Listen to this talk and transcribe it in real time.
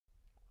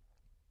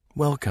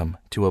Welcome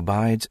to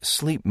Abide's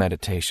Sleep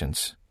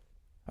Meditations.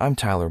 I'm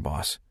Tyler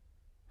Boss.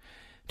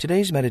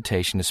 Today's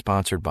meditation is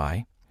sponsored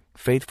by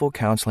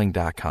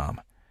FaithfulCounseling.com,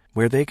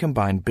 where they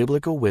combine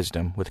biblical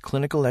wisdom with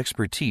clinical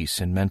expertise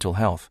in mental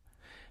health.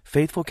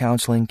 Faithful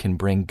Counseling can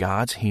bring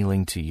God's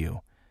healing to you.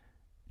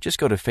 Just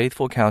go to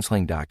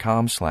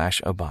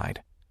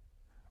FaithfulCounseling.com/abide.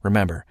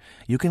 Remember,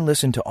 you can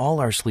listen to all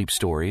our sleep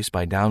stories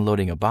by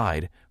downloading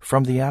Abide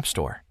from the App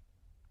Store.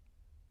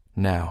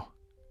 Now,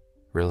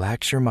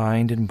 relax your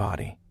mind and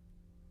body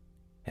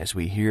as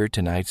we hear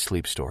tonight's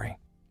sleep story.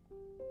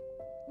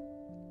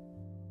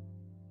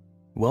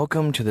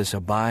 Welcome to this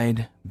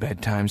Abide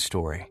bedtime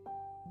story.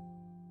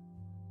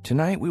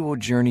 Tonight we will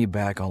journey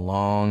back a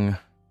long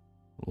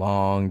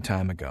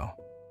time ago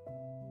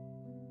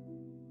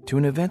to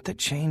an event that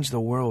changed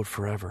the world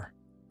forever.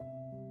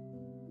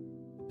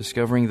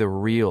 Discovering the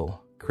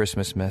real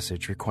Christmas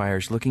message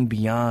requires looking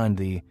beyond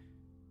the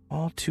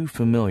all too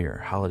familiar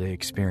holiday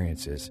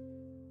experiences.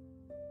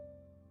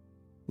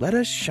 Let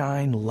us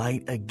shine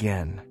light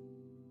again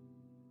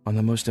on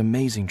the most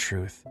amazing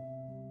truth: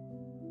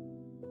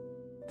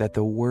 that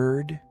the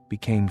Word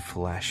became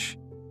flesh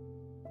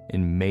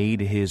and made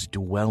His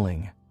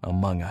dwelling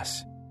among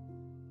us.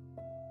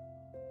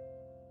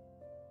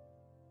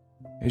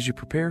 As you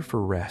prepare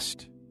for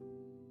rest,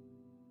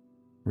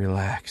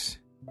 relax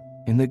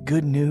in the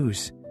good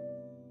news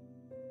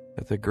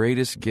that the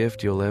greatest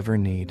gift you'll ever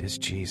need is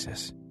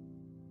Jesus,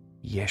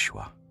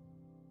 Yeshua.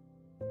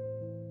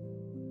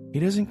 He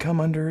doesn't come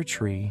under a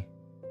tree,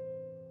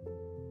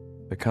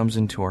 but comes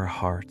into our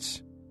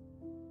hearts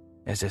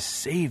as a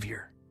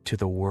Savior to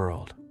the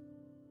world.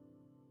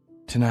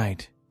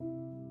 Tonight,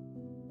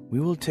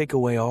 we will take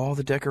away all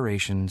the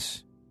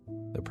decorations,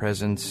 the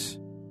presents,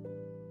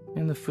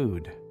 and the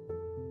food.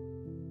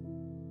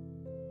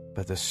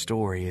 But the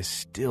story is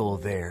still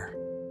there.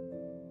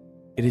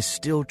 It is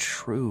still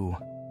true,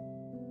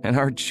 and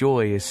our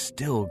joy is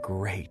still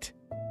great.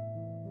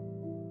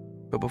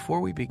 But before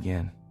we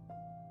begin,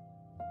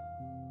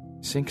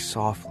 sink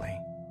softly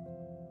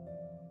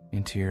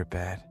into your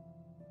bed.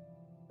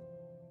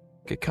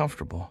 Get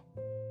comfortable.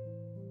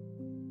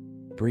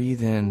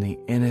 Breathe in the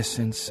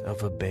innocence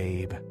of a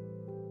babe,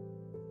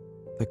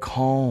 the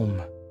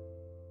calm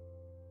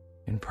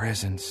and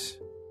presence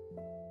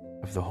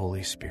of the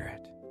Holy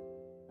Spirit.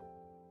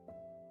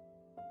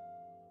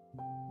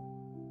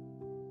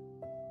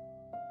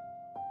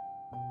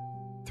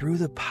 Through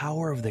the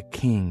power of the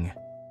King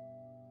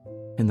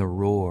and the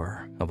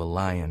roar of a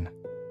lion,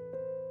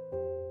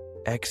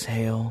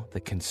 exhale the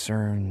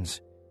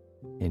concerns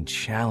and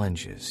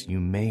challenges you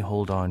may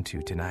hold on to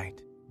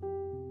tonight.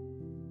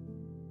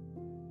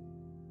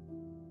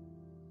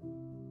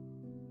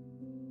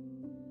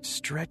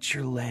 Stretch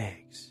your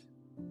legs.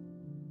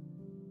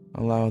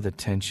 Allow the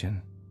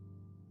tension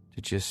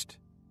to just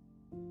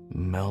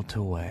melt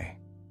away.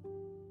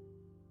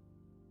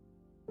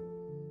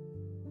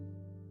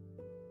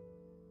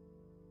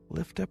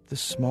 Lift up the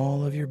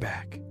small of your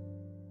back,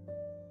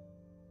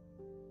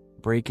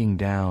 breaking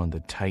down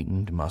the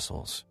tightened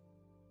muscles.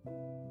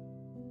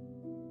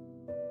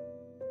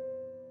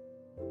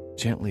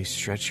 Gently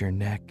stretch your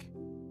neck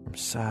from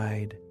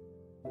side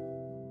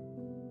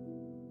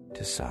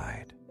to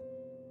side.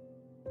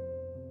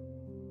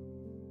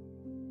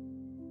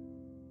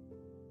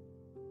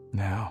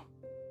 Now,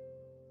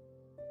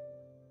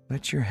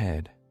 let your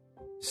head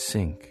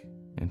sink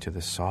into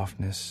the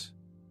softness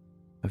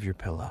of your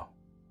pillow.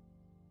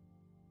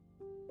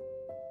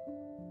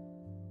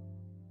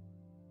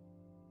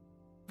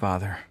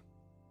 Father,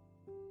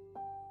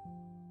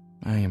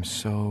 I am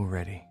so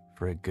ready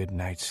for a good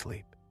night's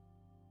sleep.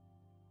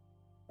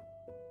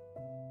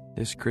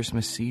 This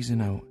Christmas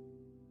season, I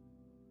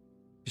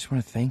just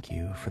want to thank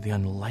you for the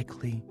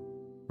unlikely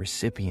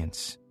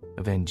recipients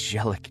of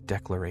angelic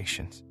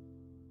declarations.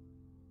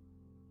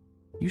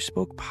 You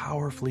spoke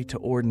powerfully to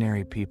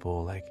ordinary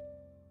people like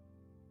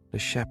the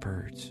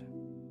shepherds,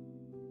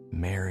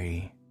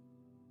 Mary,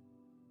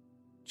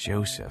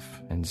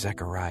 Joseph, and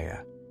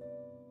Zechariah.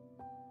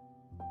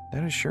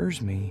 That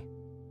assures me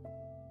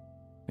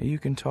that you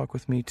can talk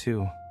with me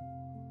too.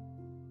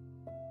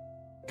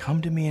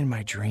 Come to me in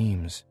my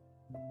dreams.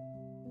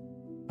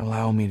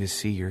 Allow me to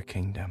see your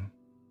kingdom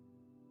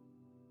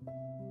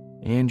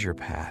and your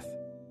path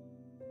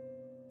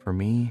for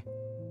me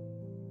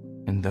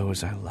and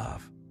those I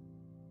love.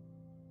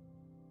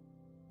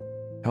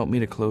 Help me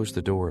to close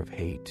the door of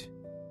hate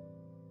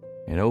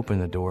and open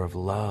the door of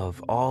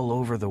love all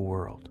over the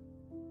world.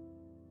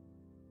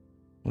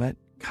 Let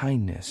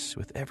kindness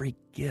with every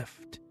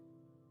gift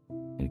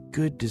and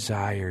good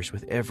desires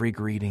with every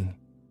greeting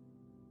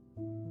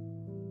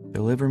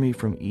deliver me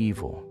from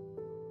evil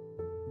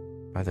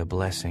by the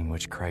blessing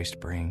which Christ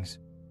brings.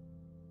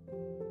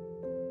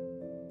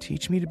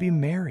 Teach me to be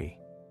merry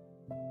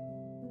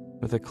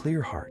with a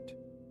clear heart.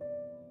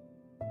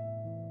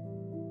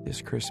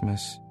 This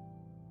Christmas,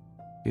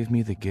 give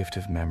me the gift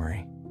of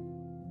memory,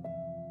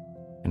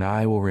 and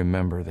I will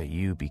remember that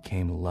you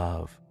became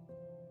love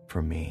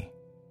for me,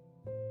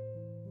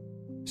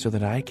 so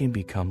that I can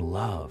become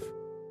love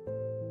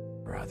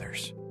for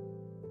others.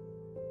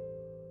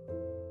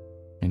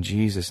 In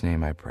Jesus'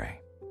 name I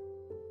pray.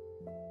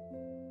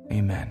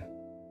 Amen.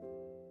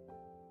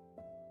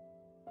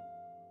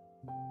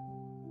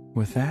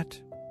 With that,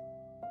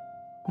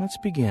 let's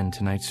begin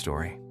tonight's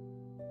story.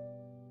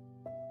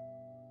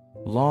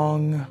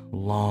 Long,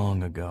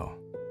 long ago,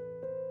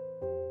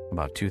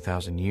 about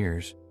 2,000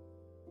 years,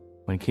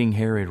 when King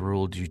Herod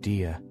ruled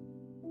Judea,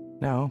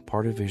 now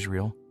part of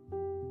Israel,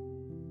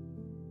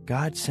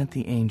 God sent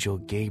the angel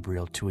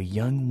Gabriel to a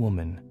young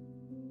woman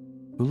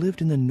who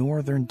lived in the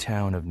northern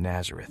town of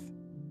Nazareth.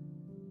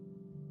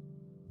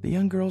 The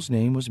young girl's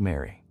name was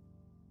Mary,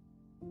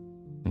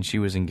 and she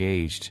was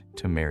engaged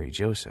to marry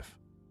Joseph.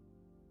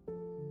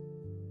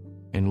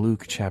 In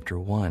Luke chapter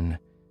 1,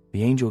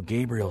 the angel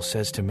Gabriel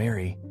says to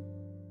Mary,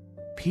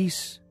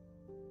 "Peace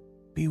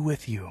be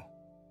with you.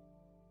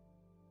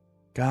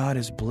 God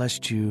has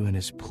blessed you and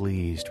is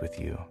pleased with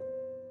you."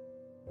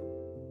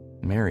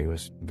 Mary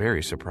was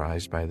very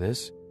surprised by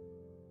this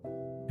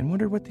and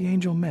wondered what the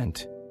angel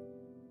meant.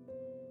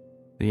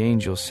 The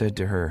angel said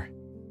to her,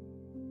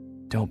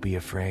 "Don't be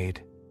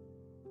afraid.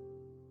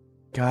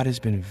 God has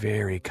been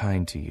very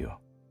kind to you.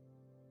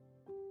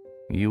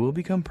 You will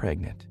become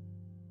pregnant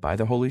by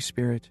the Holy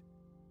Spirit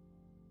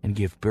and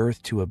give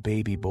birth to a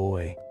baby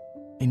boy,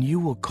 and you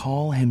will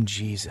call him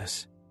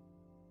Jesus.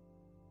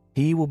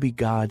 He will be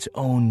God's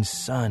own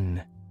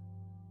son,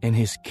 and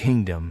his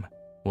kingdom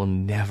will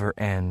never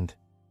end."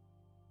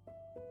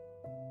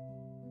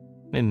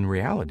 In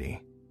reality,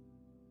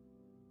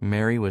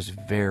 Mary was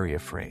very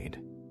afraid.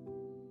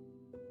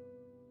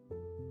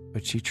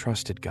 But she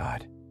trusted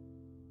God.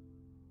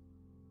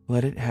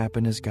 "Let it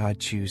happen as God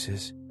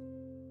chooses,"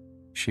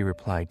 she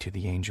replied to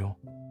the angel.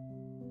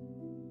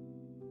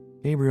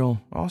 Gabriel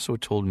also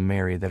told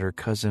Mary that her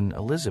cousin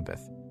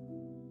Elizabeth,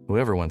 who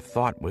everyone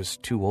thought was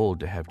too old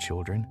to have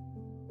children,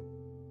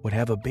 would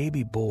have a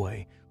baby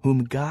boy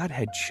whom God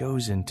had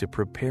chosen to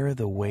prepare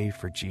the way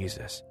for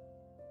Jesus.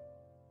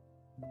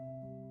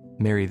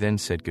 Mary then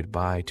said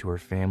goodbye to her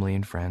family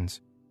and friends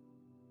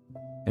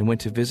and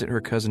went to visit her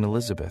cousin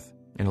Elizabeth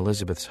and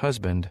Elizabeth's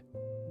husband,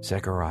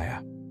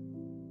 Zechariah.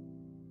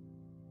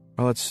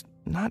 While it's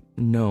not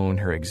known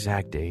her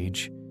exact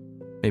age,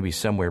 maybe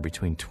somewhere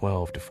between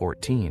 12 to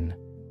 14,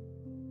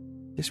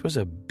 this was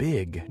a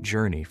big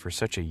journey for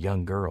such a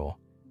young girl.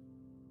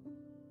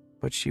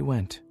 But she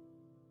went.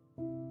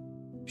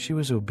 She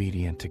was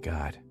obedient to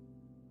God.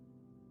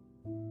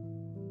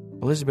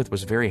 Elizabeth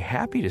was very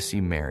happy to see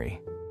Mary.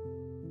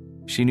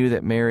 She knew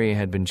that Mary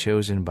had been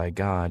chosen by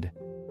God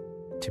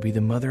to be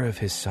the mother of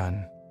his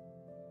son.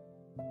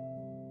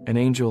 An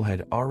angel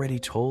had already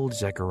told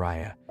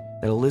Zechariah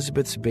that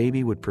Elizabeth's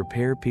baby would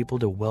prepare people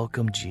to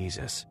welcome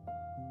Jesus.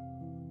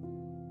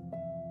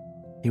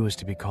 He was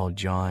to be called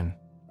John.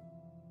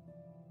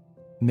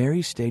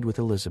 Mary stayed with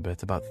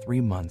Elizabeth about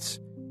 3 months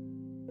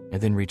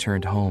and then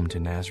returned home to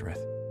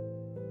Nazareth.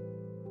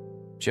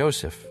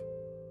 Joseph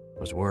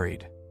was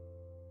worried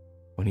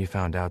when he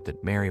found out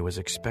that Mary was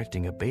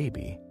expecting a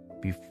baby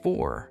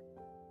before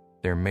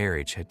their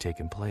marriage had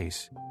taken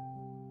place.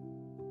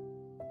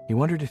 He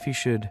wondered if he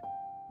should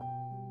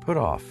put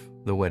off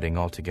the wedding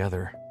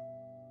altogether.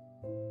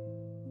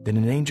 Then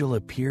an angel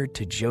appeared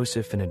to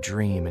Joseph in a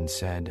dream and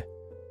said,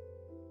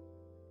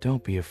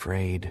 "Don't be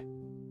afraid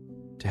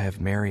to have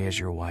Mary as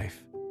your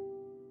wife."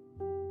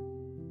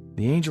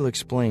 The angel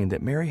explained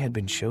that Mary had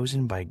been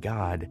chosen by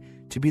God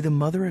to be the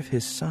mother of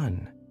his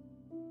son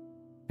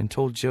and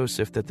told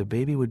Joseph that the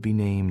baby would be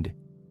named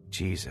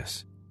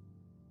Jesus,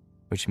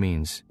 which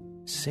means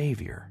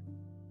Savior,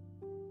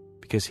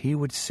 because he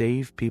would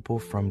save people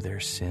from their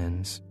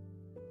sins.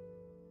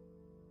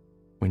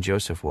 When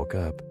Joseph woke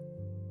up,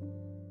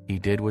 he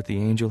did what the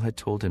angel had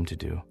told him to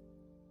do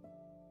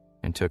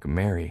and took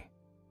Mary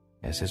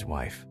as his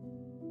wife.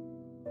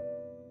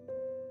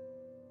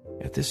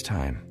 At this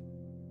time,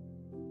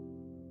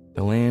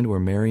 the land where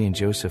Mary and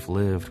Joseph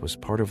lived was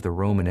part of the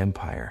Roman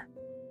Empire.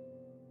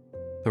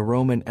 The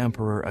Roman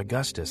Emperor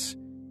Augustus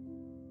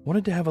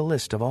wanted to have a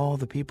list of all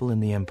the people in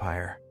the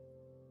empire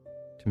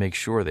to make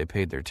sure they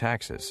paid their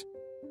taxes.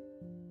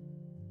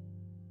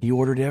 He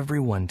ordered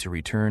everyone to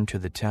return to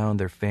the town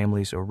their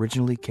families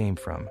originally came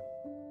from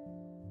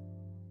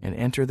and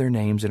enter their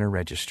names in a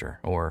register,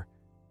 or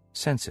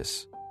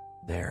census,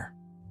 there.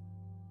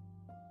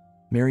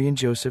 Mary and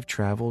Joseph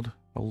traveled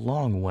a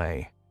long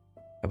way,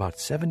 about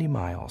 70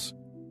 miles,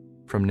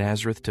 from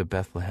Nazareth to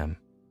Bethlehem,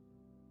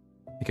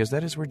 because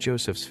that is where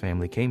Joseph's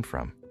family came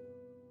from.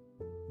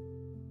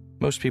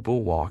 Most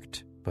people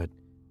walked, but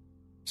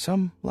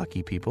some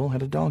lucky people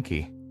had a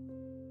donkey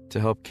to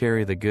help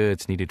carry the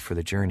goods needed for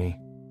the journey.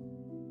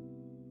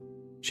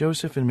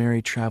 Joseph and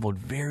Mary traveled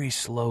very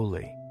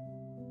slowly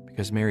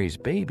because Mary's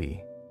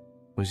baby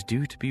was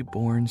due to be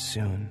born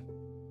soon.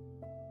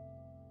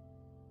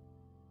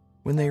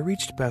 When they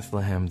reached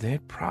Bethlehem, they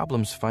had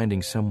problems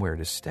finding somewhere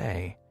to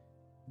stay.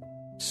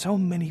 So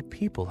many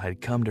people had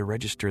come to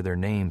register their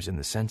names in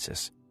the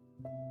census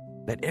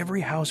that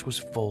every house was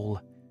full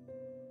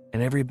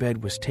and every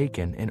bed was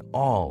taken in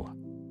all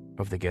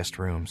of the guest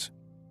rooms.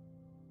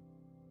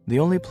 The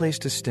only place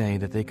to stay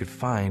that they could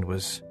find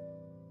was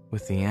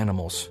with the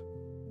animals.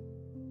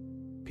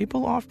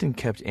 People often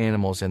kept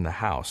animals in the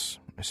house,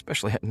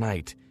 especially at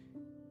night,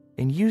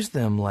 and used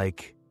them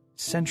like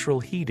central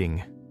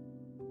heating.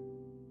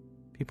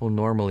 People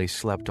normally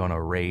slept on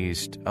a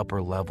raised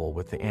upper level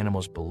with the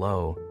animals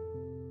below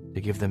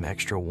to give them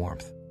extra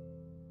warmth.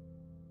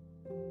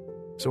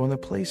 So in the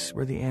place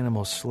where the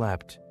animals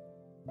slept,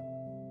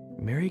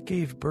 Mary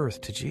gave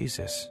birth to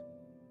Jesus,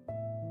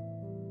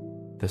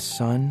 the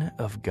Son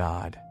of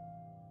God.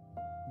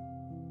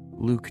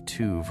 Luke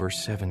 2,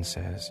 verse 7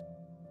 says,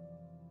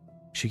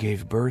 "She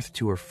gave birth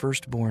to her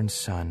firstborn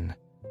son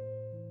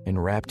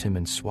and wrapped him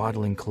in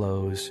swaddling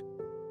clothes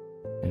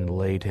and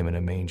laid him in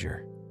a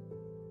manger,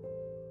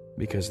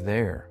 because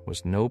there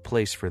was no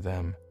place for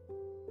them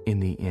in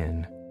the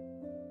inn."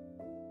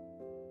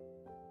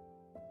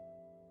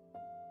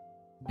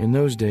 In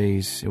those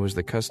days, it was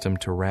the custom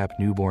to wrap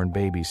newborn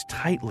babies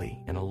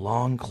tightly in a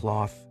long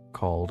cloth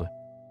called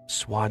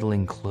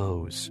swaddling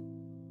clothes.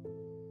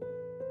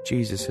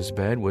 Jesus'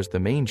 bed was the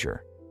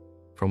manger,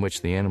 from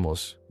which the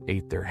animals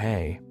ate their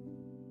hay.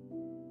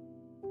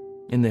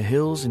 In the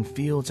hills and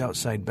fields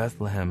outside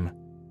Bethlehem,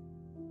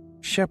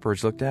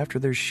 shepherds looked after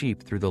their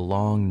sheep through the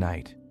long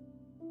night.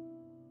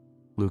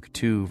 Luke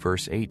 2,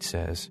 verse 8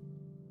 says,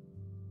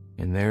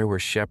 "And there were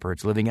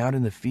shepherds living out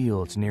in the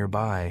fields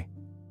nearby,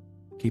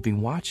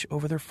 keeping watch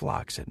over their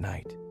flocks at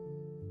night."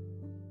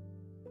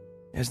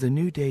 As the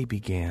new day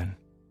began,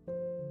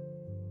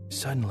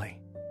 suddenly,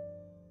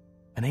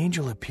 an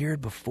angel appeared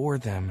before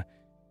them,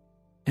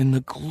 and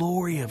the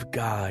glory of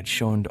God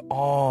shone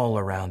all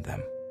around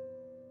them.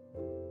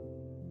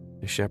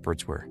 The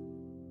shepherds were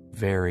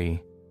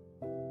very,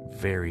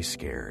 very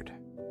scared.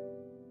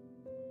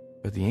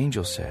 But the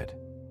angel said,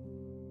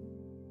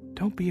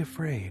 "Don't be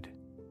afraid.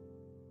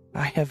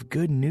 I have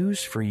good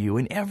news for you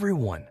and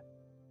everyone.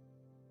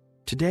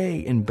 Today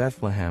in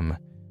Bethlehem,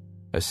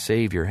 a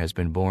Savior has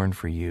been born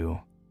for you.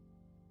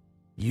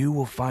 You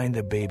will find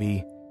the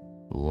baby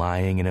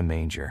lying in a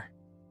manger."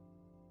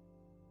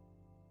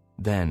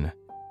 Then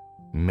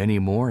many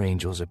more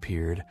angels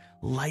appeared,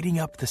 lighting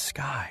up the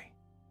sky.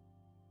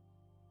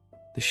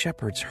 The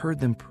shepherds heard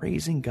them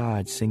praising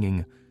God,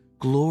 singing,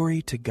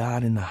 "Glory to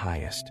God in the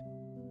highest,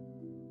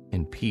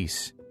 and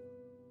peace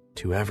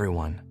to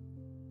everyone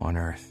on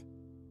earth."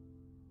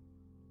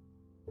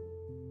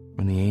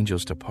 When the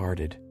angels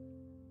departed,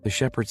 the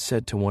shepherds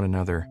said to one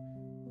another,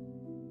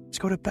 "Let's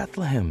go to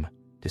Bethlehem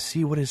to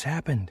see what has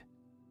happened."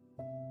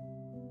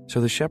 So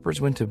the shepherds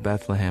went to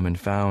Bethlehem and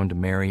found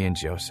Mary and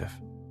Joseph.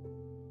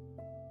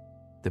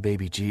 The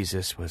baby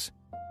Jesus was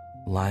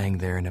lying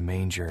there in a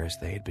manger as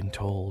they had been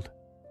told.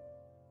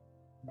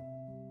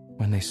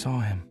 When they saw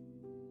him,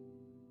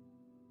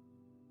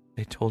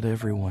 they told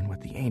everyone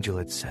what the angel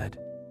had said.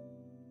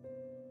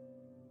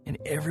 And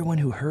everyone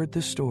who heard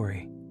the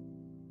story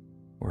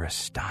were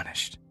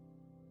astonished.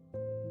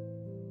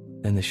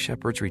 Then the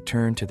shepherds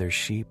returned to their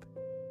sheep,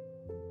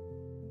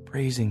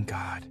 praising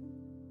God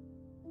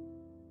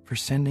for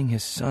sending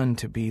his Son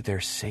to be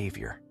their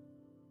Savior.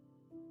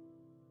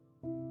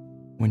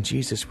 When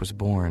Jesus was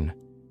born,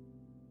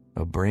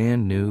 a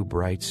brand new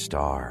bright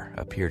star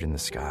appeared in the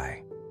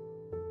sky.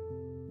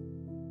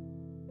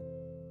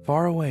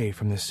 Far away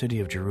from the city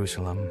of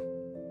Jerusalem,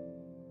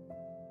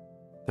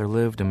 there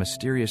lived a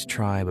mysterious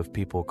tribe of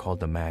people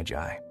called the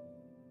Magi.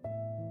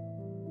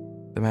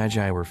 The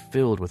Magi were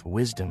filled with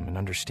wisdom and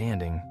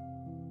understanding.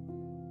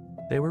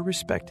 They were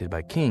respected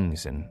by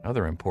kings and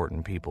other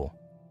important people.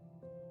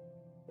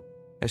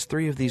 As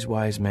three of these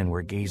wise men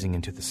were gazing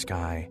into the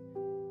sky,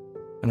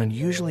 an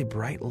unusually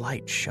bright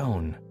light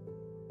shone,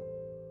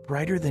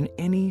 brighter than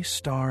any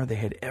star they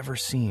had ever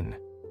seen.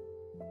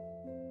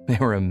 They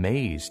were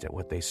amazed at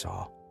what they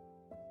saw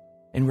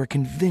and were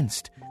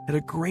convinced that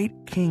a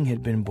great king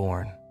had been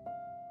born.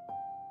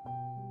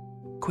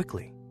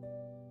 Quickly,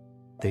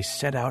 they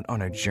set out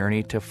on a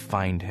journey to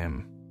find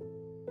him.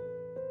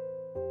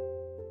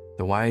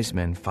 The wise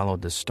men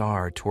followed the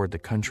star toward the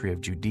country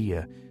of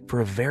Judea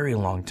for a very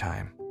long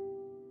time.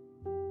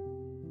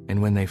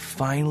 And when they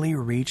finally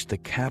reached the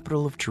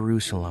capital of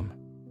Jerusalem,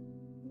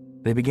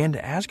 they began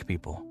to ask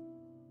people,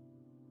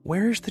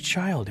 "Where is the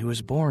child who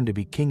was born to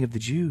be king of the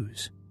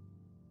Jews?"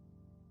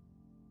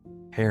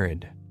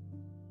 Herod,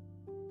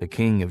 the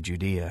king of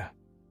Judea,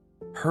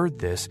 heard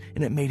this,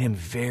 and it made him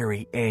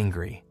very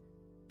angry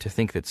to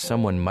think that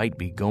someone might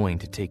be going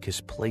to take his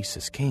place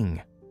as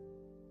king.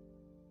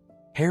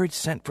 Herod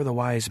sent for the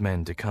wise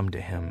men to come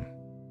to him.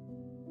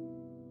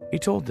 He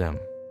told them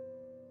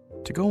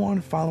to go on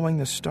following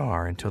the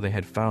star until they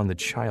had found the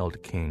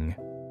child king.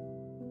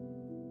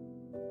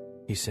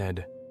 He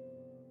said,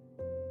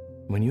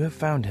 "When you have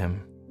found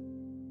him,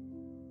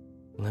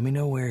 let me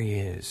know where he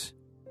is,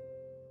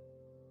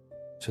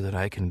 so that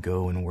I can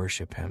go and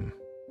worship him."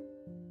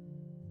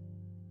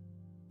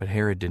 But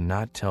Herod did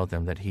not tell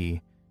them that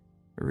he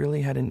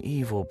really had an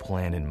evil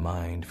plan in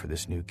mind for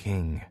this new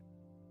king.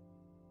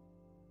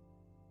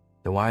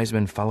 The wise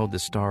men followed the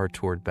star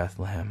toward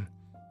Bethlehem,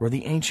 where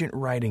the ancient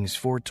writings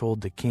foretold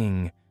the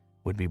king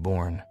would be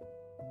born.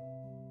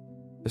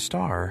 The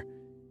star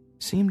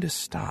seemed to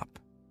stop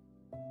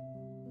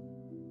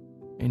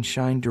and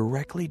shine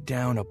directly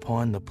down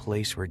upon the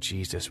place where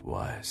Jesus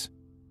was.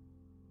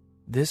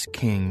 This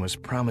king was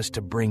promised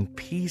to bring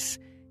peace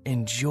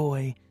and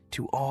joy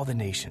to all the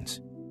nations.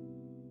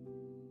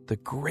 The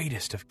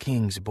greatest of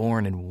kings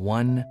born in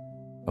one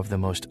of the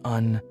most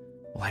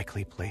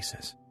unlikely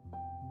places.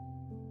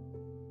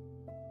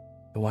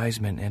 The wise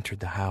men entered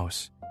the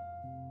house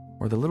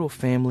where the little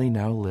family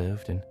now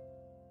lived and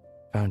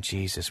found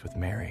Jesus with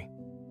Mary.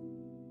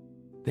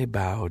 They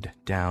bowed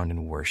down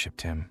and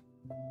worshiped him.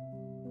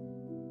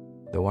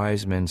 The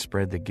wise men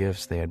spread the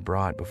gifts they had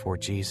brought before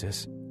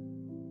Jesus.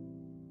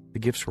 The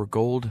gifts were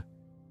gold,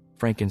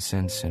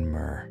 frankincense, and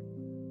myrrh.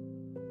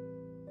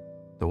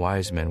 The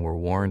wise men were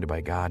warned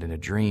by God in a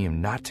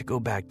dream not to go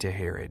back to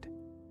Herod.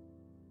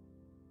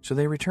 So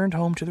they returned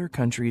home to their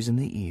countries in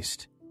the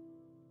east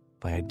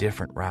by a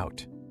different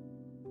route.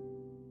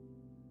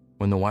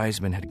 When the wise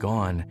men had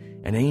gone,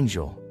 an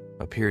angel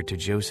appeared to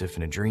Joseph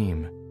in a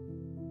dream.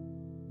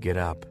 "Get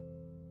up,"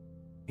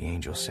 the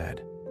angel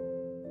said.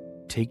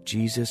 "Take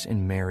Jesus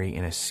and Mary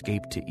and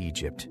escape to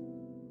Egypt.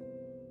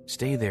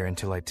 Stay there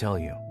until I tell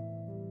you,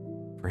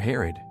 for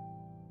Herod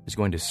is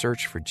going to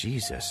search for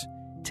Jesus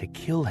to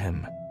kill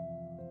him."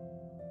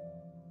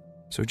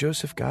 So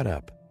Joseph got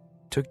up,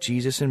 took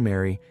Jesus and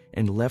Mary,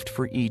 and left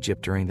for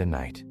Egypt during the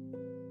night.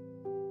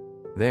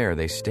 There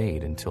they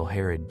stayed until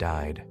Herod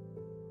died.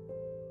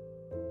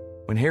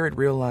 When Herod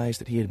realized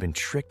that he had been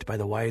tricked by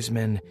the wise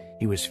men,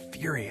 he was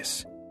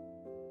furious,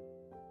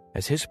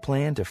 as his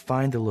plan to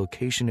find the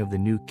location of the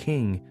new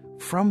king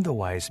from the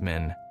wise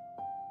men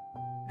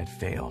had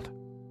failed.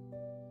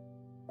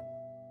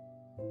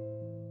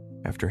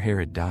 After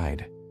Herod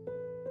died,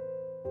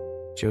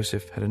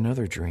 Joseph had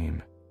another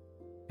dream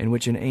in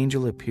which an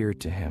angel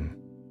appeared to him.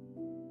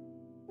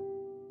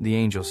 The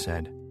angel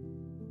said,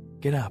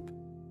 "Get up,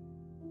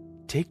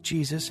 take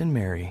Jesus and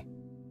Mary,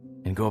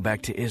 and go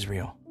back to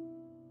Israel,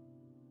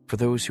 for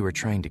those who are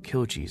trying to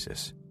kill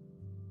Jesus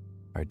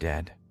are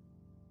dead."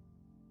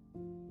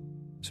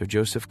 So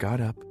Joseph got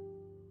up,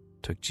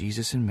 took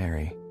Jesus and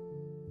Mary,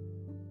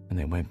 and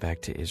they went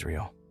back to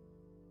Israel.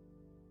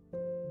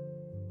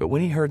 But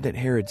when he heard that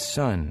Herod's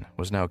son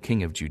was now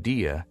king of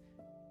Judea,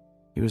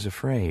 he was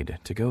afraid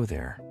to go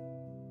there.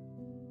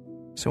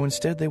 So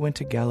instead they went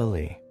to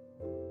Galilee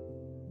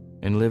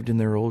and lived in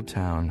their old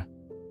town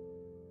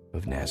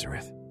of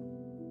Nazareth.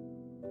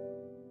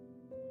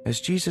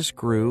 As Jesus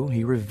grew,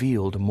 he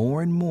revealed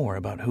more and more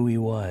about who he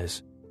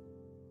was.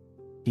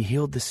 He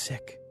healed the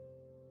sick,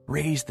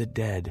 raised the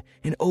dead,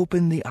 and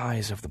opened the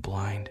eyes of the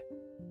blind.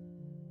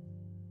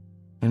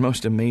 And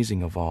most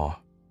amazing of all,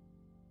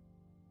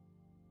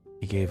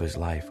 he gave his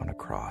life on a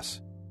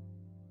cross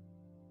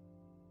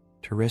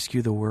to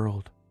rescue the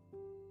world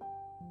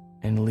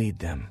and lead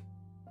them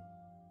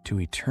to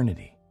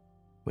eternity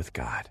with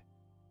God.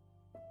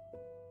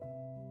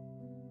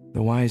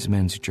 The wise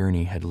men's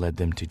journey had led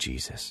them to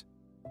Jesus,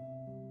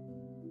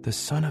 the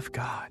Son of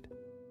God,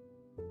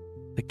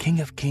 the King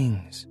of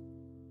Kings,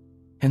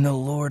 and the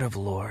Lord of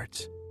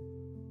Lords.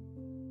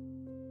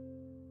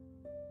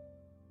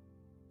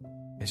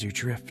 As you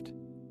drift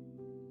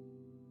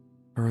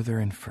further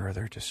and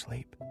further to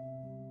sleep,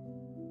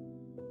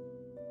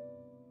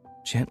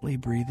 gently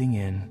breathing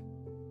in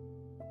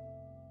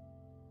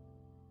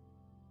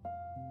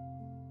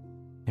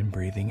and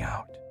breathing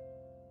out,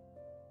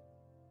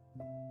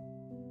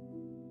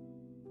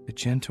 the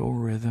gentle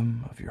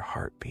rhythm of your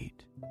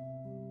heartbeat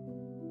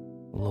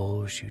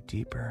lulls you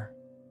deeper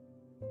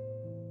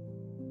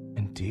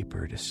and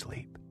deeper to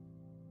sleep.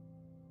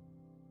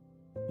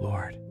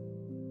 Lord,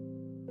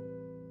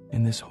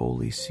 in this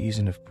holy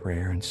season of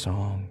prayer and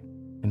song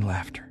and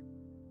laughter,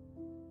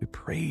 we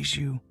praise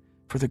you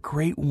for the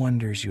great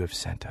wonders you have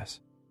sent us,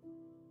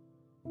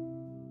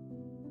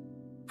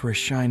 for a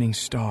shining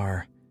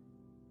star,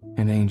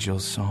 an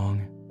angel's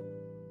song,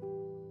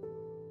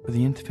 for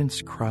the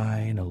infant's cry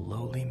in a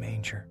lowly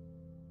manger.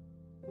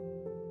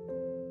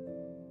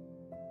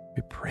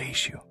 We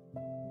praise you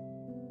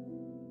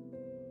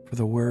for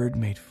the Word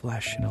made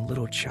flesh in a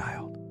little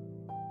child.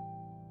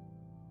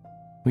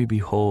 We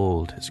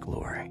behold his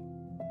glory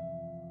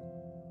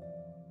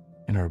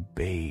and are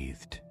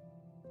bathed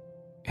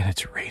in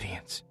its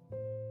radiance.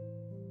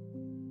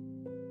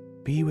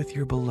 Be with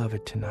your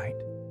beloved tonight,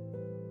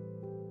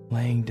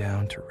 laying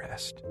down to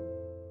rest.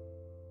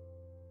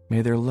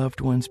 May their loved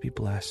ones be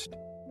blessed.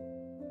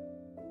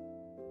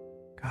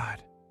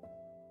 God,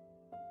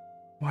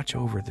 watch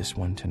over this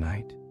one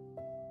tonight.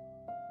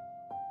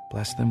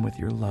 Bless them with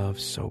your love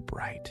so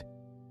bright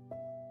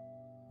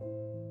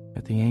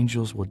that the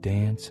angels will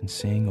dance and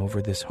sing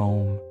over this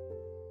home.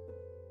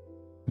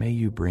 May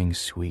you bring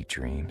sweet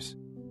dreams.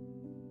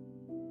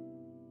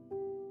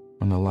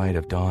 When the light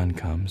of dawn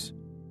comes,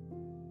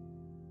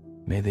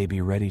 may they be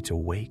ready to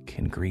wake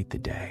and greet the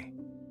day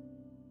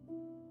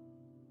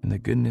in the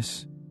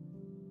goodness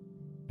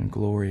and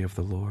glory of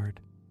the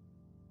Lord.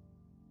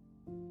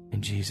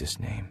 In Jesus'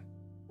 name,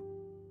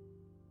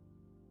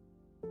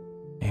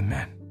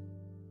 amen.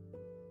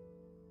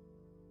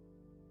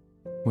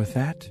 With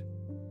that,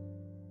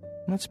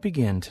 let's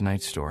begin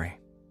tonight's story.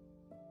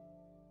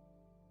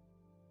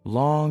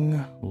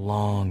 Long,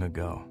 long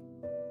ago,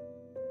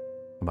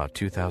 about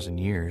 2,000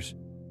 years,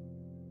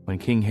 when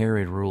King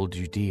Herod ruled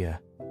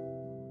Judea,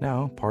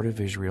 now part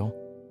of Israel,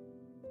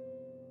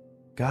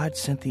 God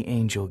sent the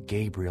angel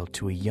Gabriel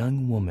to a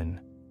young woman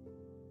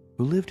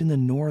who lived in the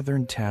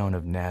northern town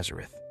of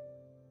Nazareth.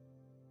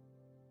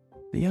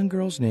 The young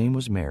girl's name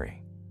was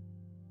Mary,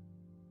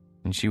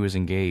 and she was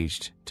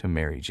engaged to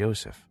marry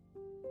Joseph.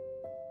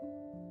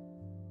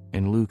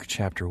 In Luke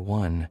chapter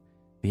 1,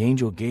 the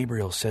angel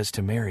Gabriel says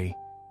to Mary,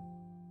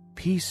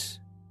 "Peace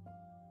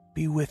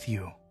be with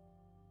you.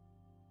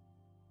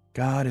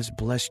 God has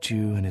blessed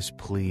you and is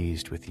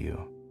pleased with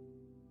you."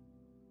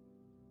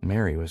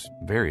 Mary was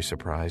very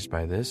surprised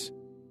by this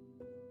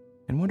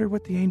and wondered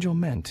what the angel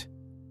meant.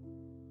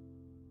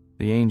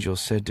 The angel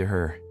said to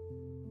her,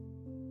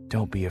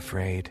 "Don't be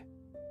afraid.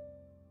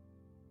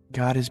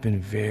 God has been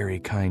very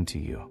kind to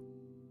you.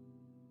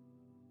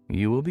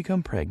 You will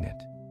become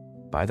pregnant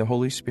by the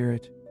Holy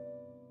Spirit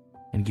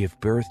and give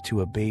birth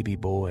to a baby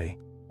boy,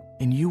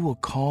 and you will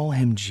call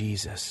him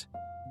Jesus.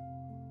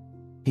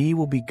 He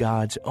will be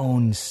God's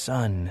own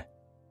son,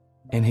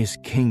 and his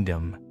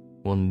kingdom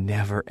will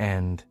never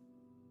end."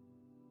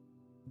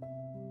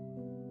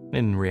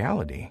 In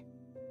reality,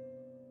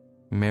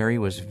 Mary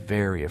was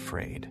very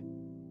afraid,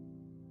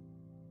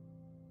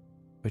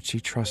 but she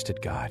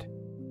trusted God.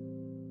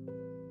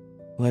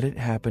 "Let it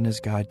happen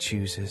as God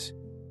chooses,"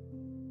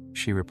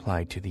 she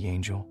replied to the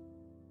angel.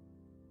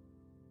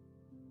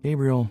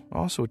 Gabriel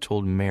also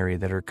told Mary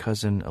that her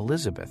cousin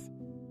Elizabeth,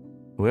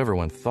 who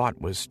everyone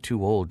thought was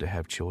too old to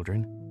have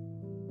children,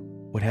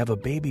 would have a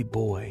baby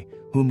boy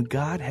whom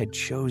God had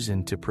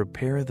chosen to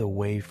prepare the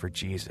way for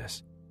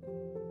Jesus.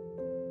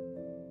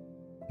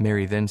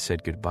 Mary then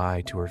said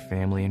goodbye to her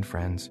family and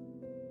friends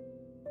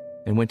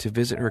and went to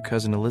visit her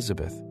cousin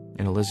Elizabeth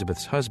and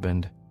Elizabeth's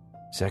husband,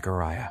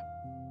 Zechariah.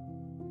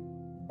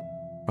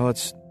 While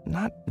it's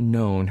not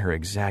known her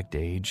exact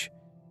age,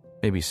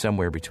 maybe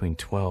somewhere between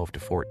 12 to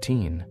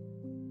 14,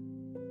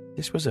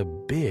 this was a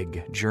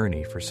big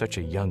journey for such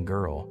a young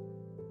girl.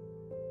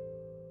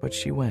 But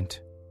she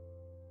went.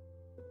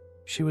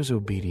 She was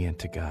obedient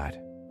to God.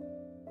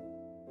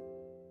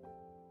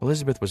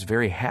 Elizabeth was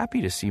very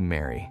happy to see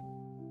Mary.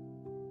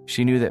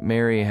 She knew that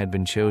Mary had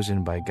been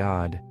chosen by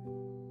God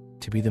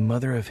to be the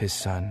mother of his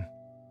son.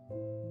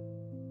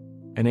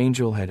 An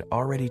angel had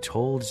already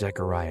told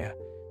Zechariah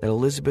that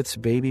Elizabeth's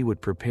baby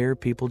would prepare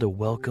people to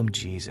welcome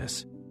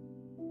Jesus.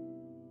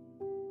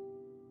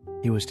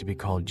 He was to be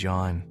called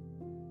John.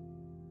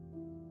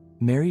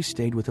 Mary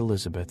stayed with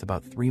Elizabeth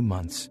about 3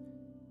 months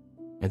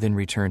and then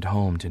returned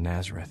home to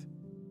Nazareth.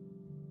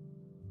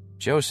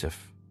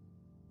 Joseph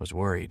was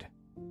worried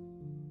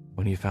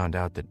when he found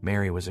out that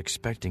Mary was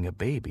expecting a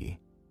baby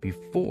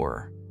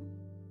before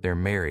their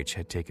marriage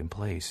had taken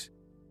place.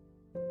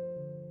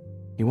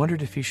 He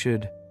wondered if he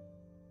should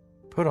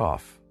put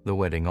off the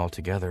wedding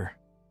altogether.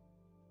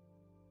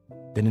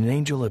 Then an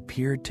angel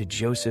appeared to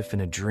Joseph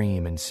in a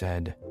dream and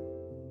said,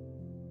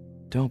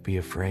 "Don't be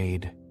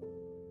afraid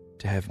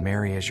to have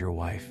Mary as your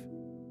wife."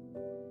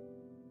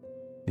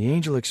 The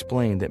angel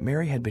explained that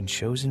Mary had been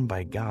chosen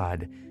by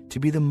God to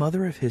be the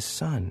mother of his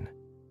son,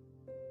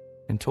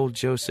 and told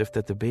Joseph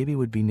that the baby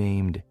would be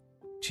named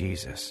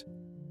Jesus,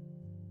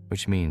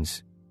 which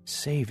means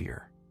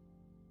Savior,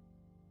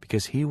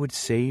 because he would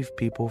save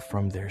people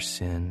from their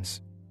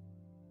sins.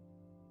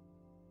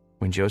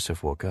 When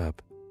Joseph woke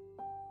up,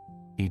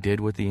 he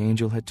did what the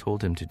angel had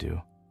told him to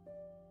do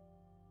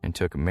and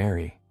took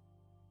Mary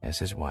as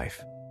his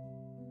wife.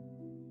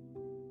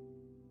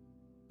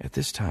 At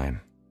this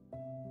time,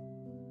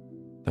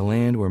 the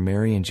land where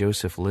Mary and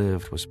Joseph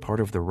lived was part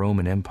of the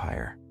Roman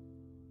Empire.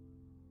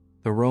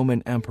 The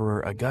Roman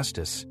Emperor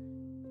Augustus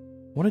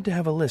wanted to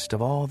have a list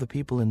of all the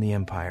people in the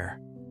empire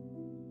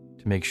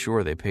to make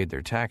sure they paid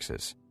their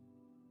taxes.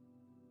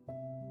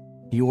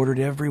 He ordered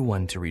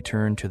everyone to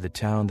return to the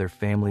town their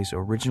families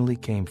originally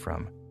came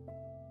from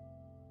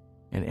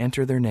and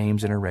enter their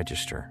names in a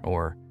register,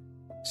 or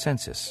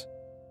census,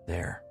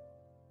 there.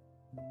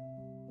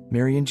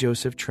 Mary and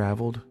Joseph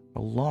traveled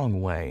a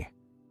long way,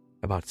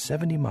 about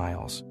 70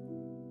 miles,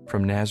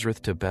 from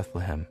Nazareth to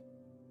Bethlehem,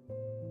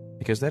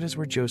 because that is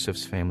where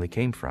Joseph's family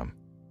came from.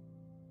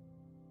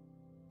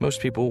 Most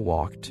people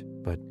walked,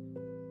 but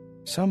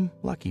some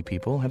lucky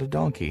people had a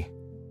donkey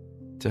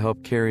to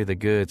help carry the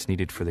goods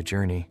needed for the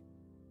journey.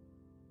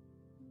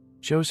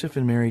 Joseph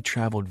and Mary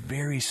traveled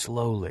very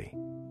slowly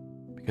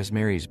because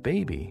Mary's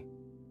baby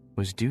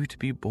was due to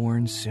be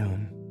born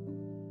soon.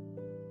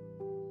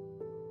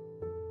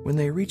 When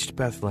they reached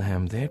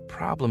Bethlehem, they had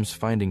problems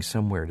finding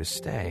somewhere to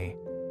stay.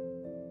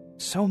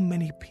 So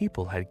many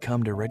people had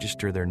come to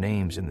register their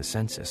names in the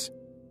census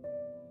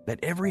that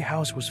every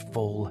house was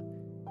full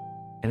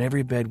and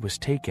every bed was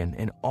taken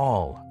in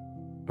all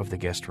of the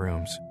guest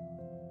rooms.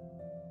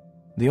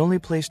 The only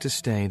place to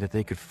stay that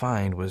they could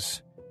find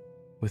was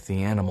with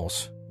the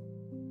animals.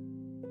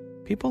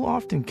 People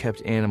often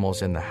kept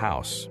animals in the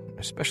house,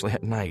 especially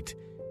at night,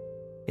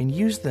 and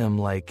used them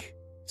like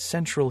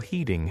central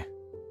heating.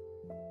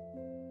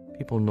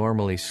 People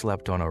normally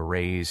slept on a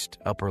raised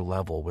upper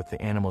level with the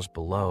animals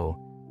below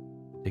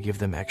to give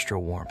them extra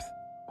warmth.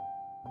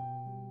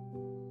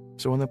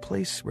 So in the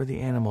place where the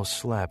animals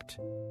slept,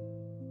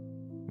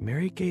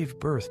 Mary gave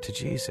birth to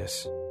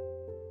Jesus,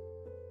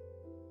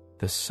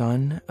 the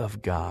Son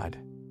of God.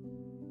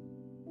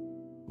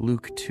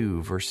 Luke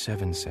 2, verse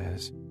 7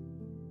 says,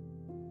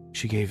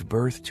 "She gave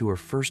birth to her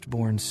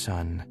firstborn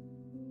son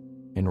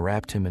and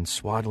wrapped him in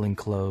swaddling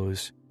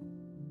clothes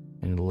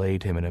and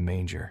laid him in a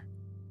manger,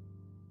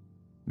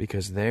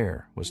 because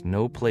there was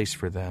no place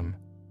for them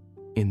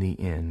in the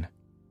inn."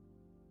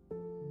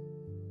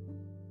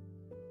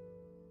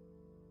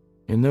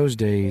 In those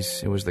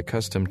days, it was the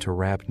custom to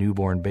wrap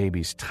newborn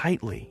babies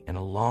tightly in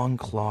a long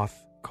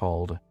cloth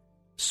called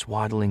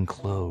swaddling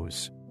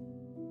clothes.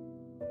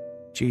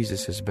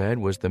 Jesus' bed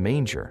was the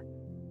manger,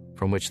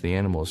 from which the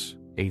animals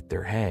ate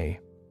their hay.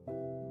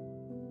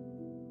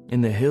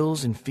 In the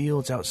hills and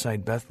fields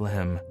outside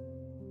Bethlehem,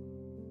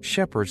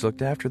 shepherds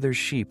looked after their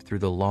sheep through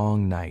the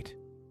long night.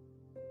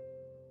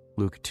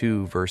 Luke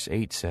 2, verse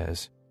 8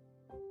 says,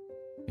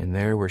 "And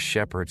there were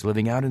shepherds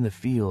living out in the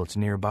fields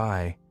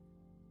nearby,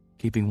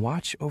 keeping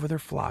watch over their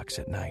flocks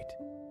at night."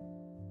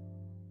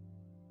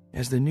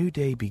 As the new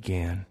day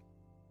began,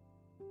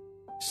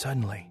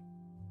 suddenly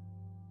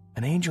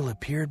an angel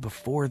appeared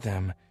before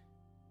them,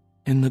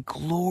 and the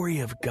glory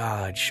of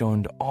God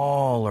shone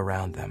all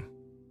around them.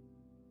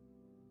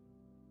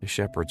 The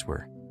shepherds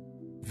were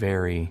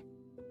very,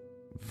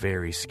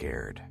 very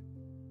scared.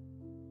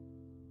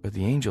 But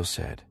the angel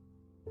said,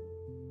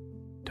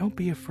 "Don't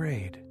be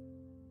afraid.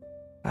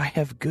 I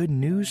have good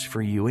news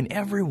for you and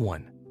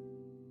everyone.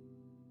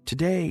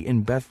 Today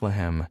in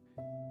Bethlehem,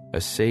 a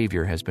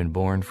Savior has been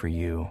born for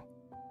you.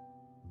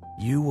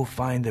 You will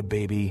find the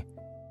baby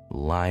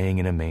lying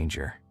in a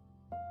manger."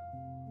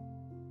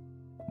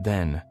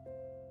 Then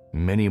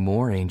many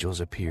more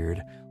angels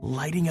appeared,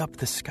 lighting up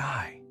the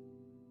sky.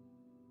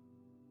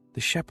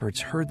 The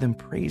shepherds heard them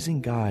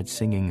praising God,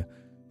 singing,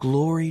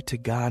 "Glory to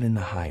God in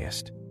the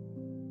highest,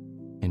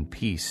 and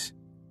peace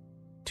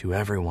to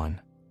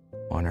everyone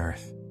on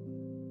earth."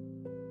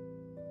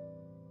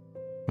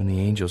 When the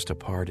angels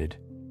departed,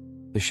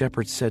 the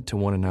shepherds said to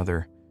one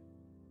another,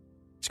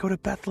 "Let's go to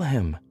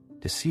Bethlehem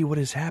to see what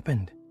has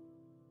happened."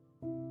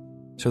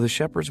 So the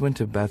shepherds went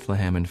to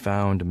Bethlehem and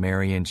found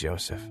Mary and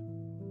Joseph.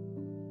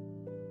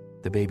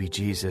 The baby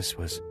Jesus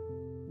was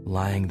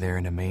lying there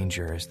in a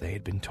manger as they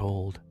had been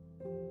told.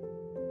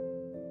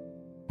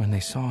 When they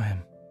saw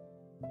him,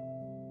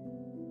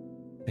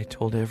 they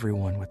told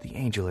everyone what the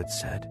angel had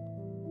said.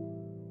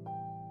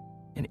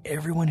 And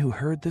everyone who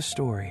heard the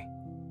story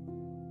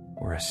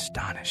were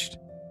astonished.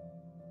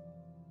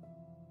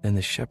 Then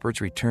the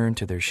shepherds returned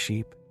to their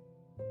sheep,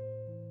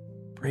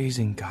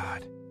 praising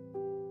God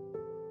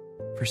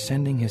for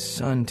sending his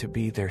Son to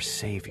be their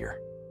Savior.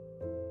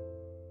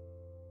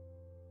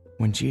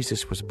 When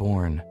Jesus was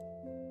born,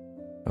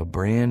 a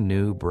brand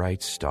new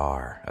bright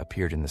star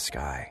appeared in the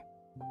sky.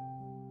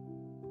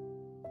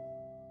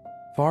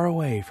 Far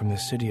away from the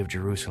city of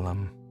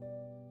Jerusalem,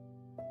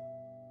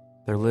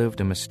 there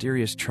lived a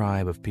mysterious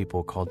tribe of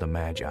people called the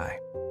Magi.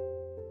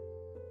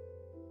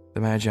 The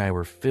Magi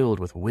were filled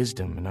with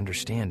wisdom and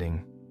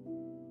understanding.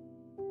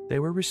 They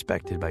were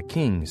respected by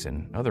kings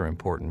and other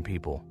important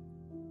people.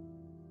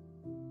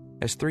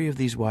 As three of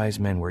these wise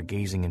men were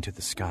gazing into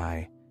the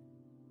sky,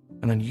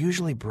 an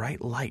unusually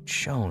bright light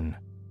shone,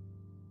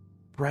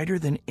 brighter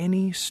than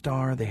any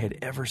star they had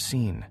ever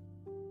seen.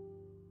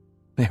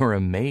 They were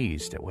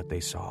amazed at what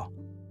they saw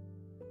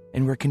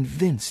and were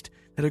convinced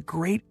that a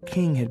great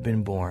king had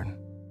been born.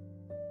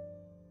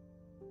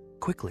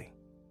 Quickly,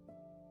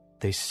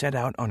 they set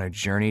out on a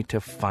journey to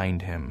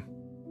find him.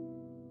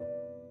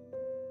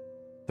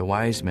 The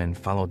wise men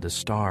followed the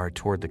star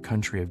toward the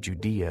country of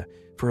Judea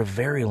for a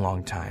very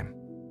long time.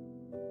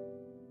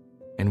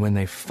 And when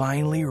they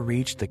finally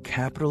reached the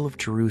capital of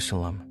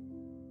Jerusalem,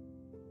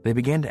 they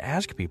began to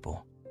ask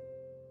people,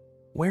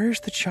 "Where is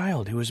the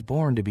child who was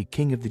born to be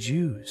king of the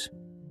Jews?"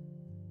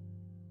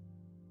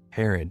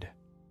 Herod,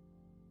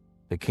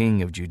 the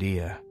king of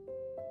Judea,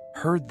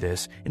 heard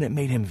this, and it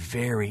made him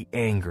very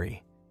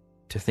angry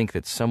to think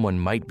that someone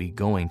might be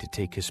going to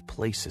take his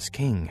place as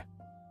king.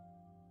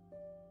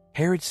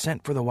 Herod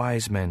sent for the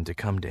wise men to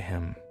come to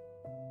him.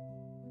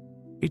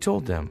 He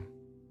told them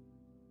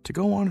to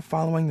go on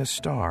following the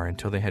star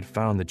until they had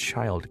found the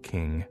child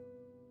king.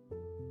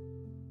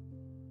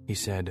 He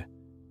said,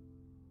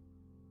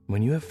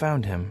 "When you have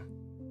found him,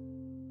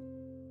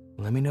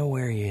 let me know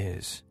where he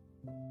is,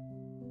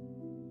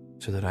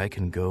 so that I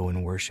can go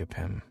and worship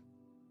him."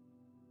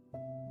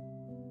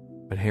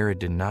 But Herod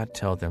did not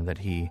tell them that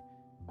he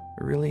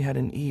really had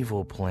an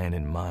evil plan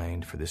in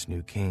mind for this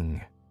new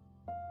king.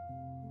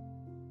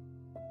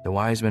 The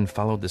wise men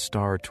followed the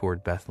star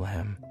toward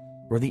Bethlehem,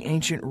 where the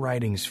ancient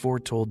writings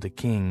foretold the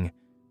king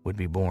would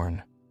be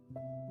born.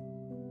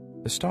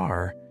 The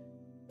star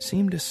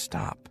seemed to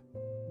stop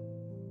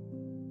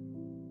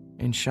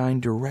and shine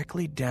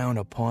directly down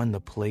upon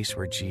the place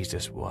where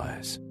Jesus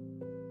was.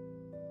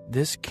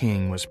 This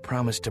king was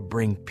promised to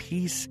bring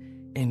peace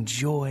and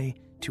joy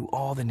to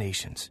all the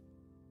nations.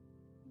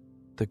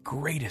 The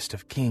greatest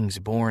of kings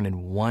born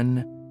in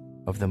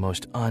one of the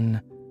most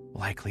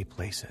unlikely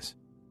places.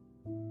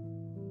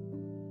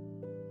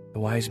 The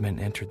wise men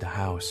entered the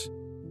house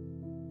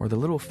where the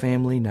little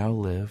family now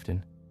lived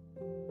and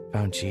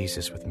found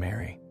Jesus with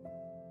Mary.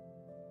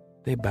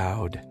 They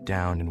bowed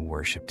down and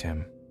worshiped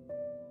him.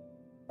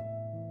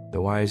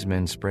 The wise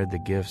men spread the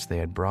gifts they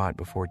had brought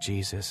before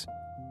Jesus.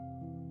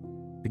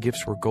 The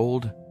gifts were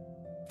gold,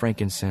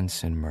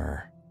 frankincense, and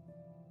myrrh.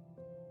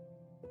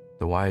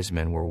 The wise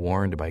men were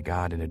warned by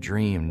God in a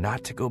dream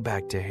not to go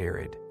back to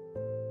Herod.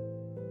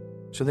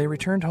 So they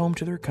returned home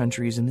to their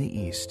countries in the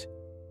east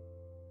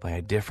by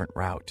a different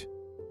route.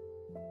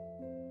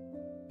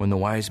 When the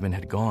wise men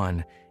had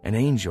gone, an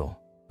angel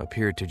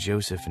appeared to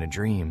Joseph in a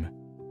dream.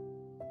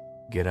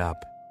 "Get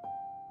up,"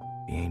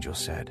 the angel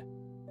said.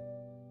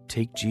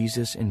 "Take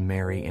Jesus and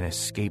Mary and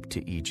escape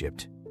to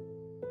Egypt.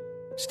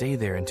 Stay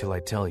there until I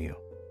tell you,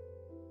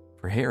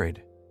 for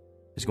Herod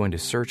is going to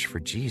search for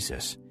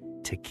Jesus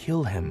to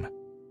kill him."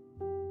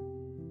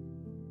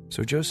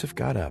 So Joseph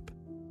got up,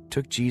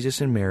 took Jesus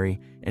and Mary,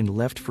 and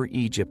left for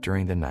Egypt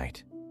during the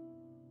night.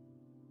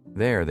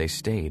 There they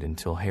stayed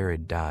until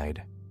Herod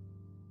died.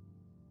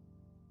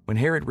 When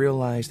Herod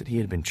realized that he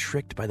had been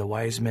tricked by the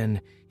wise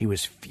men, he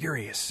was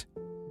furious,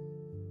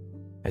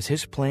 as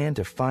his plan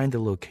to find the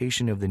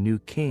location of the new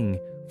king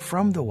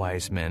from the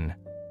wise men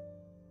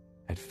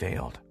had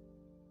failed.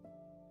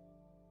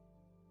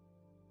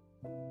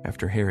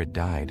 After Herod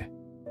died,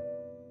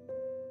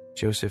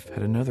 Joseph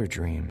had another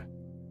dream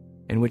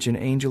in which an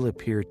angel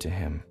appeared to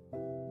him.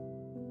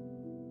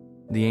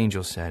 The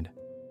angel said,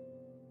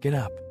 "Get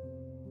up,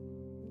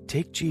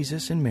 take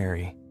Jesus and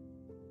Mary,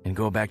 and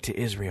go back to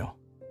Israel,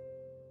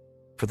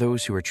 for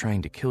those who are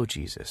trying to kill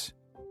Jesus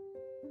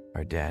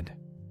are dead."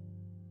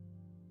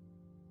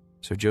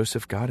 So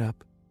Joseph got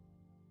up,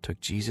 took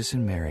Jesus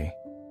and Mary,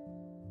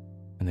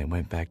 and they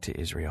went back to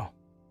Israel.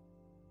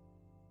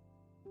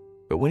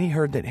 But when he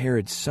heard that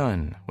Herod's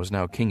son was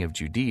now king of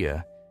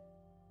Judea,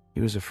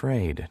 he was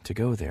afraid to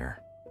go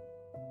there.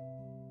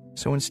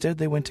 So instead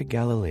they went to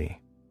Galilee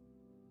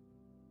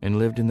and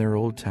lived in their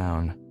old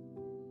town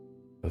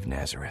of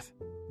Nazareth.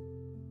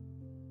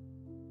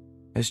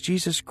 As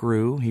Jesus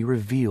grew, he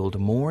revealed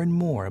more and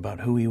more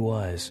about who he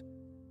was.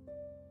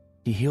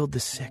 He healed the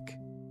sick,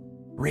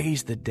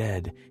 raised the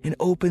dead, and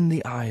opened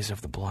the eyes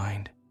of the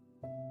blind.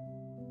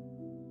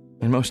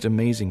 And most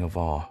amazing of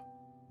all,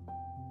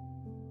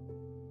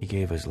 he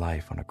gave his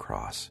life on a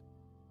cross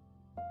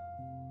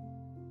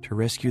to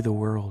rescue the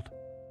world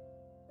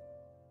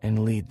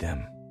and lead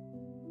them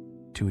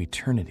to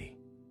eternity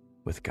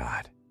with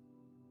God.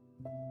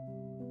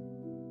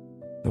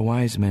 The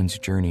wise men's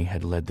journey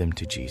had led them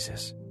to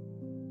Jesus,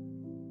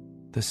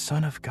 the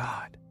Son of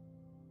God,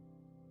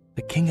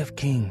 the King of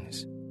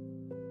Kings,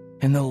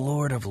 and the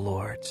Lord of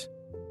Lords.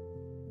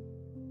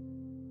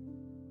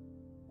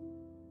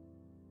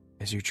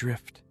 As you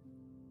drift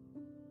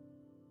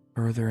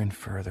further and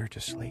further to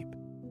sleep,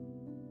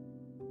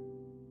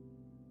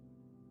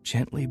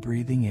 gently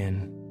breathing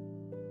in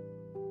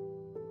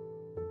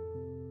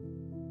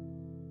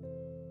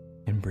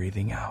and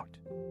breathing out,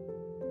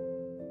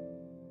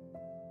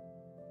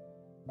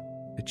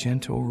 the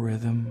gentle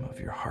rhythm of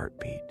your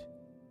heartbeat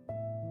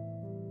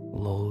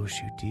lulls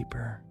you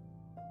deeper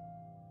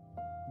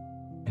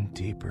and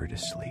deeper to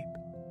sleep.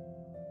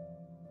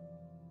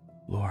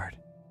 Lord,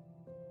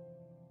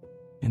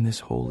 in this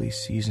holy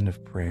season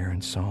of prayer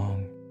and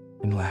song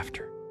and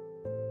laughter,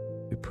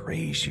 we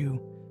praise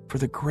you for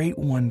the great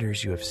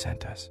wonders you have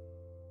sent us,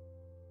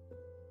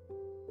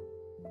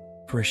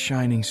 for a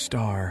shining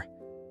star,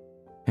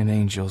 an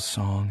angel's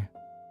song,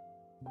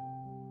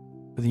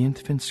 for the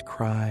infant's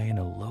cry in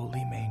a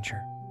lowly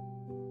manger.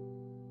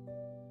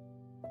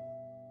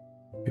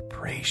 We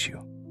praise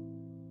you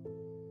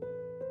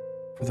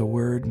for the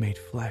Word made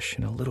flesh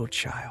in a little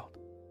child.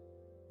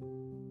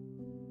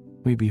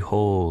 We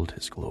behold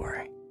his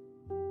glory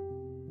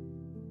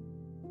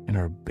and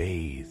are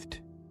bathed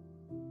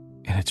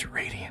in its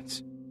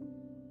radiance.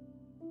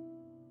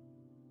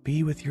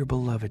 Be with your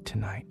beloved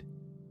tonight,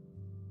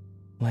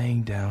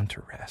 laying down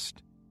to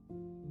rest.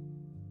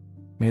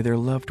 May their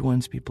loved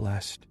ones be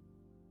blessed.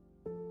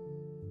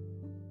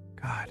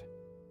 God,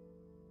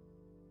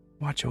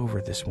 watch over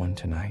this one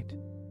tonight.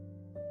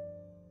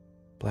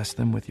 Bless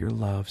them with your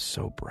love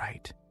so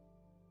bright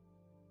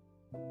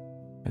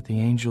that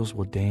the angels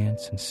will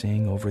dance and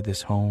sing over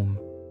this home.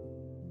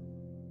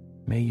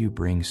 May you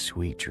bring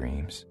sweet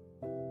dreams.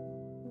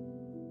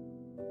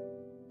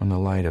 When the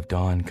light of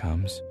dawn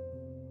comes,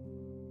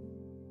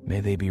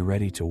 may they be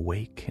ready to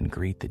wake and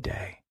greet the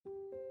day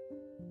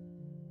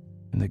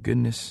in the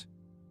goodness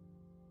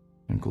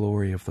and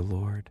glory of the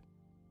Lord.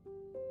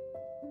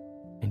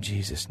 In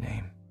Jesus'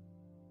 name,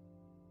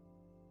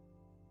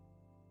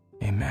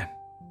 amen.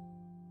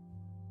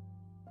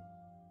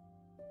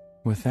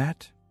 With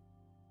that,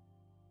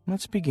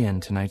 let's begin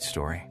tonight's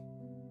story.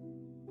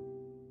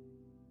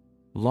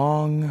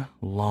 Long,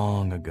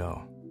 long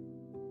ago,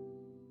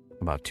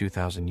 about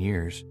 2,000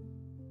 years,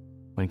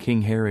 when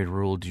King Herod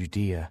ruled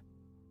Judea,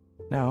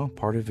 now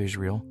part of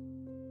Israel,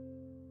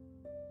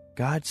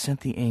 God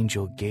sent the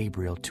angel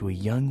Gabriel to a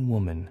young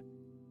woman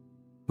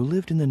who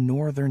lived in the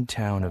northern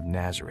town of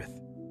Nazareth.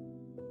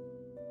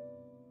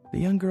 The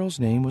young girl's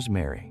name was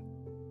Mary,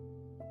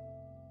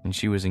 and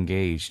she was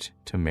engaged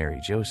to marry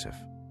Joseph.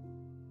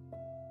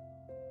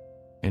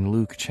 In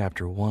Luke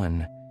chapter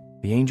 1,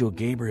 the angel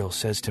Gabriel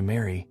says to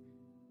Mary,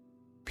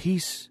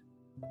 "Peace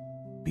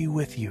be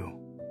with you.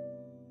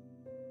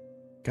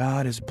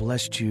 God has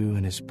blessed you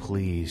and is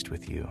pleased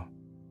with you."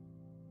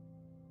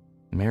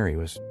 Mary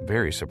was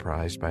very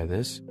surprised by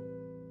this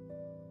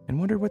and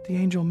wondered what the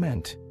angel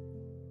meant.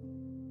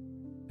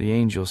 The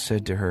angel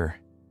said to her,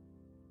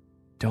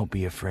 "Don't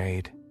be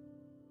afraid.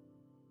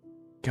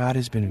 God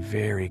has been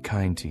very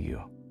kind to you.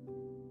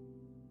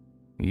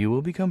 You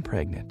will become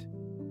pregnant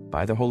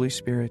by the Holy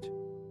Spirit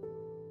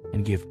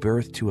and give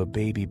birth to a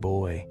baby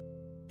boy,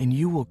 and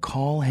you will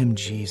call him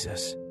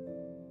Jesus.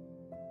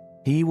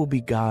 He will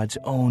be God's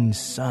own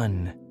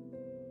son,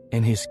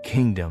 and his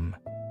kingdom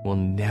will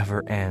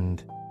never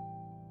end."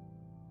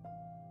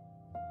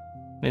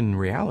 In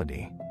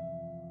reality,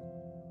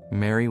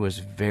 Mary was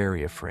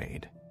very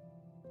afraid,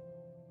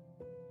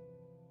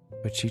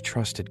 but she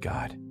trusted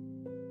God.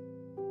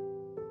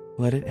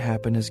 "Let it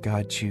happen as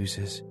God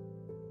chooses,"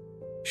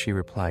 she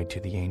replied to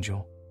the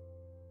angel.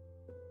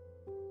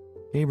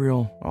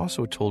 Gabriel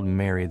also told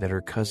Mary that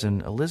her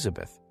cousin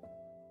Elizabeth,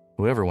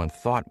 who everyone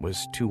thought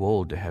was too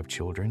old to have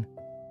children,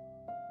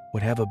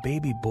 would have a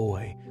baby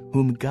boy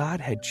whom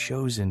God had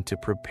chosen to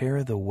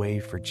prepare the way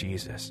for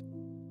Jesus.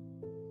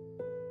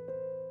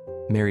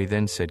 Mary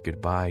then said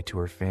goodbye to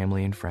her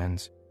family and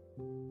friends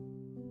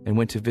and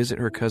went to visit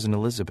her cousin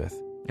Elizabeth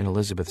and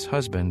Elizabeth's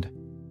husband,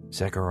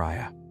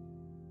 Zechariah.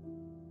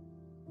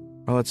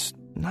 While it's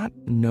not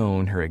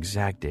known her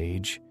exact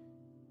age,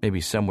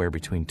 maybe somewhere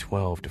between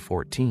 12 to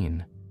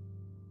 14,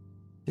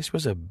 this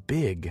was a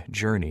big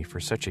journey for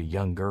such a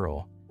young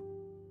girl.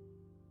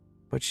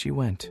 But she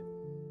went.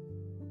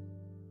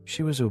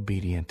 She was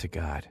obedient to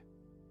God.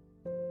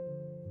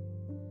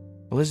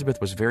 Elizabeth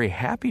was very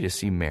happy to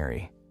see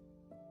Mary.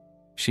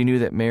 She knew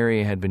that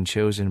Mary had been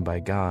chosen by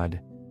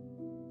God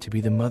to be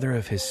the mother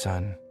of his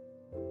son.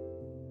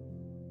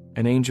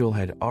 An angel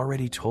had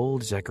already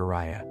told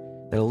Zechariah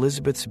that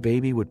Elizabeth's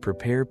baby would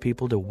prepare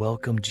people to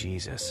welcome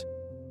Jesus.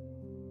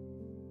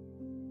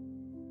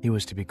 He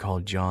was to be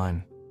called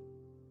John.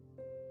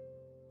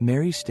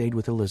 Mary stayed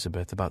with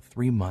Elizabeth about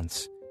 3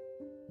 months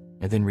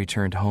and then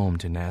returned home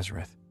to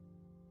Nazareth.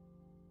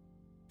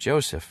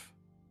 Joseph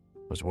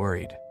was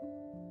worried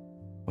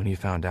when he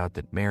found out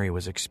that Mary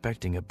was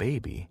expecting a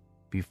baby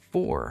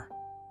before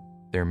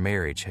their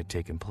marriage had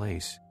taken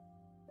place.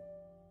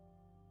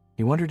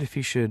 He wondered if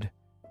he should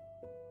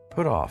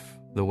put off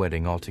the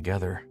wedding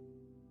altogether.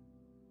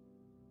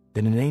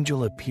 Then an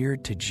angel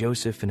appeared to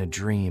Joseph in a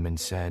dream and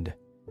said,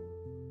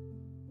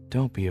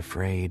 "Don't be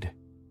afraid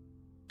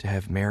to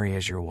have Mary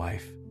as your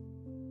wife."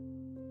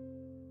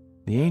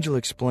 The angel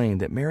explained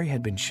that Mary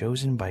had been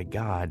chosen by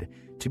God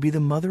to be the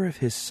mother of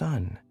his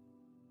son,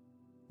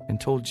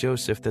 and told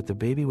Joseph that the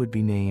baby would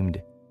be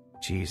named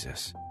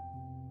Jesus,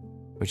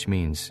 which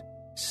means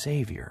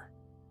Savior,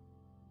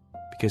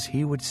 because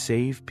he would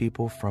save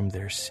people from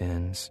their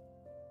sins.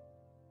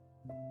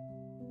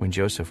 When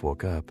Joseph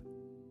woke up,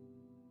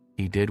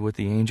 he did what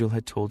the angel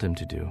had told him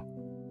to do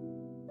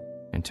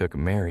and took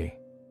Mary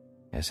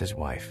as his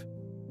wife.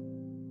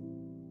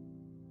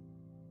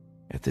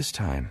 At this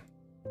time,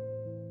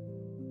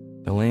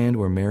 the land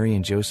where Mary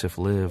and Joseph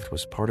lived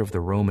was part of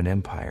the Roman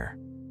Empire.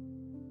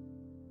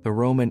 The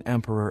Roman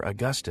Emperor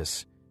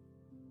Augustus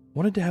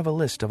wanted to have a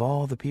list of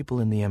all the people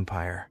in the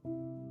empire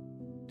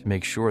to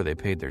make sure they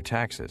paid their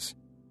taxes.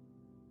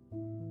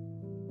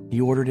 He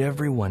ordered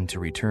everyone to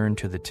return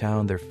to the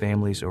town their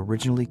families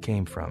originally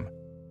came from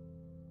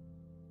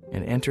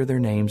and enter their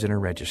names in a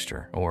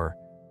register, or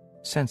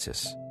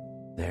census,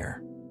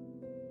 there.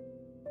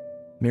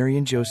 Mary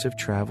and Joseph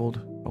traveled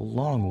a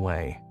long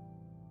way,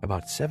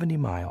 about 70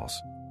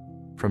 miles,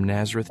 from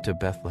Nazareth to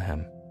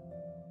Bethlehem,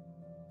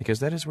 because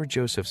that is where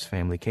Joseph's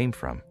family came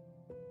from.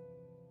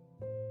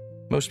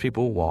 Most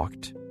people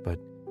walked, but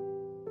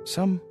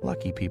some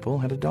lucky people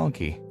had a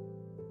donkey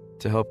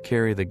to help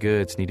carry the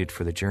goods needed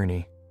for the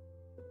journey.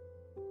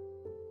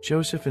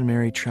 Joseph and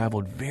Mary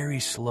traveled very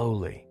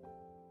slowly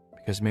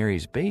because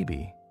Mary's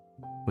baby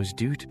was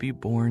due to be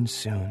born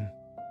soon.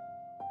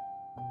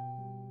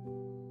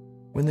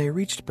 When they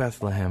reached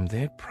Bethlehem,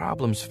 they had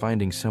problems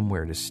finding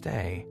somewhere to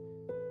stay.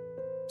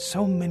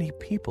 So many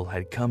people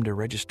had come to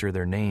register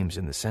their names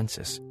in the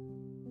census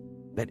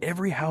that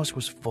every house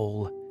was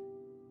full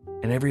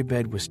and every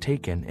bed was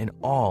taken in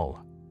all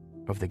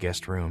of the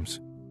guest rooms.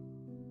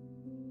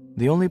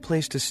 The only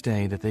place to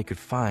stay that they could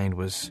find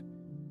was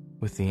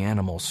with the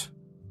animals.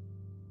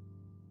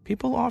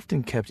 People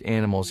often kept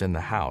animals in the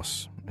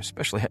house,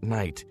 especially at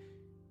night,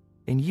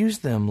 and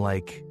used them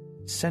like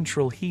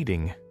central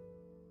heating.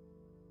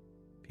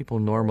 People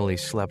normally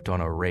slept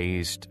on a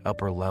raised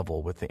upper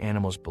level with the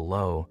animals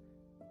below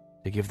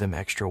to give them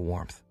extra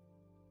warmth.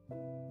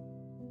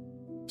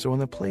 So in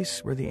the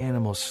place where the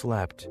animals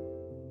slept,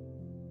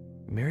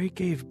 Mary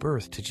gave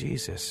birth to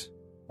Jesus,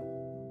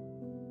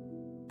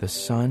 the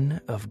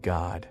Son of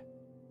God.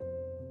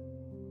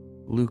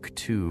 Luke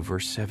 2,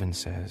 verse 7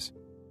 says,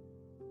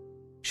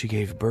 "She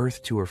gave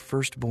birth to her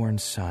firstborn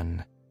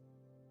son,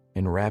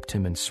 and wrapped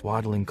him in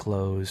swaddling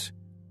clothes,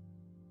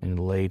 and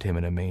laid him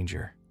in a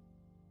manger,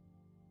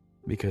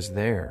 because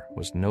there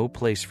was no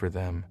place for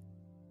them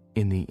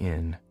in the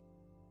inn."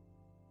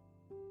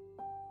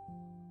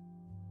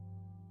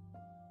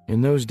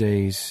 In those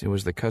days, it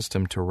was the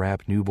custom to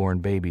wrap newborn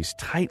babies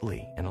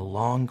tightly in a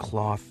long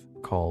cloth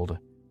called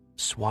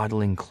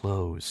swaddling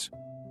clothes.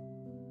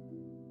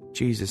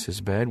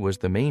 Jesus' bed was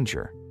the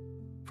manger,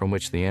 from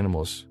which the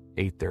animals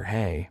ate their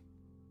hay.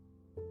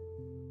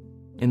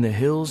 In the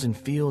hills and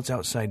fields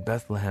outside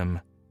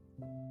Bethlehem,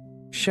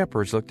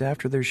 shepherds looked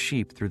after their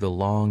sheep through the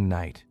long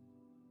night.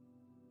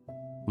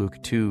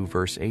 Luke 2,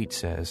 verse 8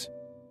 says,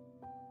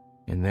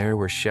 "And there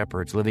were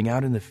shepherds living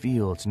out in the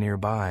fields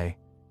nearby,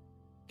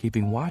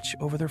 keeping watch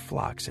over their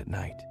flocks at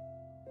night."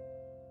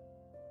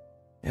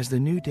 As the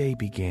new day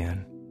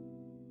began,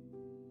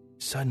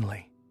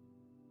 suddenly,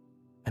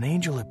 an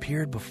angel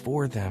appeared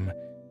before them,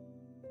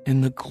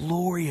 and the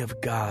glory of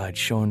God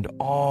shone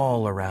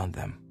all around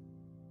them.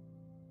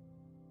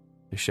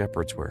 The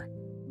shepherds were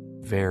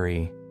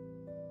very,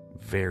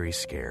 very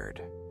scared.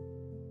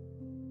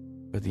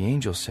 But the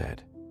angel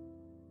said,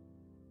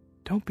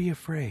 "Don't be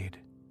afraid.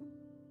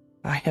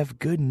 I have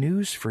good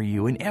news for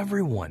you and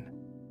everyone.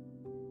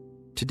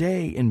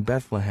 Today in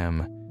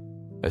Bethlehem,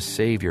 a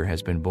Savior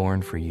has been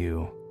born for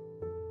you.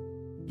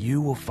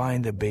 You will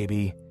find the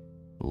baby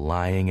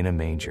lying in a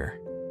manger."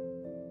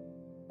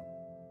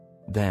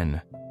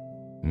 Then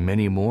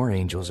many more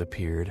angels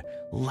appeared,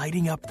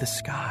 lighting up the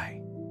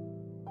sky.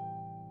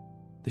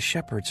 The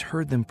shepherds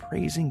heard them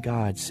praising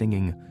God,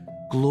 singing,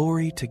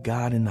 "Glory to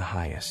God in the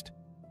highest,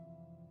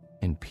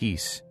 and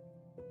peace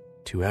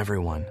to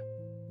everyone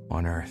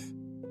on earth."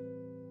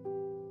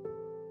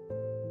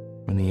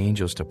 When the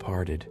angels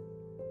departed,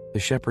 the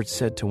shepherds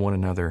said to one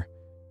another,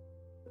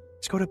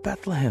 "Let's go to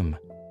Bethlehem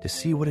to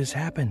see what has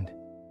happened."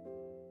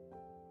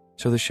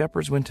 So the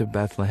shepherds went to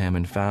Bethlehem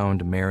and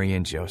found Mary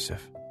and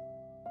Joseph.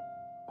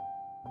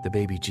 The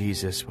baby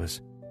Jesus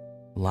was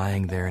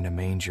lying there in a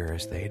manger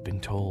as they had been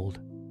told.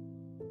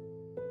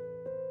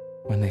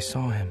 When they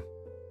saw him,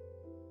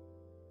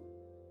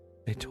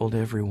 they told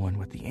everyone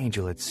what the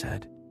angel had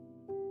said.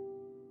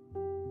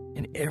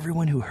 And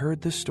everyone who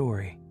heard the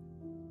story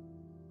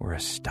were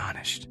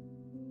astonished.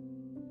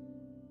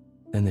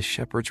 Then the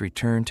shepherds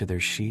returned to their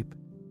sheep,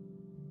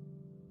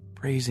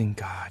 praising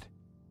God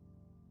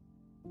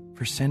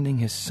for sending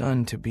his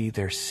Son to be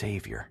their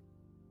Savior.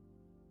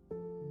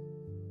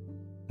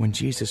 When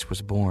Jesus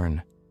was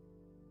born,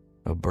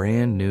 a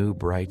brand new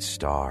bright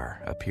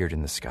star appeared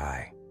in the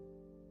sky.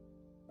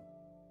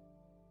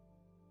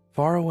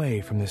 Far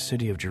away from the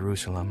city of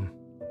Jerusalem,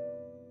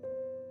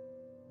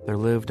 there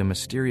lived a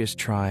mysterious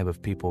tribe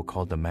of people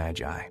called the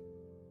Magi.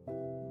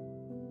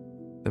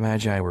 The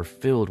Magi were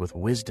filled with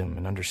wisdom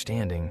and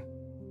understanding.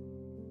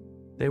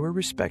 They were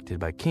respected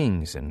by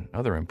kings and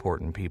other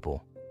important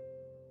people.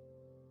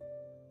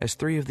 As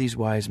three of these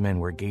wise men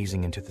were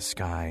gazing into the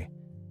sky,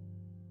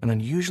 an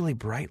unusually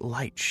bright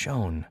light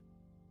shone,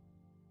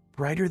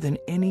 brighter than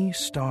any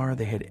star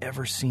they had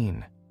ever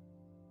seen.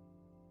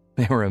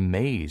 They were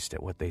amazed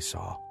at what they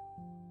saw,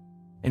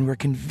 and were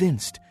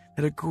convinced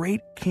that a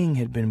great king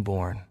had been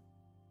born.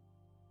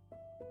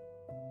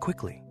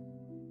 Quickly,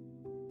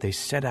 they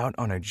set out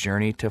on a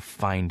journey to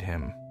find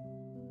him.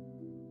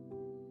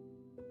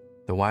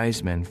 The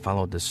wise men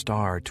followed the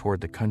star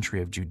toward the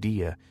country of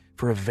Judea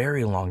for a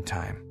very long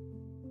time.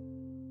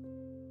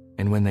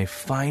 And when they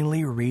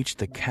finally reached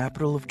the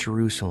capital of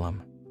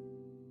Jerusalem,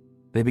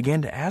 they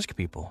began to ask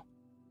people,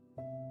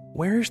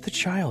 "Where is the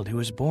child who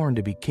was born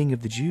to be king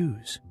of the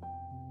Jews?"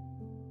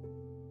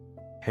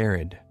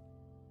 Herod,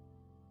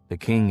 the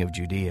king of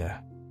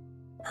Judea,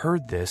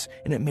 heard this,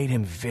 and it made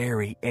him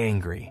very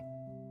angry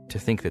to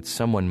think that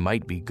someone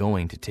might be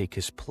going to take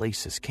his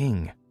place as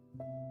king.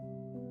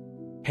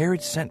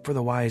 Herod sent for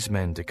the wise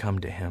men to come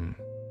to him.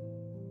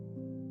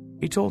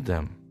 He told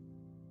them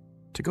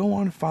to go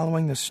on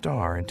following the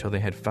star until they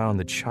had found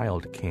the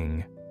child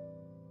king.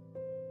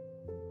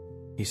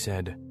 He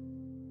said,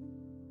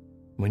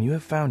 "When you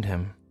have found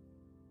him,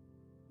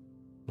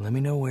 let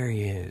me know where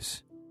he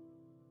is,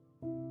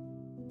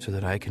 so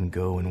that I can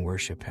go and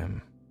worship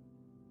him."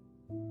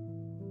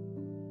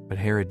 But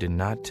Herod did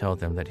not tell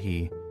them that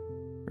he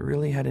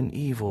really had an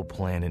evil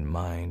plan in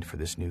mind for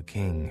this new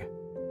king.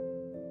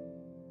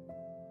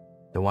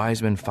 The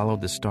wise men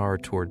followed the star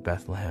toward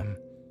Bethlehem,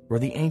 where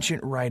the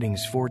ancient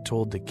writings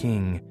foretold the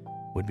king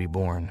would be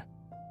born.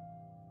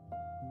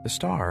 The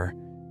star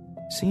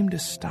seemed to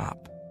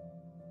stop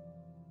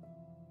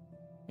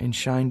and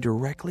shine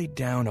directly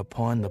down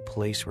upon the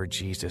place where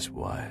Jesus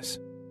was.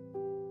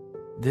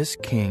 This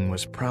king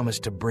was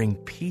promised to bring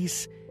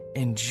peace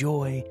and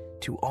joy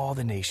to all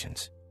the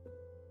nations.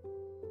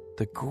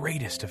 The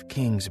greatest of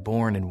kings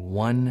born in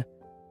one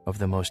of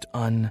the most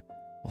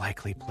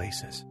unlikely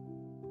places.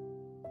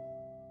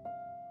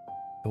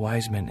 The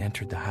wise men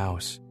entered the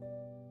house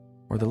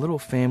where the little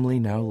family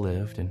now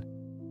lived, and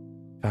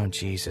found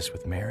Jesus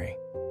with Mary.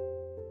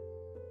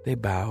 They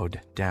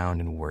bowed down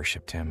and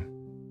worshipped him.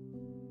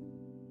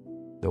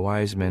 The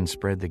wise men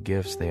spread the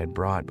gifts they had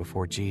brought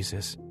before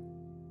Jesus.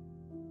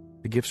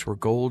 The gifts were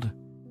gold,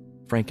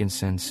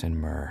 frankincense, and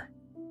myrrh.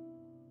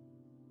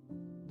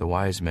 The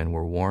wise men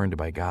were warned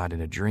by God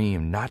in a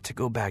dream not to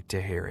go back to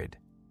Herod.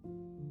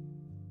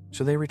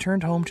 So they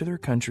returned home to their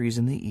countries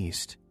in the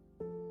east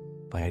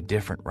by a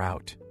different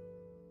route.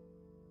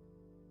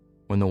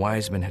 When the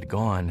wise men had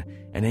gone,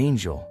 an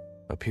angel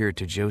appeared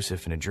to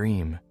Joseph in a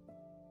dream.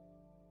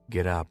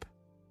 "Get up,"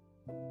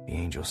 the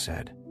angel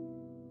said.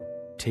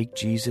 "Take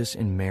Jesus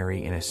and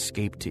Mary and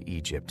escape to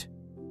Egypt.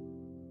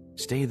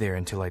 Stay there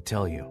until I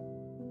tell you,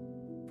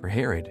 for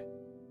Herod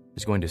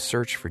is going to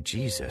search for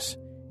Jesus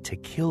to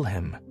kill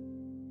him."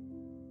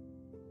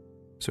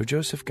 So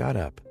Joseph got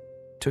up,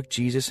 took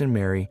Jesus and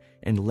Mary,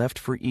 and left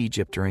for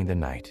Egypt during the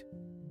night.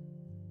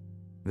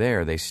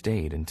 There they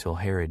stayed until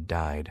Herod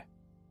died.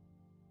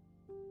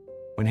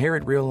 When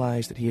Herod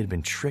realized that he had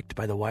been tricked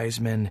by the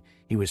wise men,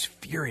 he was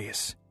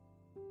furious,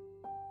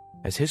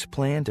 as his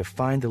plan to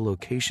find the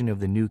location of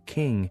the new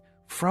king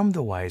from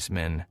the wise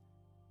men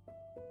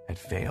had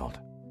failed.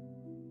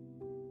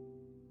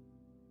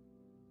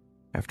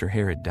 After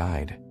Herod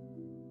died,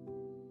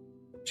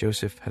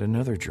 Joseph had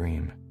another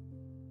dream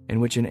in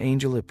which an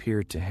angel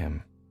appeared to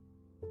him.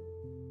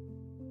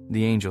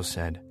 The angel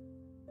said,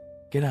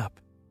 "Get up,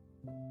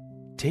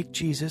 take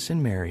Jesus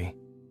and Mary,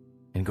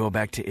 and go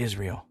back to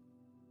Israel,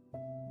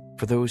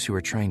 for those who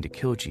are trying to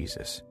kill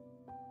Jesus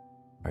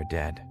are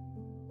dead."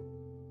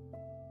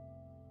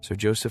 So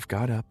Joseph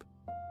got up,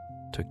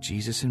 took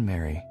Jesus and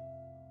Mary,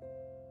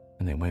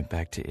 and they went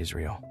back to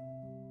Israel.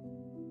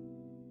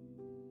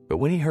 But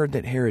when he heard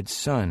that Herod's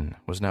son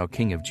was now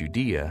king of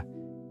Judea,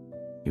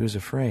 he was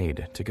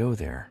afraid to go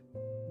there.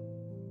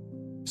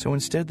 So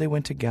instead they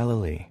went to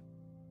Galilee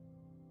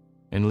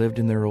and lived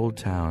in their old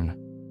town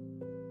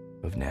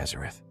of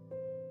Nazareth.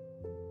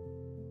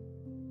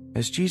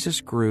 As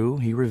Jesus grew,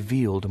 he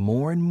revealed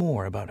more and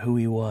more about who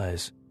he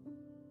was.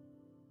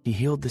 He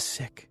healed the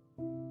sick,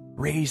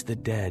 raised the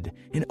dead,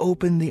 and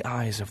opened the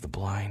eyes of the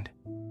blind.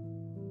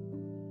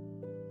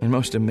 And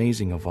most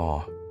amazing of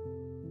all,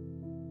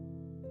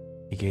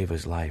 he gave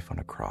his life on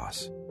a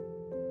cross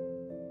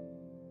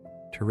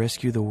to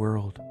rescue the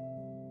world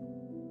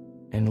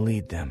and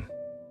lead them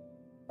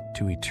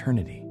to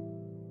eternity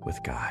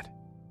with God.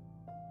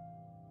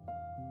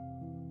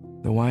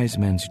 The wise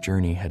men's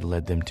journey had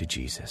led them to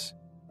Jesus,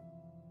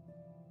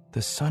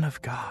 the Son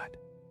of God,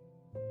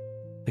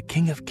 the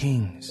King of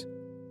Kings,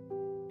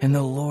 and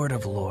the Lord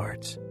of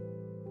Lords.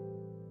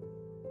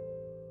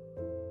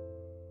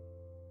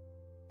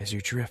 As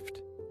you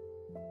drift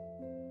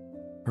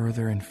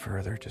further and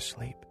further to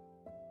sleep,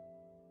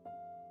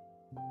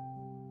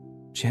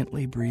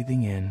 gently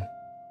breathing in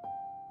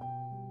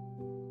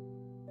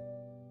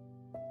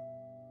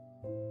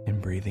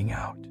and breathing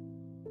out,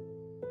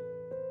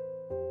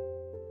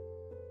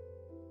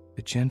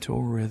 the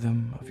gentle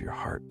rhythm of your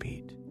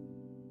heartbeat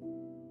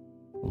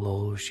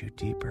lulls you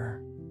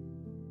deeper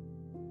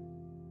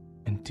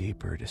and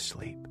deeper to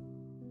sleep.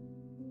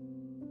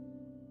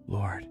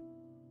 Lord,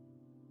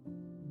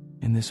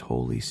 in this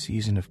holy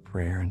season of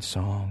prayer and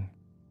song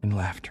and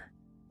laughter,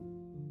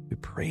 we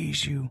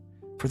praise you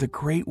for the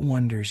great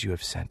wonders you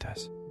have sent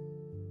us,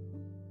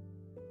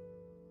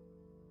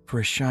 for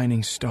a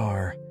shining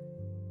star,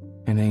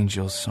 an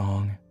angel's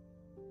song,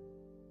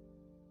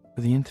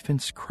 for the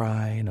infant's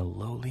cry in a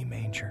lowly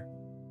manger.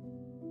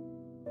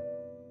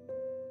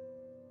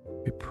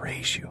 We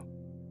praise you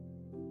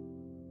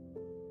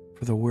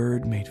for the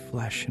Word made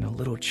flesh in a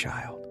little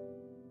child.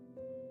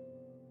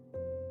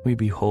 We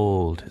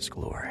behold his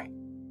glory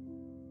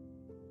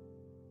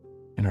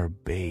and are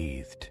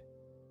bathed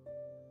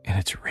in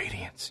its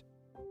radiance.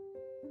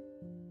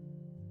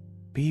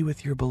 Be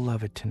with your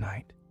beloved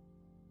tonight,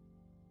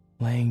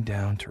 laying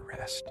down to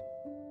rest.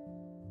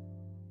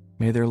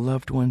 May their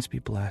loved ones be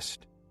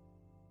blessed.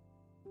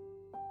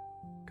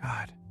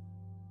 God,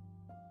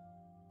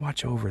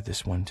 watch over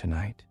this one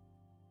tonight.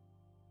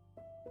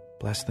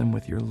 Bless them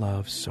with your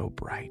love so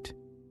bright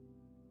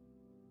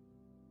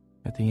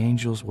that the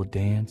angels will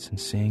dance and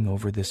sing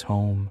over this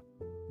home.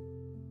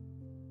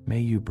 May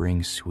you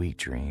bring sweet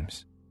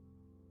dreams.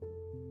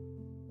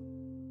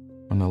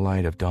 When the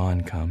light of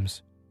dawn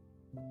comes,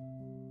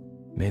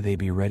 may they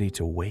be ready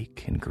to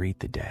wake and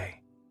greet the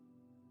day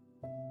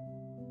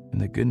in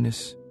the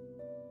goodness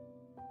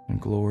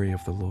and glory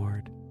of the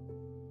Lord.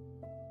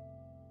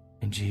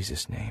 In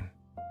Jesus' name,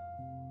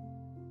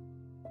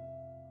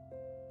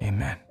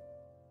 amen.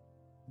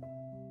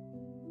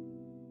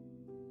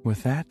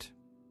 With that,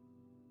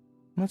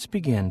 let's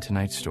begin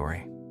tonight's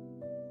story.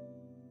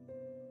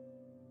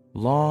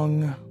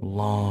 Long,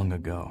 long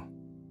ago,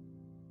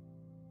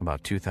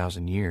 about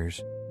 2,000 years,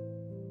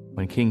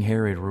 when King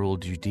Herod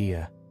ruled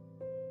Judea,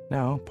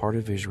 now part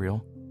of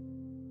Israel,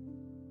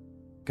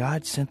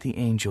 God sent the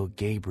angel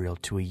Gabriel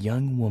to a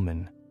young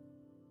woman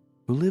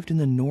who lived in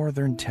the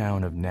northern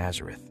town of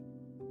Nazareth.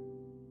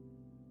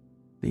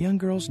 The young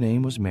girl's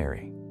name was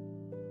Mary,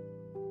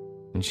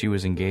 and she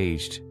was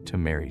engaged to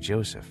marry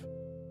Joseph.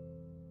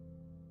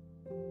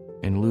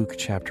 In Luke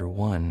chapter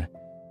 1,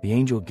 the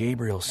angel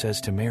Gabriel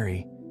says to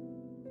Mary,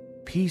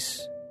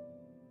 "Peace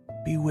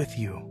be with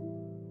you.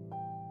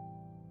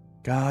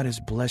 God has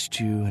blessed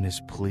you and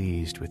is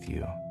pleased with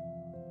you."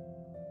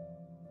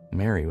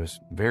 Mary was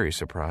very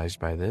surprised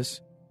by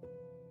this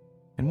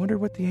and wondered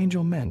what the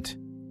angel meant.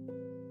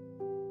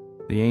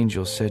 The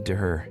angel said to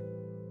her,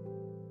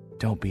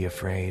 "Don't be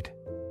afraid.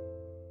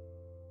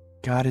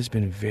 God has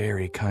been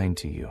very kind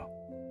to you.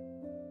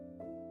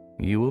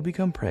 You will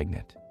become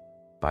pregnant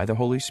by the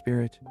Holy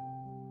Spirit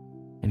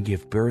and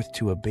give birth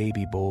to a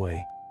baby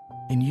boy,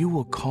 and you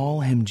will call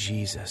him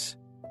Jesus.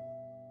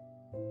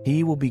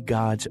 He will be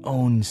God's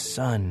own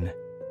son,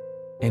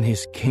 and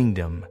his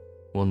kingdom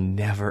will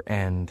never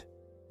end."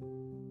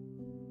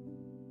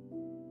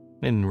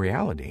 In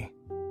reality,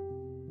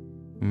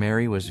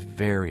 Mary was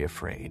very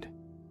afraid,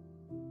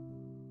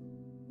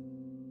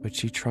 but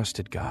she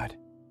trusted God.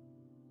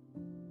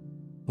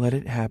 "Let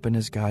it happen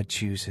as God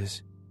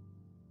chooses,"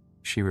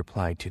 she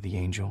replied to the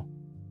angel.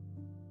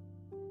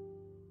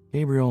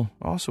 Gabriel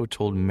also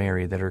told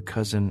Mary that her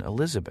cousin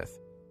Elizabeth,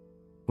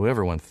 who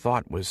everyone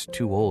thought was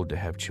too old to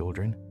have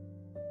children,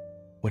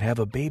 would have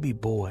a baby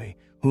boy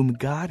whom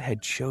God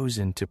had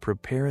chosen to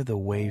prepare the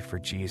way for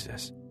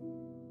Jesus.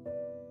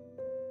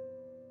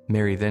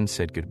 Mary then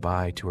said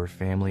goodbye to her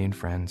family and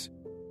friends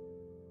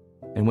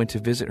and went to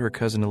visit her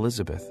cousin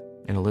Elizabeth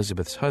and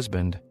Elizabeth's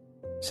husband,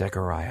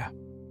 Zechariah.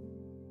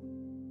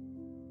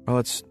 While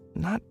it's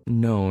not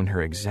known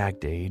her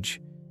exact age,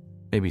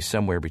 maybe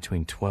somewhere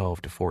between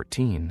 12 to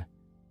 14,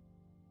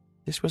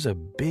 this was a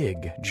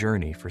big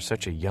journey for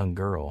such a young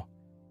girl.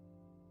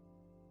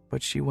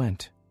 But she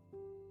went.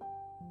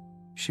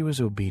 She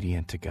was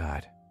obedient to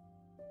God.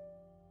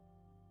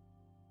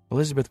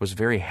 Elizabeth was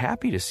very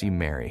happy to see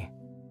Mary.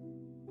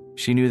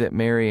 She knew that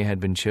Mary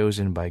had been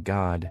chosen by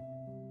God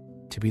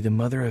to be the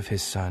mother of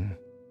his son.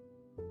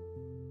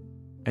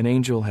 An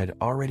angel had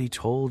already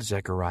told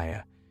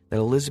Zechariah that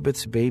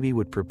Elizabeth's baby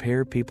would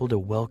prepare people to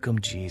welcome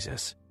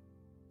Jesus.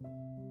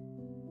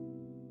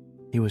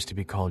 He was to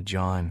be called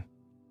John.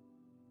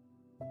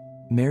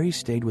 Mary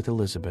stayed with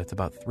Elizabeth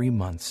about 3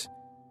 months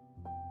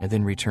and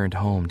then returned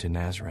home to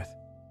Nazareth.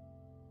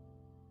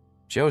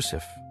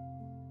 Joseph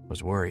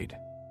was worried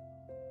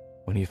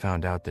when he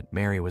found out that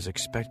Mary was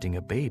expecting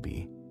a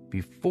baby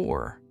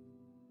before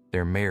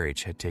their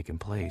marriage had taken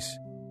place.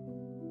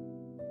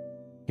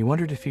 He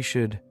wondered if he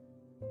should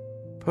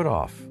put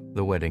off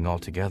the wedding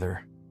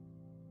altogether.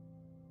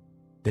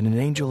 Then an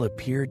angel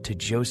appeared to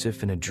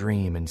Joseph in a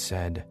dream and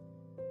said,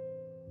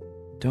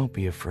 "Don't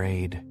be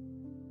afraid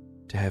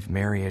to have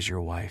Mary as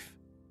your wife."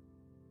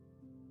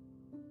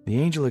 The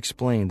angel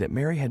explained that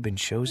Mary had been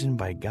chosen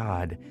by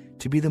God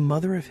to be the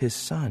mother of his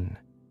son,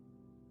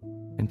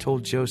 and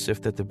told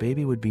Joseph that the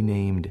baby would be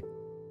named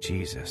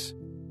Jesus,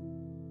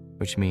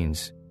 which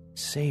means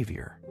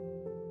Savior,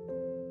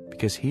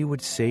 because he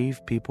would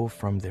save people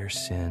from their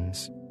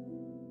sins.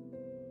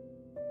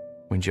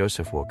 When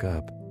Joseph woke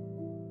up,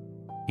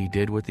 he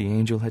did what the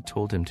angel had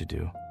told him to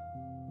do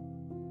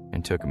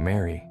and took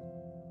Mary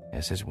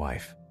as his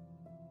wife.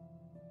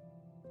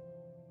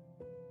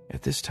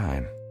 At this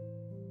time,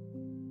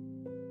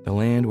 the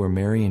land where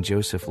Mary and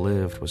Joseph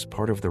lived was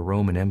part of the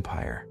Roman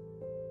Empire.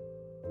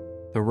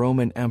 The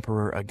Roman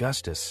Emperor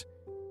Augustus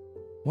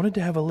wanted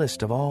to have a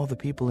list of all the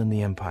people in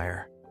the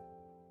empire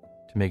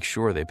to make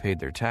sure they paid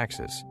their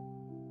taxes.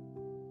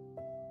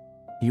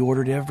 He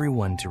ordered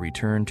everyone to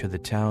return to the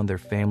town their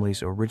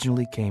families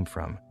originally came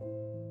from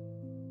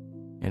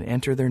and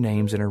enter their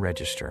names in a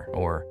register,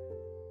 or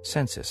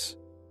census,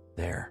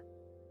 there.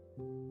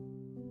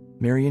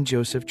 Mary and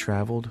Joseph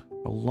traveled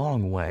a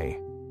long way,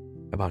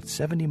 about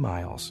 70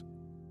 miles,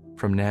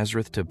 from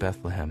Nazareth to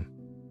Bethlehem,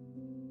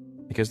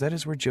 because that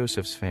is where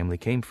Joseph's family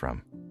came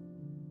from.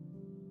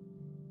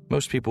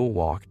 Most people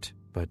walked,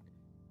 but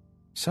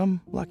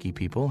some lucky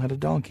people had a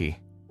donkey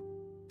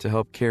to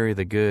help carry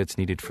the goods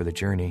needed for the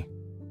journey.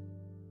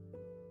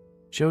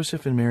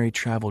 Joseph and Mary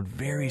traveled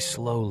very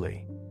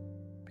slowly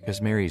because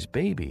Mary's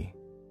baby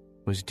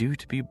was due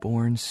to be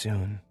born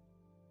soon.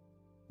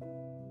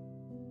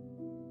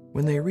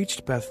 When they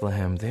reached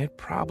Bethlehem, they had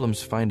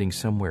problems finding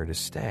somewhere to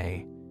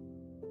stay.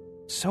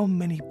 So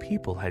many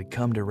people had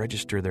come to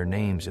register their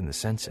names in the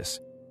census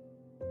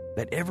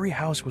that every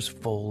house was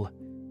full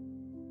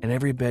and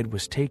every bed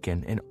was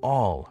taken in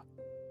all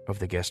of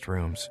the guest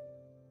rooms.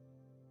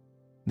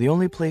 The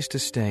only place to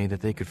stay that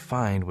they could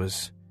find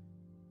was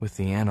with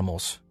the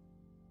animals.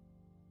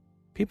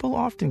 People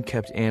often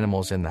kept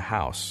animals in the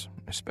house,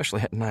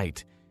 especially at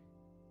night,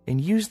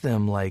 and used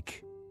them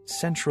like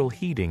central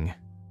heating.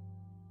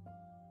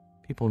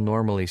 People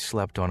normally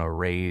slept on a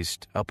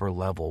raised upper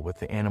level with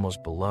the animals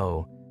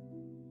below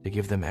to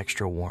give them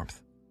extra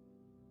warmth.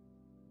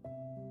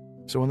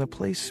 So in the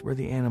place where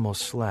the animals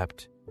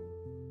slept,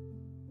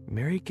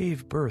 Mary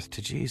gave birth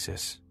to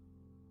Jesus,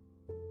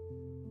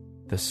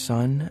 the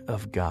Son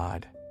of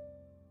God.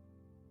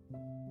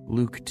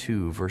 Luke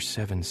 2, verse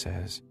 7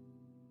 says,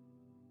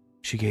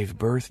 "She gave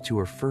birth to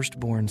her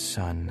firstborn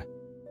son,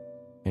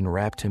 and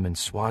wrapped him in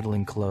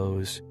swaddling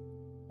clothes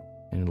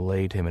and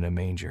laid him in a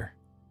manger,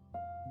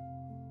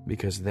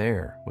 because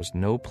there was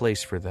no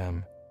place for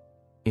them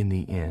in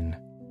the inn.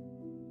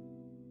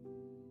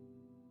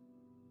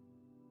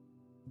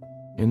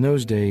 In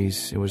those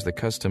days, it was the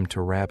custom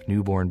to wrap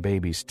newborn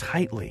babies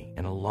tightly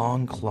in a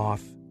long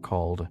cloth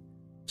called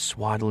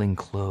swaddling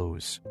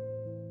clothes.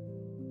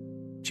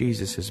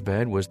 Jesus'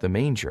 bed was the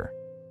manger,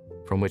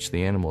 from which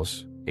the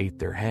animals ate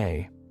their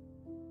hay.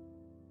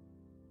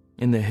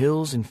 In the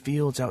hills and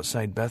fields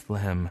outside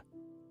Bethlehem,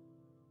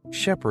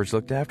 shepherds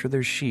looked after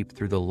their sheep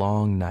through the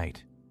long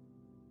night.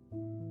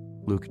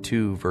 Luke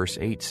 2, verse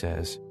 8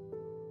 says,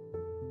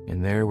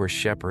 "And there were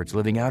shepherds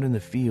living out in the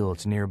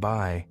fields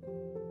nearby,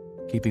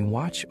 keeping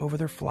watch over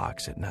their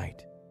flocks at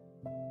night."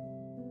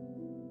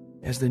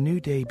 As the new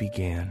day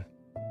began,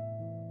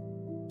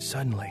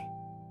 suddenly,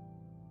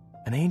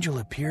 an angel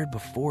appeared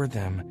before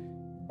them,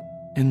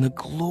 and the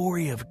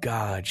glory of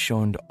God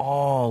shone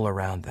all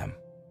around them.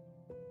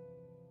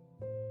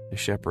 The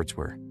shepherds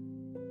were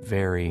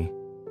very,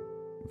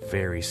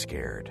 very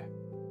scared.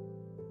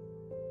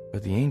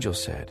 But the angel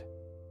said,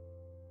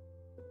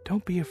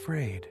 "Don't be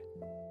afraid.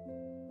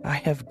 I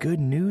have good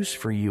news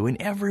for you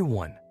and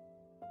everyone.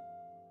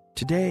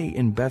 Today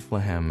in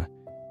Bethlehem,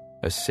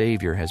 a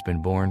Savior has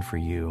been born for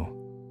you.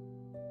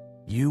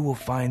 You will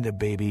find the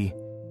baby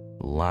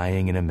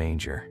lying in a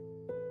manger."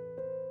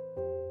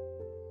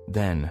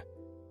 Then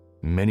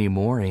many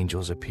more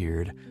angels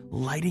appeared,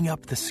 lighting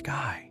up the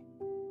sky.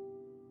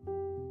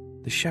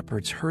 The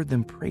shepherds heard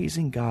them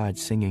praising God,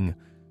 singing,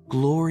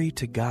 "Glory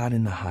to God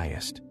in the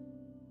highest,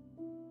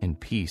 and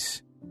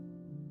peace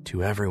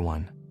to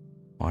everyone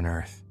on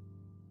earth."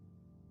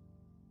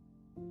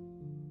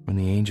 When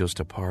the angels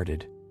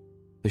departed,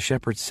 the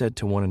shepherds said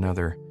to one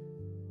another,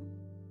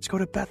 "Let's go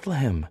to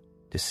Bethlehem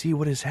to see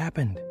what has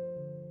happened."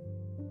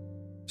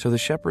 So the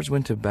shepherds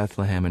went to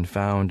Bethlehem and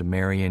found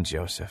Mary and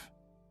Joseph.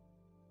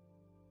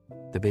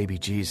 The baby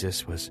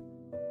Jesus was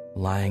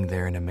lying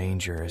there in a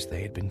manger as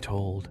they had been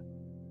told.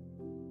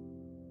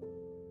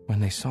 When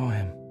they saw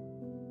him,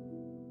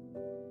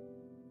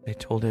 they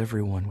told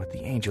everyone what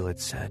the angel had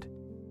said.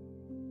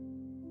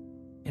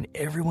 And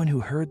everyone who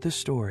heard the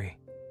story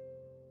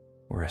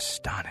were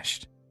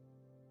astonished.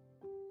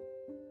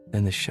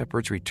 Then the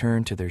shepherds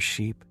returned to their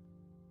sheep,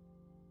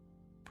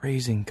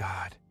 praising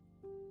God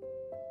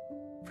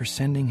for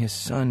sending his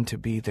Son to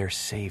be their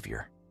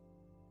Savior.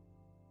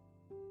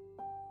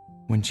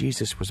 When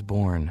Jesus was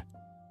born,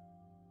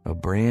 a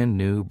brand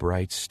new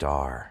bright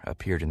star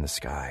appeared in the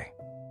sky.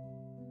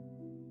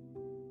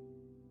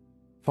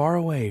 Far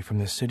away from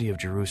the city of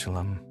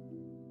Jerusalem,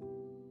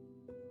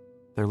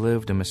 there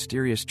lived a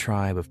mysterious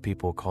tribe of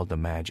people called the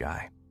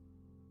Magi.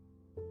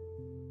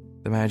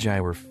 The Magi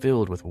were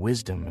filled with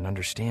wisdom and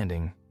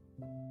understanding.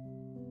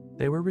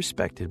 They were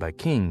respected by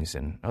kings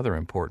and other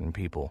important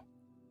people.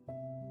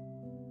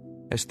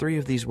 As three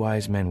of these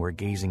wise men were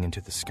gazing into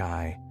the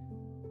sky,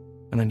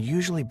 an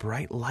unusually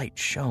bright light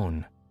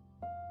shone,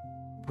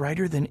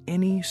 brighter than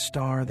any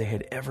star they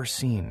had ever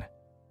seen.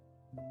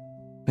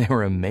 They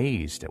were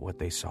amazed at what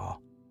they saw,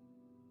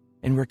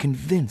 and were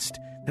convinced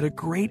that a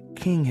great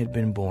king had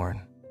been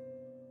born.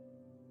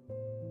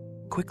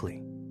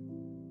 Quickly,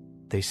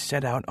 they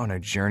set out on a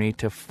journey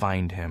to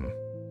find him.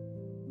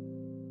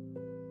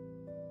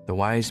 The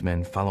wise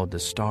men followed the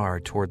star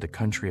toward the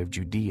country of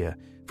Judea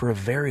for a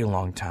very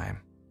long time.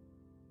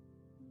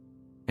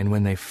 And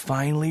when they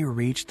finally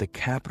reached the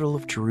capital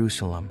of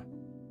Jerusalem,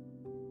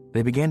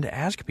 they began to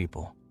ask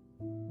people,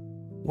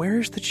 "Where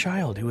is the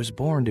child who was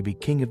born to be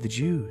king of the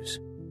Jews?"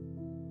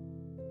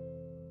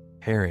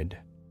 Herod,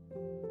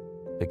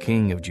 the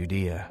king of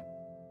Judea,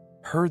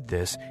 heard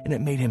this, and it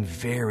made him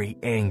very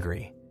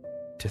angry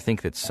to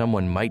think that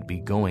someone might be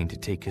going to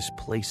take his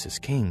place as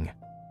king.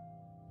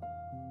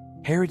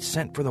 Herod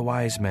sent for the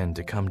wise men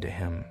to come to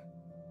him.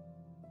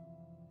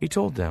 He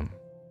told them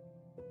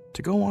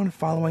to go on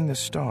following the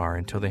star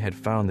until they had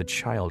found the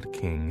child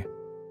king.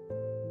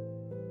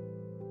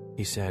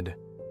 He said,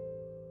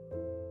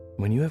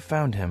 "When you have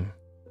found him,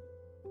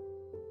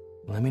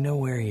 let me know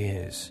where he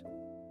is,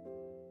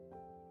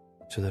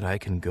 so that I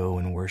can go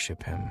and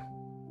worship him."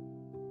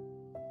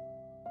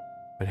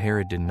 But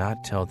Herod did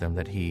not tell them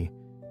that he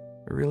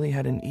really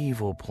had an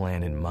evil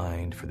plan in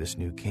mind for this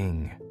new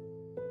king.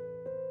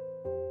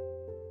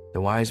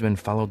 The wise men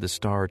followed the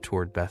star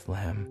toward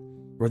Bethlehem,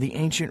 where the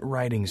ancient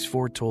writings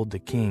foretold the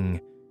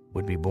king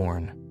would be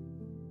born.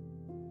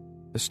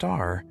 The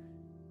star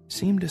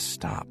seemed to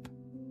stop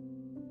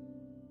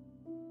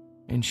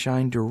and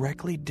shine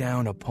directly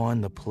down upon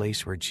the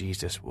place where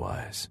Jesus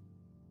was.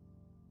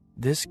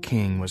 This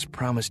king was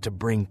promised to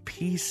bring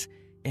peace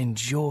and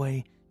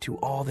joy to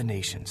all the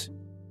nations.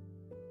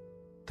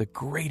 The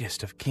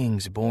greatest of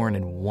kings born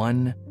in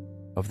one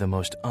of the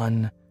most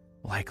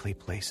unlikely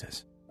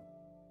places.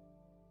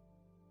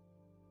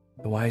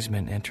 The wise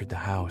men entered the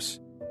house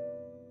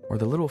where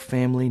the little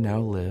family now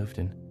lived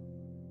and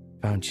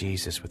found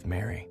Jesus with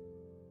Mary.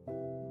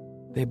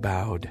 They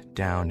bowed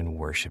down and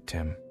worshiped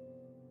him.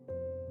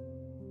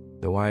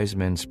 The wise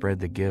men spread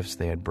the gifts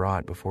they had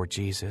brought before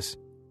Jesus,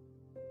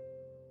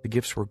 The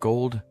gifts were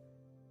gold,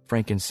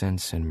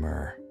 frankincense, and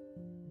myrrh.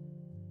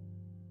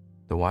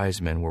 The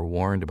wise men were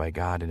warned by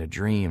God in a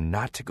dream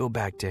not to go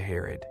back to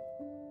Herod.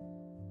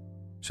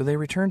 So they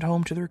returned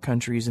home to their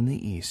countries in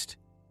the east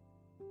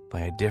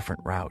by a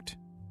different route.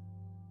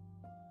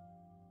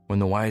 When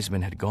the wise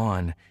men had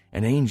gone,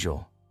 an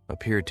angel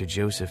appeared to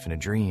Joseph in a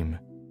dream.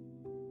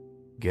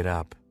 "Get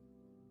up,"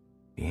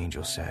 the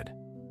angel said.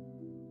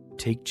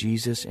 "Take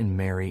Jesus and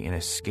Mary and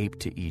escape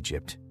to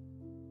Egypt.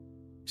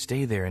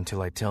 Stay there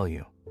until I tell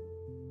you,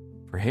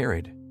 for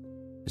Herod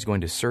is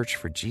going to search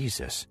for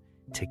Jesus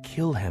to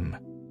kill him."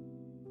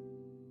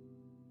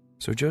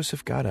 So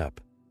Joseph got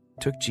up,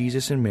 took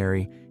Jesus and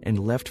Mary, and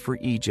left for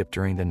Egypt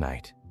during the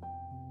night.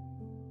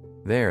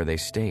 There they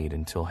stayed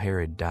until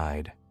Herod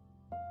died.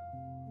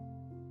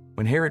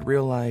 When Herod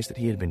realized that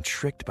he had been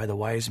tricked by the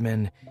wise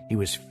men, he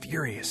was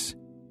furious,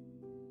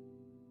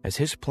 as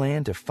his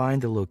plan to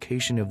find the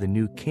location of the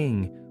new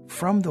king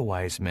from the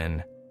wise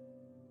men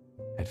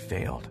had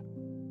failed.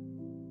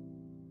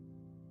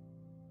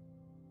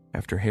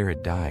 After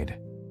Herod died,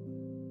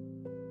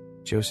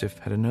 Joseph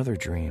had another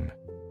dream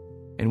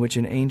in which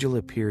an angel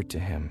appeared to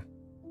him.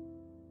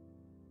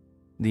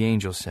 The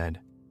angel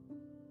said,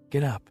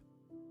 "Get up,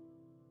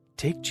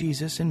 take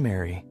Jesus and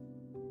Mary,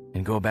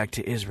 and go back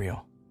to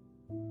Israel,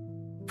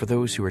 for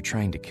those who are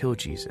trying to kill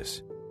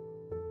Jesus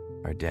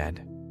are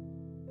dead."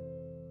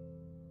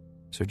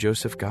 So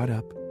Joseph got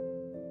up,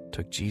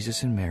 took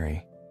Jesus and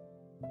Mary,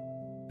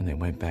 and they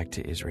went back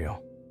to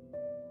Israel.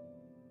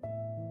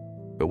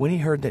 But when he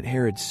heard that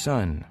Herod's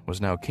son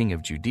was now king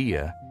of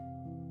Judea,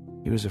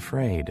 he was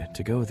afraid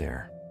to go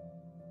there.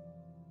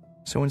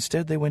 So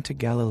instead they went to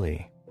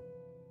Galilee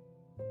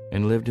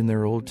and lived in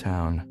their old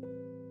town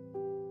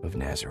of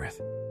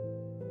Nazareth.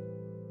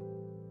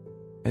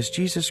 As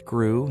Jesus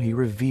grew, he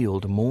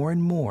revealed more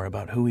and more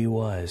about who he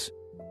was.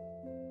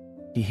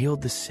 He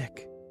healed the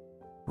sick,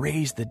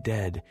 raised the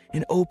dead,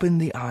 and opened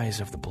the eyes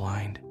of the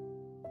blind.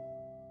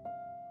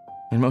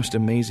 And most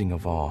amazing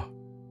of all,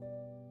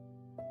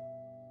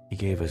 he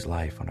gave his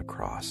life on a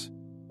cross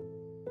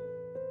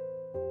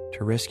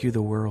to rescue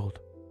the world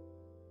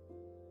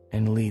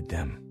and lead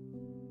them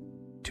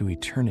to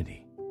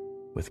eternity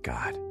with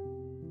God.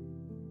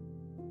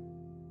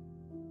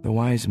 The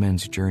wise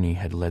men's journey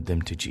had led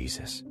them to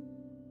Jesus,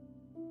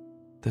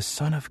 the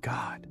Son of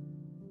God,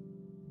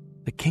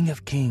 the King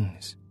of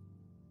Kings,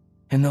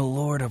 and the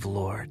Lord of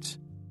Lords.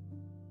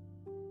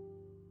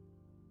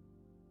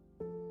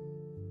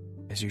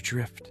 As you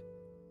drift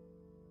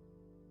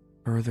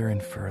further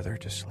and further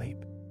to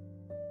sleep,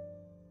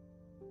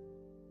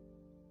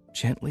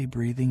 gently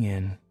breathing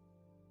in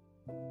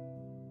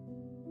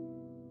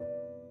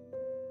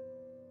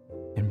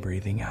and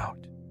breathing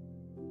out,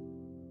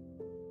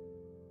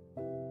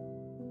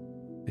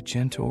 the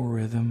gentle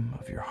rhythm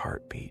of your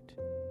heartbeat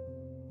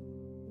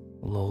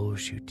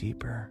lulls you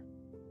deeper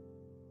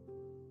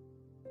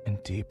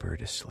and deeper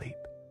to sleep.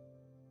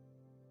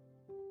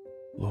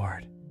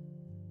 Lord,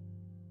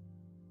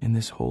 in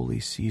this holy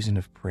season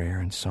of prayer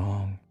and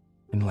song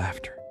and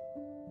laughter,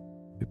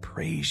 we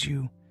praise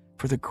you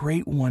for the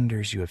great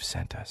wonders you have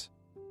sent us,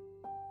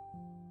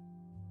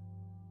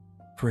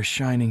 for a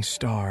shining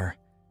star,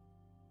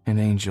 an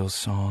angel's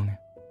song,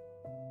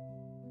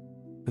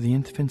 for the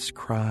infant's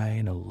cry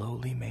in a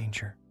lowly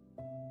manger.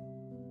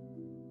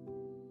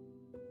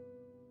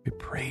 We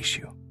praise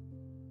you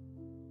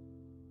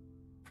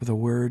for the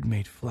Word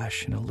made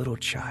flesh in a little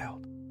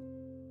child.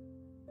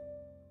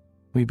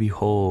 We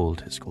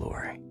behold his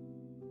glory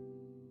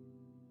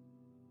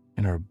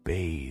and are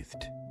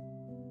bathed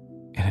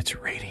in its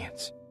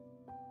radiance.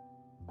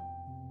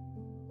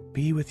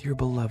 Be with your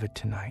beloved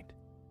tonight,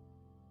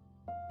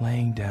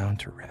 laying down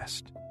to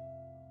rest.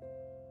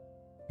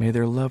 May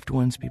their loved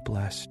ones be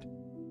blessed.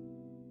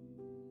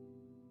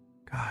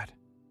 God,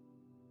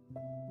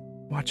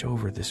 watch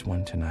over this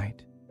one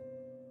tonight.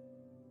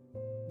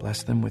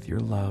 Bless them with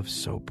your love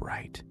so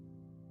bright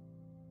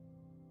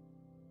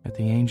that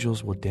the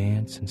angels will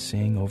dance and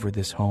sing over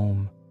this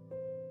home.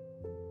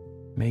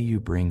 May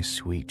you bring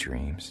sweet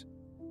dreams.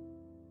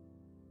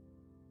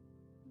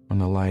 When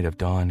the light of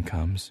dawn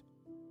comes,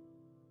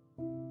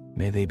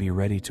 may they be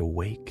ready to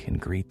wake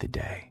and greet the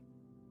day.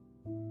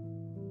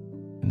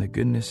 In the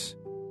goodness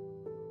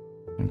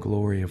and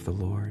glory of the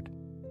Lord.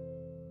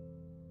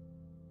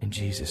 In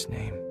Jesus'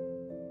 name,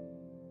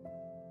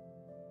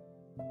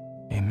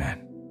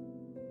 amen.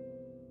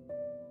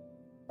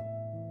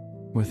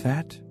 With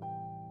that,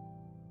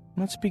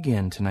 let's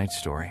begin tonight's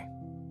story.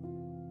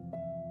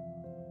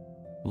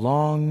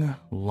 Long,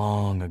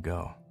 long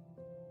ago,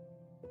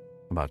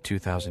 about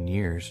 2,000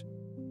 years,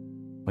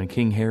 when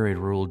King Herod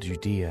ruled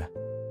Judea,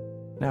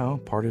 now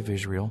part of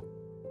Israel,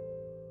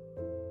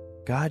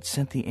 God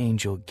sent the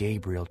angel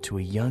Gabriel to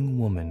a young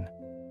woman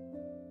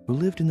who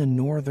lived in the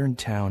northern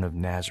town of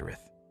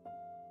Nazareth.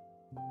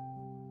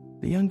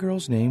 The young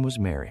girl's name was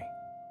Mary,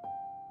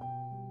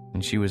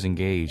 and she was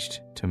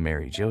engaged to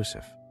marry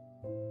Joseph.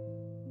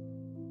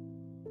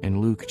 In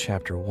Luke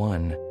chapter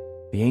 1,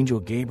 the angel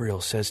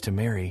Gabriel says to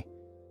Mary,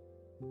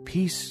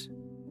 "Peace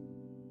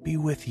be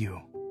with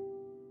you."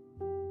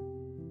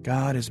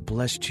 God has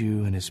blessed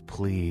you and is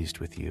pleased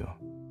with you."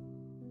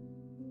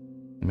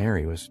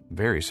 Mary was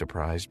very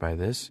surprised by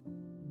this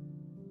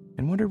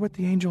and wondered what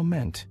the angel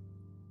meant.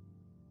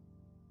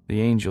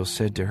 The angel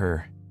said to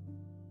her,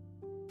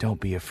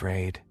 "Don't be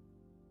afraid.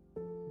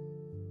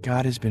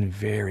 God has been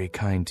very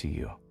kind to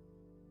you.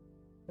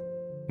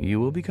 You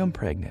will become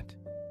pregnant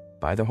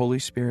by the Holy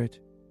Spirit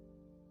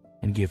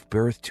and give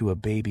birth to a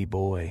baby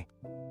boy,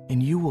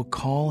 and you will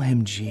call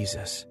him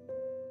Jesus.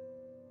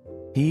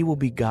 He will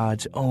be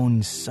God's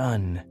own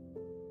son,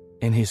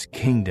 and his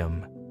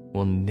kingdom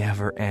will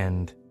never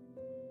end."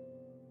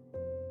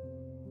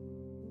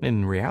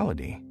 In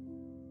reality,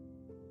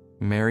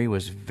 Mary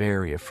was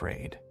very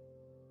afraid.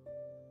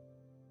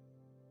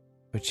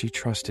 But she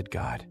trusted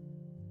God.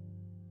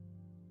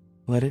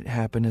 "Let it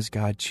happen as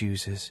God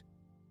chooses,"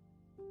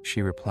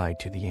 she replied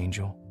to the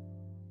angel.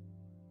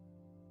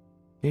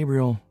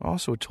 Gabriel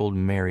also told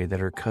Mary that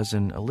her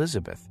cousin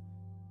Elizabeth,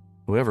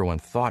 who everyone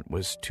thought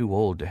was too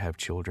old to have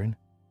children,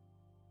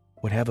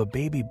 would have a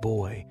baby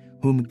boy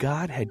whom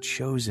God had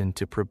chosen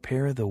to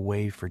prepare the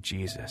way for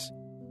Jesus.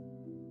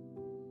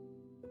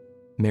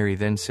 Mary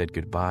then said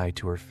goodbye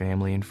to her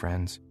family and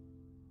friends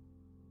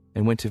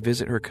and went to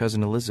visit her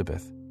cousin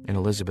Elizabeth and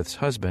Elizabeth's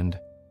husband,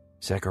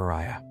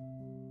 Zechariah.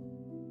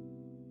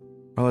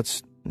 While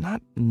it's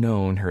not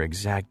known her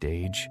exact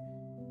age,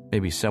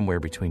 maybe somewhere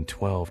between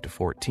 12 to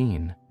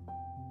 14,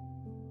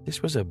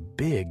 this was a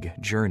big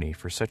journey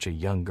for such a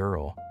young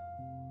girl.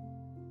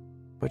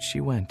 But she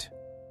went.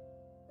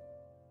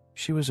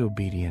 She was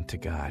obedient to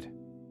God.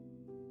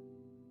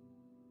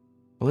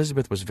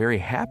 Elizabeth was very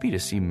happy to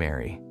see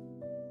Mary.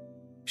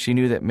 She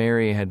knew that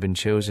Mary had been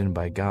chosen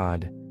by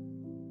God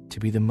to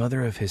be the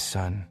mother of his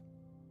son.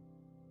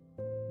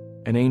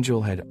 An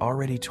angel had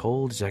already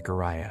told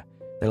Zechariah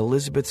that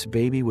Elizabeth's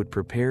baby would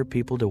prepare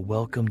people to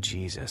welcome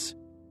Jesus.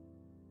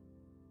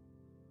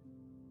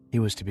 He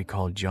was to be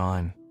called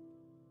John.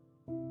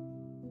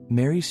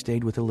 Mary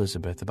stayed with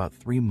Elizabeth about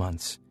 3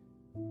 months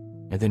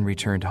and then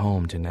returned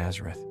home to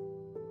Nazareth.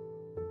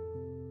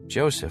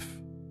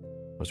 Joseph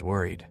was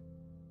worried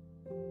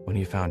when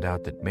he found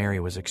out that Mary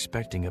was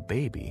expecting a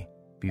baby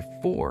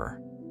before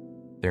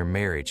their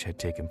marriage had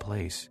taken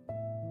place.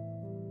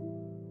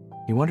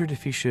 He wondered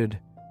if he should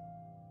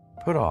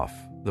put off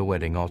the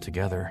wedding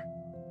altogether.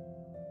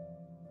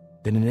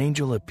 Then an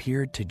angel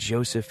appeared to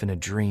Joseph in a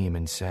dream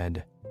and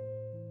said,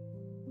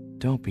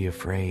 "Don't be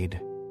afraid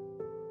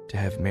to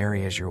have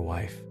Mary as your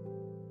wife."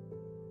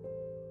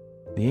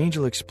 The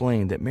angel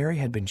explained that Mary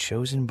had been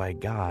chosen by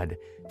God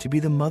to be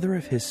the mother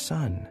of his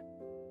son,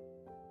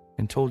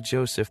 and told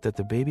Joseph that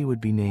the baby would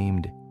be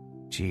named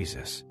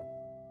Jesus,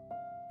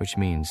 which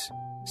means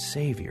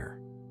Savior,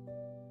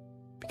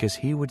 because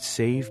he would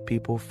save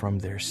people from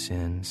their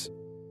sins.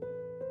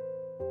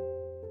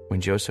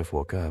 When Joseph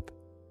woke up,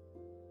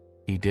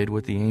 he did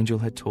what the angel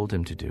had told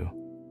him to do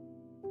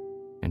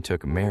and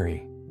took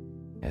Mary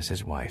as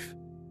his wife.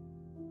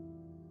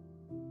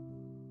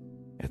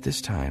 At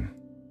this time,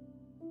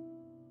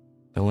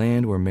 the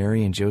land where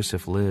Mary and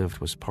Joseph lived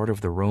was part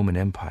of the Roman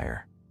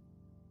Empire.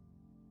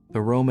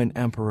 The Roman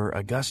Emperor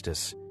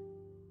Augustus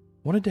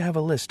wanted to have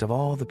a list of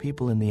all the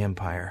people in the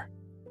empire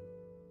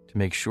to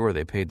make sure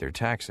they paid their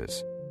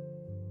taxes.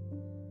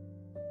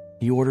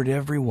 He ordered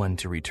everyone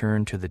to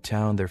return to the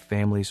town their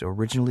families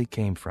originally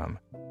came from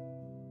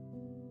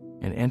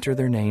and enter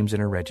their names in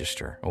a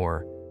register,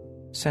 or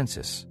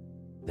census,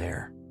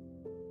 there.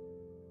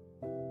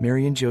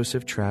 Mary and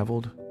Joseph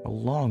traveled a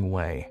long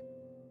way,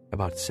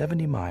 about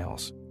 70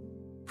 miles,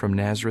 from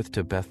Nazareth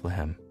to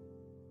Bethlehem,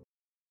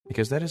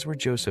 because that is where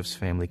Joseph's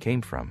family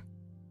came from.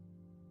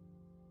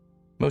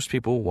 Most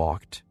people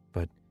walked,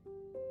 but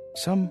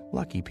some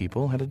lucky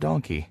people had a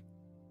donkey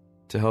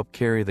to help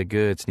carry the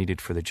goods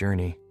needed for the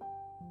journey.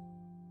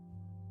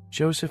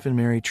 Joseph and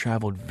Mary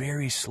traveled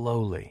very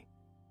slowly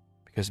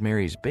because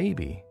Mary's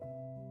baby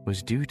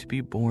was due to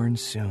be born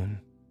soon.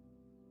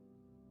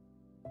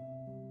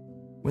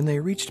 When they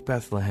reached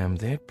Bethlehem,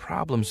 they had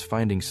problems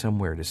finding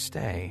somewhere to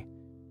stay.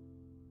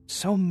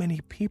 So many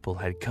people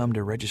had come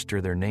to register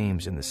their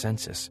names in the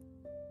census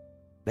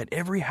that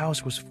every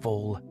house was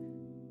full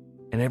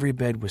and every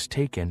bed was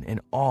taken in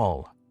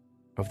all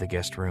of the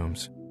guest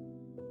rooms.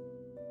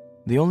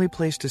 The only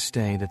place to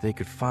stay that they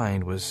could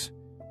find was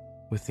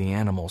with the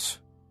animals.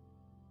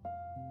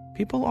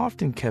 People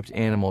often kept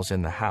animals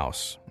in the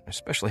house,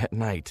 especially at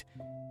night,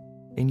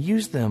 and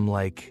used them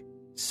like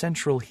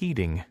central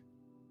heating.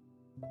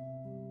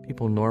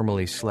 People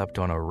normally slept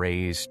on a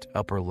raised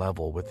upper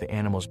level with the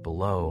animals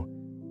below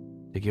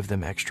to give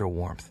them extra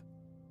warmth.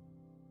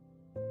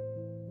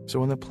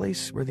 So in the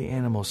place where the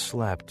animals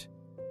slept,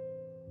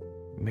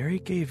 Mary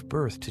gave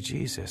birth to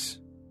Jesus,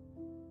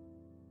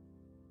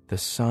 the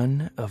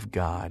Son of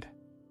God.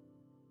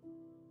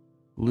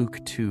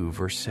 Luke 2,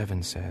 verse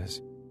 7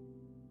 says,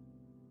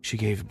 "She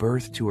gave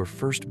birth to her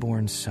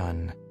firstborn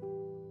son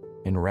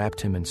and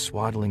wrapped him in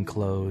swaddling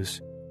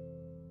clothes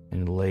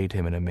and laid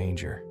him in a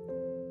manger,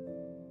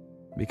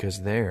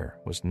 because there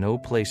was no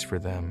place for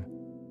them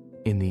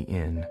in the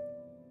inn."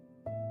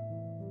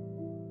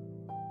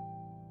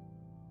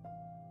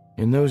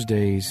 In those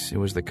days, it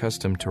was the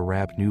custom to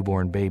wrap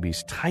newborn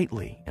babies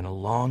tightly in a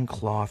long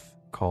cloth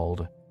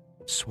called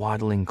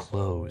swaddling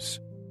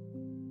clothes.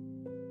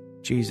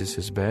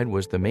 Jesus' bed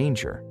was the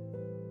manger,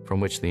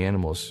 from which the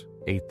animals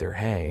ate their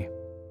hay.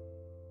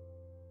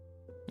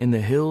 In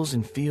the hills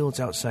and fields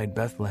outside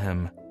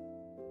Bethlehem,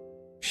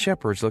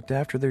 shepherds looked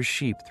after their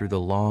sheep through the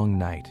long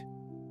night.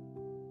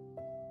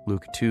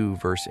 Luke 2,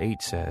 verse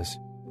 8 says,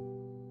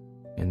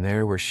 "And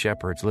there were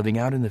shepherds living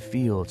out in the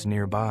fields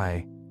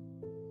nearby,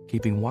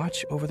 keeping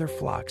watch over their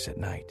flocks at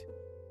night."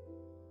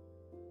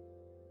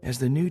 As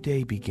the new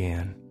day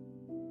began,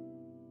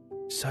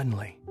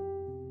 suddenly,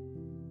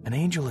 an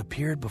angel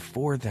appeared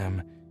before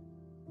them,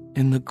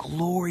 and the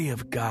glory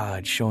of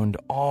God shone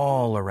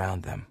all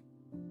around them.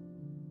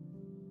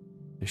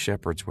 The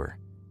shepherds were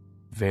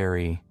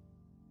very,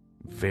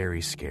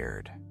 very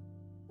scared.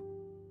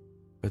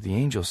 But the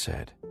angel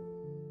said,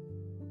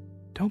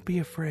 "Don't be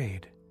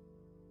afraid.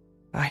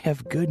 I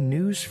have good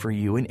news for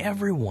you and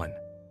everyone.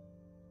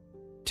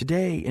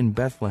 Today in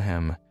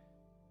Bethlehem,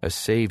 a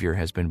Savior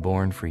has been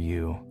born for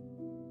you.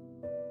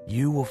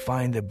 You will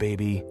find the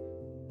baby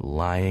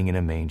lying in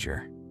a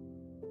manger."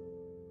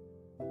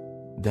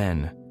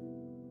 Then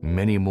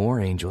many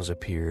more angels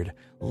appeared,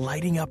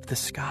 lighting up the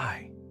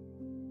sky.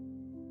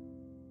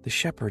 The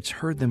shepherds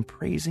heard them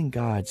praising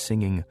God,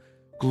 singing,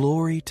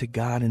 "Glory to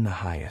God in the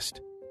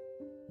highest,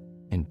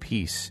 and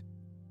peace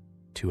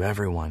to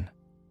everyone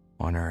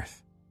on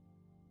earth."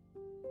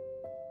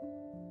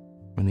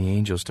 When the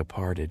angels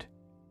departed,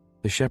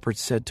 the shepherds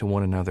said to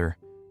one another,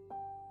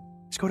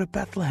 "Let's go to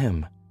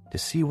Bethlehem to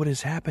see what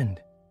has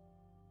happened."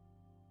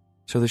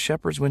 So the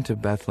shepherds went to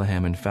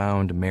Bethlehem and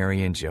found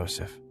Mary and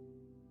Joseph.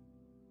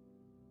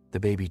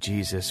 The baby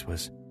Jesus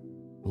was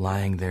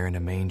lying there in a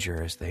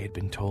manger as they had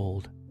been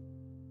told.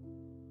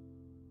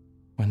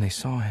 When they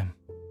saw him,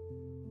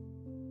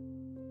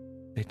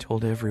 they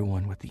told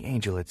everyone what the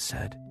angel had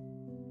said.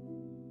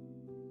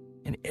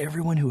 And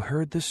everyone who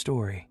heard the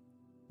story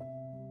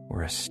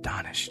were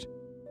astonished.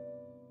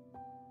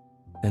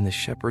 Then the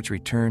shepherds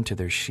returned to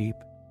their sheep,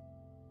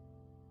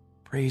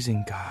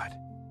 praising God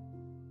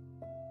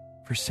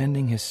for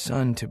sending his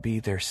Son to be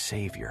their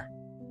Savior.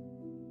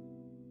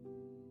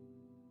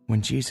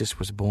 When Jesus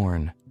was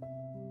born,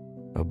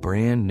 a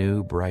brand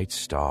new bright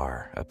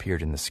star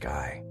appeared in the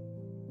sky.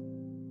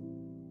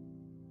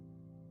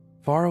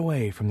 Far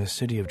away from the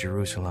city of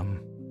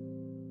Jerusalem,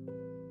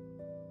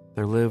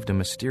 there lived a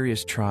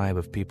mysterious tribe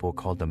of people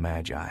called the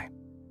Magi.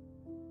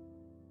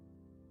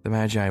 The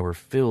Magi were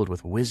filled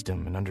with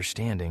wisdom and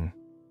understanding.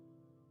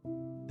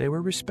 They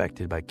were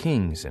respected by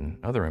kings and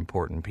other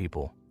important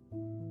people.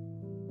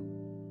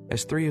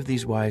 As three of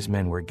these wise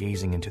men were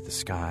gazing into the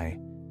sky,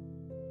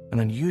 an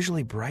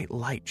unusually bright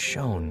light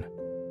shone,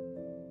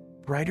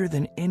 brighter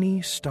than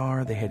any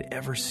star they had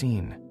ever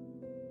seen.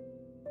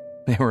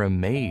 They were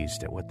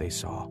amazed at what they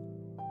saw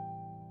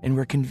and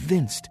were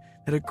convinced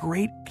that a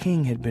great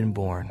king had been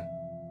born.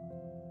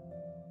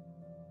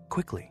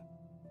 Quickly,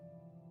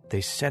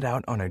 they set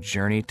out on a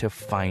journey to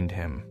find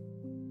him.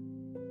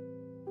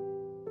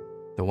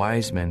 The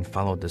wise men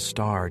followed the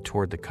star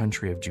toward the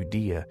country of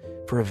Judea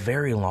for a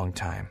very long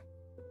time.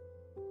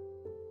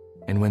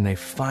 And when they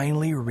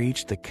finally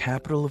reached the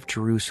capital of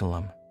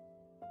Jerusalem,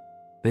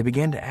 they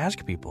began to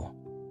ask people,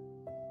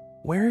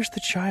 "Where is the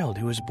child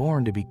who was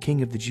born to be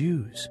king of the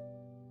Jews?"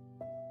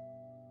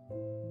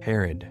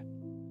 Herod,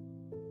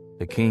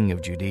 the king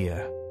of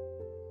Judea,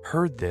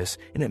 heard this,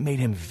 and it made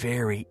him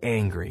very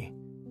angry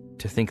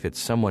to think that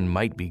someone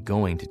might be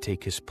going to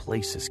take his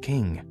place as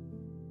king.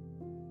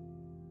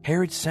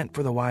 Herod sent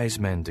for the wise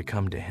men to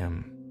come to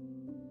him.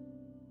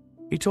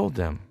 He told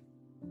them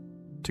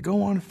to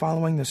go on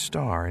following the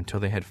star until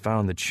they had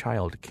found the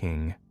child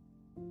king.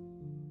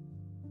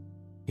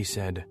 He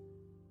said,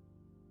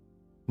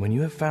 "When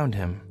you have found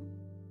him,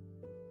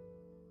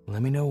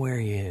 let me know where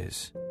he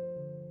is,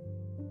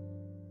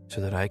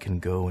 so that I can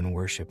go and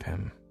worship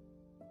him."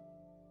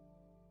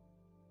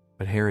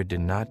 But Herod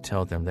did not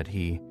tell them that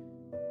he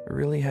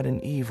really had an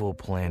evil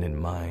plan in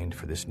mind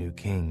for this new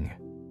king.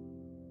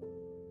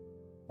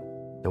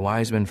 The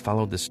wise men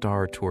followed the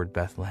star toward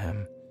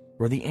Bethlehem,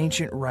 where the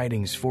ancient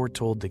writings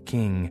foretold the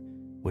king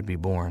would be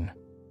born.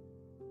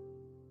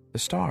 The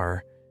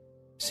star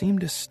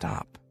seemed to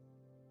stop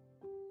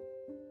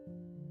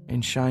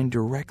and shine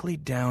directly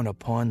down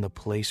upon the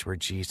place where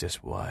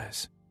Jesus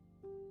was.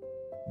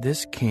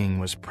 This king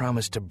was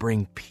promised to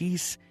bring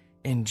peace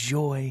and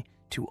joy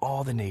to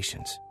all the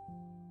nations.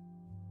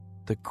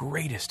 The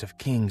greatest of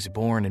kings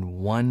born in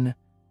one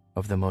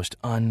of the most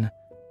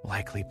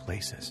unlikely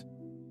places.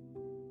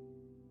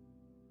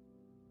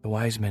 The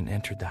wise men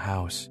entered the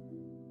house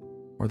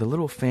where the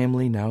little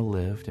family now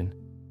lived and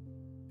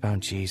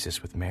found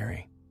Jesus with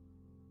Mary.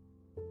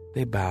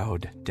 They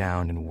bowed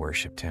down and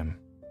worshiped him.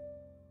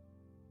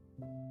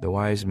 The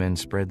wise men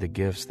spread the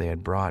gifts they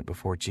had brought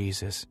before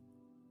Jesus.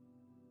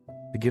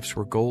 The gifts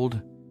were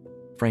gold,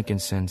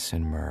 frankincense,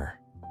 and myrrh.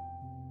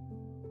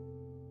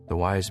 The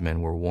wise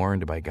men were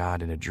warned by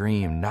God in a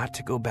dream not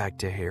to go back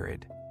to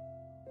Herod.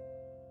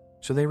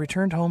 So they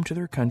returned home to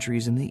their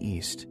countries in the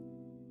east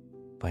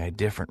by a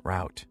different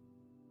route.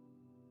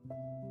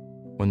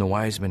 When the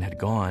wise men had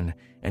gone,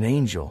 an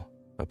angel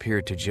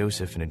appeared to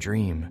Joseph in a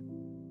dream.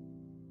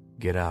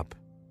 "Get up,"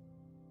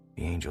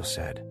 the angel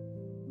said.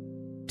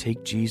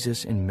 "Take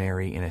Jesus and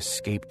Mary and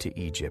escape to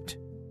Egypt.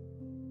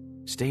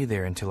 Stay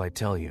there until I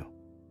tell you,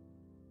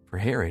 for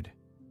Herod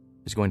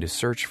is going to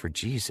search for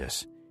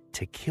Jesus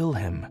to kill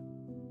him."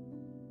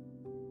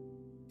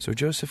 So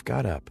Joseph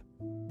got up,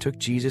 took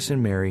Jesus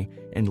and Mary,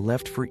 and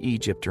left for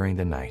Egypt during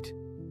the night.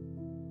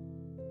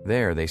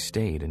 There they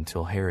stayed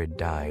until Herod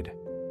died.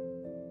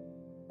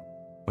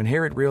 When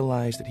Herod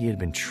realized that he had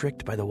been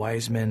tricked by the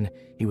wise men,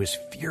 he was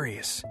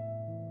furious,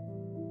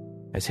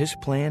 as his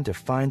plan to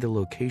find the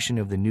location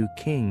of the new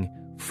king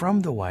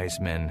from the wise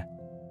men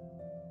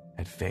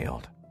had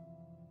failed.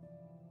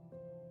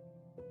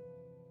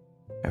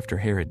 After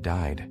Herod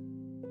died,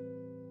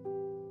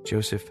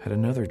 Joseph had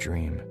another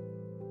dream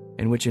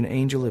in which an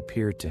angel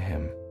appeared to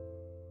him.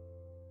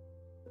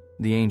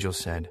 The angel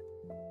said,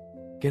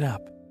 "Get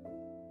up,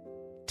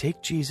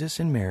 take Jesus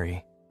and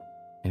Mary,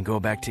 and go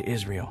back to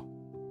Israel,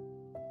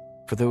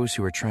 for those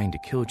who are trying to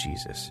kill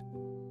Jesus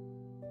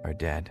are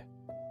dead."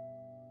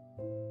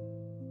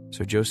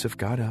 So Joseph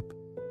got up,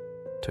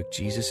 took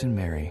Jesus and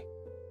Mary,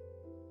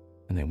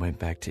 and they went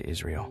back to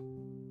Israel.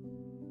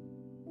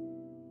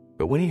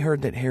 But when he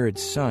heard that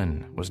Herod's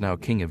son was now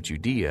king of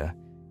Judea,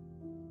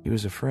 he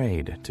was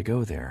afraid to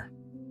go there.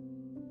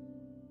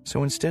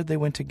 So instead they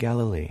went to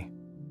Galilee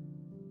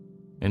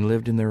and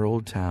lived in their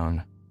old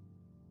town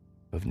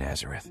of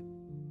Nazareth.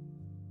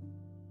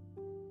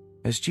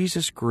 As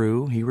Jesus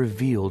grew, he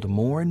revealed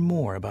more and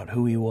more about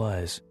who he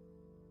was.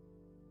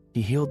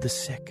 He healed the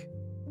sick,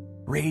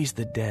 raised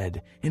the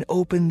dead, and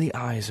opened the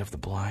eyes of the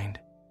blind.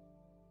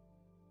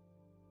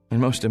 And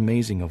most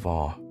amazing of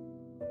all,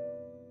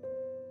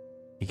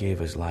 he gave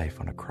his life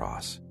on a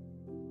cross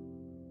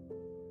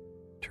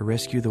to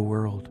rescue the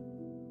world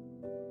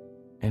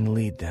and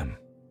lead them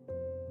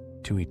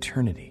to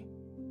eternity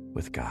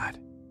with God.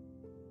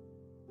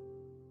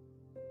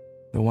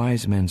 The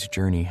wise men's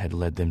journey had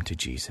led them to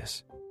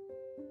Jesus,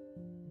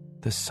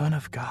 the Son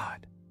of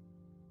God,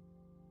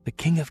 the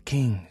King of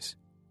Kings,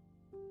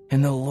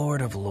 and the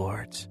Lord of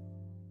Lords.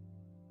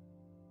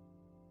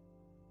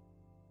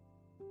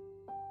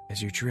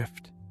 As you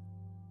drift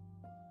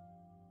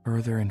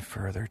further and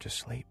further to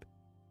sleep,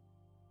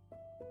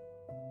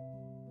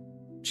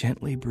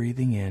 gently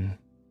breathing in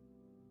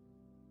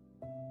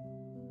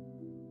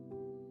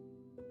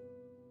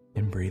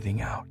and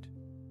breathing out,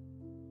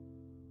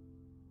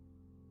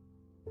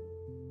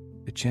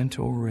 the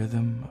gentle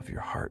rhythm of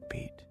your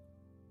heartbeat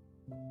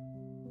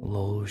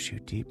lulls you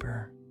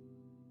deeper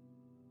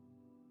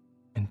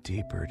and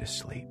deeper to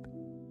sleep.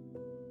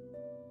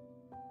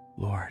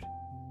 Lord,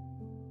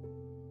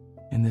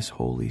 in this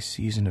holy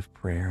season of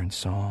prayer and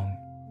song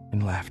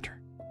and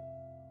laughter,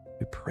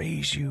 we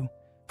praise you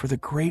for the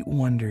great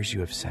wonders you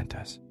have sent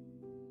us,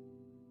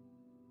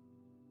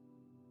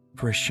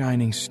 for a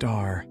shining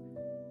star,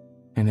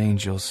 an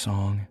angel's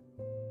song,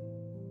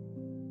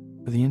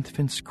 for the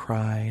infant's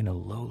cry in a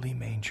lowly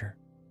manger.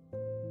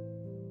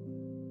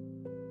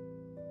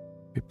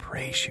 We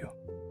praise you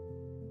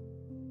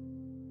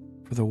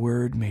for the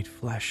Word made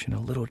flesh in a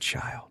little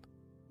child.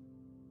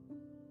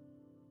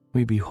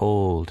 We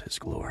behold his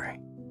glory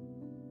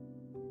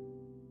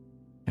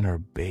and are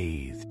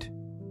bathed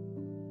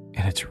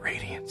in its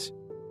radiance.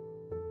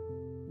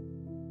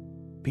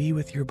 Be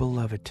with your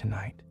beloved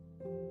tonight,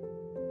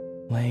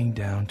 laying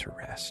down to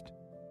rest.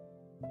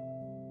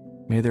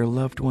 May their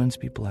loved ones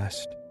be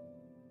blessed.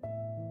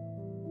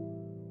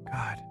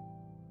 God,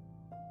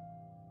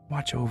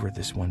 watch over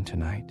this one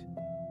tonight.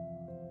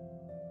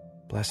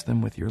 Bless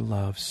them with your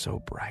love so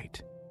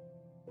bright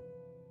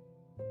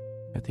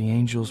that the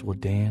angels will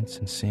dance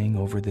and sing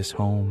over this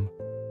home.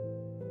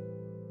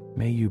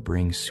 May you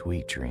bring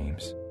sweet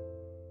dreams.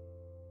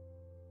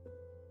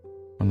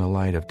 When the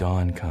light of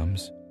dawn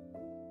comes,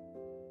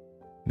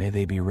 may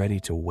they be ready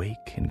to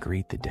wake and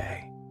greet the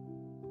day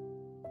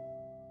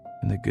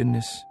in the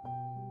goodness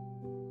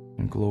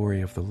and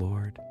glory of the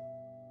Lord.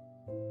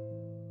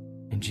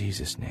 In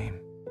Jesus'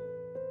 name,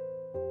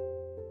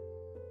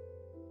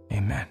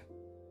 amen.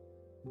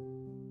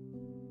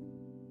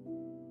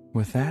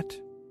 With that,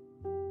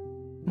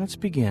 let's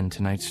begin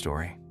tonight's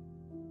story.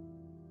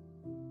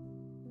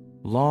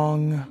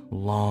 Long,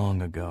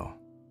 long ago,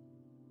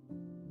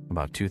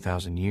 about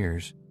 2,000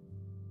 years,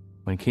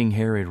 when King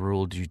Herod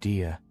ruled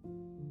Judea,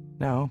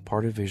 now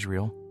part of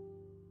Israel,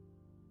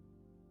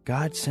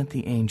 God sent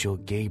the angel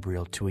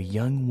Gabriel to a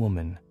young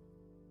woman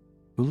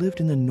who lived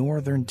in the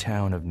northern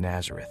town of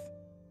Nazareth.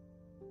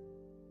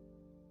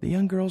 The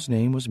young girl's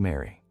name was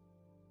Mary,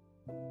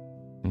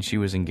 and she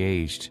was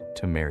engaged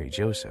to marry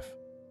Joseph.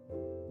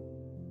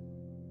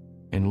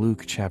 In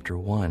Luke chapter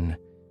 1,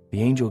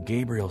 the angel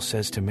Gabriel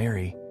says to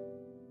Mary,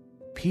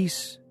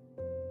 "Peace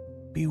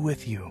be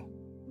with you.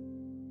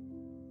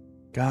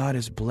 God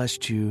has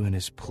blessed you and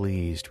is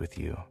pleased with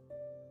you."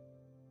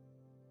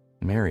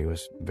 Mary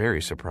was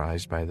very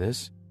surprised by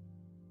this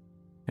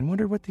and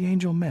wondered what the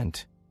angel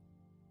meant.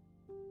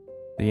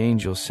 The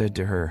angel said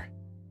to her,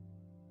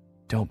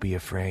 Don't be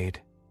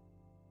afraid.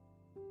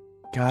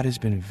 God has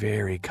been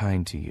very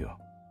kind to you.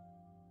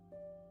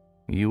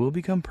 You will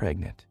become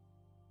pregnant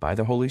by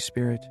the Holy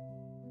Spirit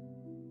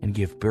and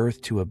give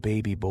birth to a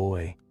baby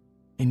boy,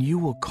 and you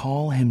will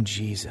call him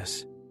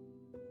Jesus.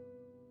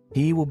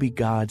 He will be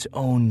God's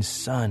own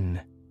son,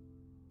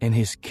 and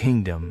his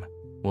kingdom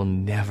will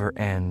never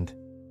end.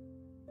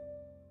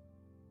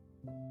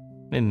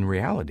 In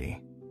reality,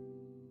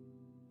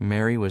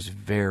 Mary was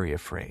very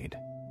afraid,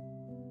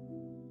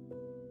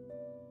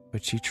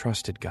 but she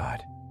trusted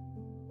God.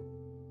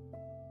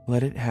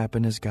 Let it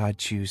happen as God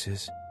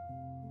chooses,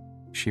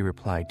 she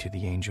replied to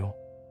the angel.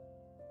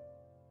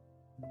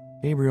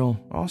 Gabriel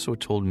also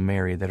told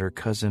Mary that her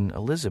cousin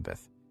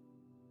Elizabeth,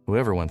 who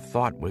everyone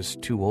thought was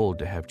too old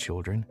to have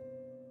children,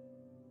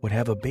 would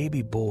have a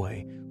baby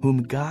boy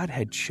whom God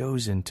had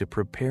chosen to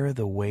prepare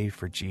the way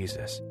for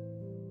Jesus.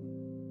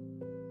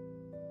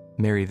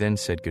 Mary then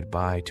said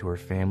goodbye to her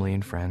family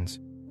and friends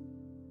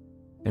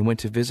and went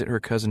to visit her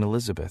cousin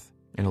Elizabeth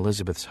and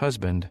Elizabeth's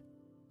husband,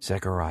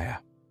 Zechariah.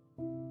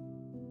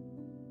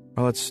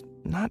 While it's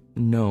not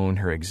known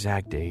her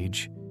exact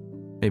age,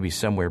 maybe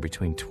somewhere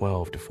between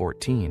 12 to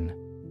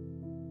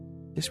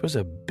 14, this was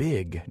a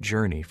big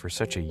journey for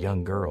such a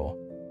young girl.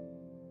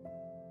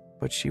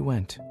 But she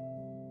went.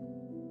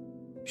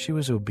 She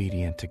was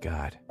obedient to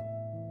God.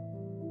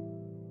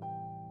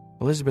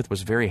 Elizabeth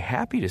was very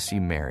happy to see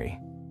Mary.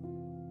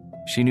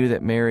 She knew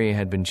that Mary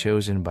had been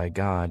chosen by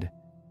God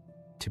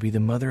to be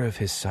the mother of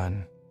his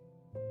son.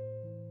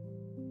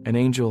 An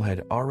angel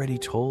had already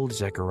told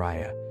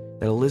Zechariah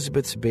that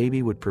Elizabeth's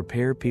baby would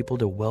prepare people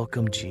to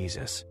welcome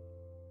Jesus.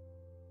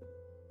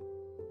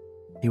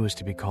 He was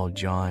to be called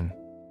John.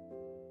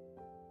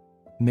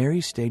 Mary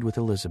stayed with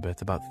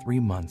Elizabeth about 3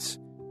 months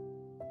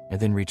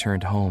and then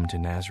returned home to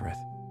Nazareth.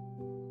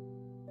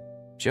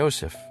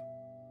 Joseph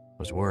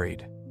was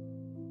worried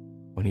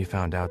when he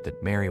found out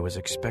that Mary was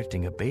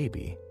expecting a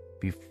baby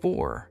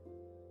before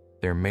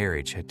their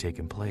marriage had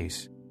taken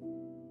place.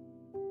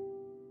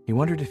 He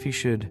wondered if he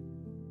should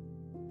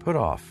put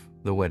off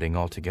the wedding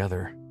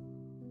altogether.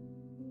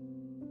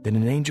 Then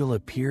an angel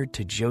appeared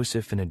to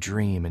Joseph in a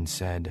dream and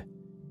said,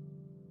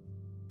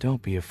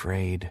 "Don't be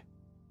afraid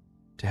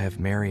to have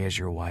Mary as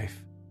your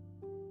wife."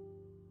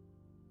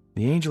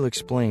 The angel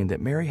explained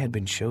that Mary had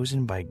been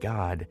chosen by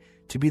God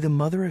to be the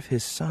mother of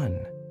his son,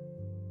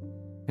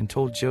 and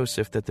told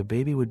Joseph that the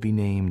baby would be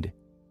named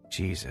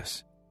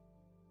Jesus,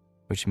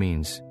 which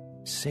means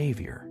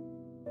Savior,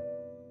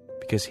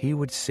 because he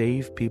would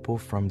save people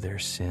from their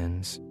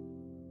sins.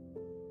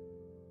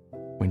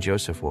 When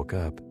Joseph woke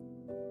up,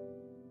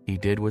 he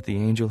did what the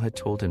angel had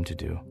told him to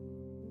do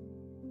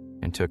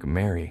and took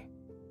Mary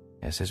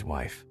as his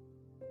wife.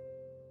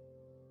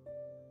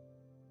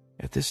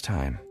 At this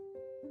time,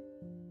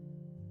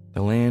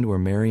 the land where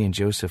Mary and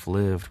Joseph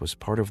lived was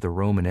part of the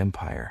Roman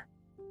Empire.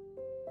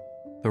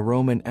 The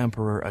Roman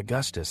Emperor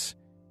Augustus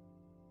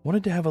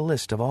wanted to have a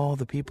list of all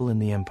the people in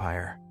the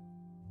empire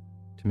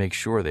to make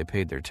sure they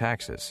paid their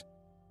taxes.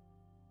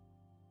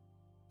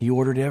 He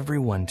ordered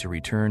everyone to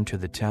return to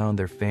the town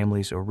their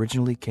families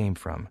originally came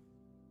from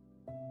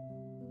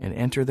and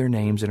enter their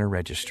names in a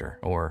register,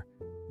 or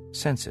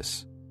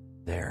census,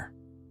 there.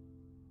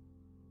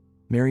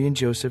 Mary and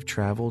Joseph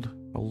traveled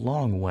a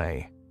long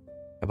way,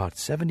 about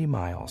 70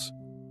 miles,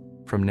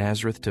 from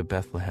Nazareth to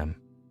Bethlehem,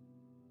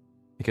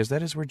 because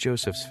that is where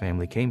Joseph's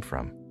family came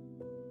from.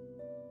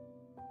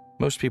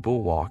 Most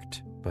people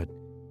walked, but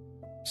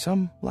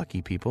some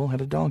lucky people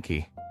had a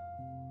donkey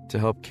to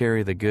help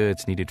carry the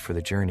goods needed for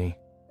the journey.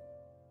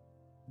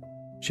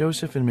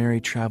 Joseph and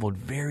Mary traveled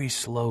very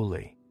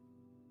slowly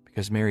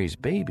because Mary's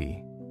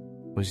baby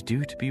was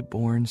due to be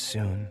born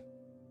soon.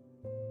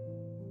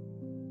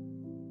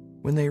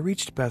 When they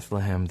reached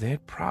Bethlehem, they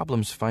had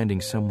problems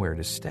finding somewhere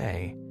to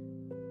stay.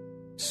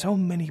 So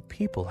many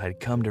people had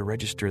come to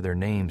register their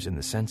names in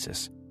the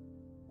census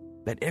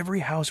that every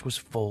house was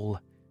full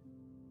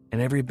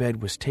and every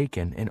bed was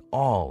taken in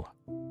all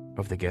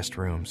of the guest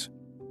rooms.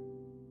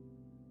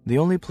 The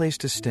only place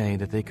to stay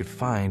that they could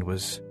find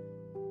was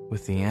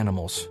with the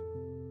animals.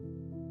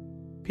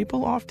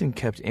 People often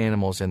kept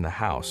animals in the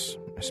house,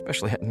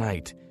 especially at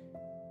night,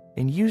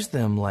 and used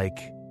them like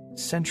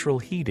central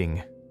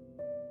heating.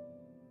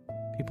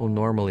 People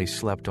normally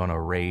slept on a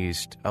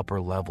raised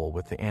upper level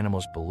with the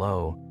animals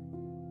below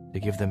to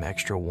give them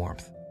extra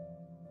warmth.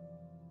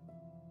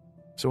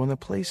 So in the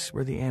place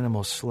where the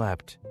animals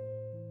slept,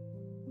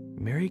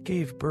 Mary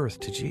gave birth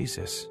to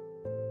Jesus,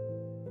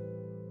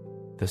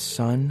 the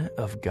Son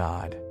of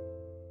God.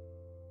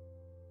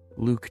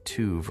 Luke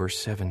 2, verse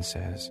 7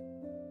 says,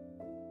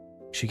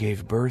 "She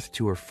gave birth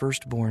to her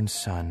firstborn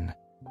son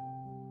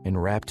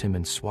and wrapped him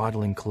in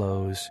swaddling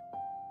clothes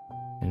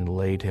and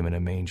laid him in a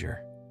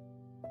manger,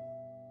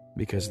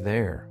 because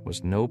there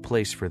was no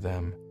place for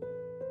them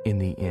in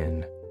the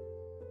inn."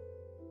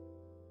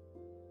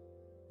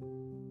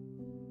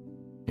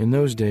 In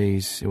those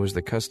days, it was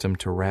the custom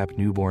to wrap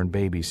newborn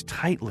babies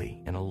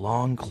tightly in a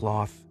long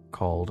cloth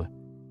called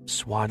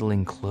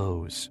swaddling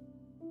clothes.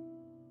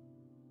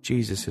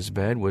 Jesus'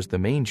 bed was the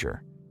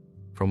manger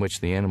from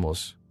which the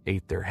animals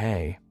ate their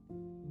hay.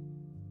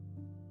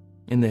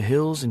 In the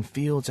hills and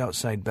fields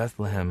outside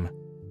Bethlehem,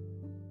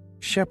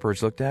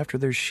 shepherds looked after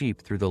their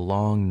sheep through the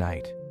long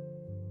night.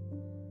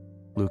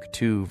 Luke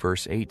 2,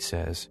 verse 8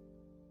 says,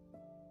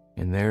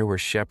 "And there were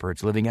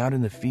shepherds living out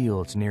in the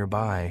fields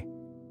nearby,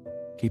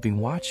 keeping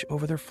watch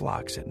over their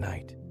flocks at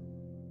night."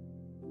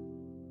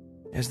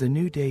 As the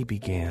new day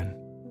began,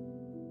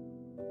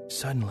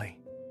 suddenly,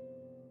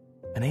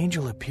 an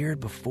angel appeared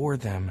before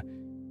them,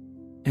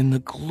 and the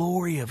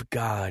glory of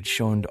God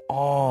shone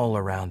all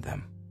around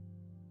them.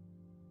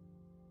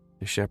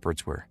 The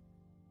shepherds were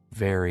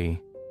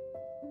very,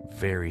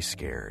 very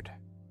scared.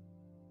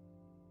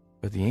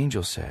 But the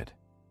angel said,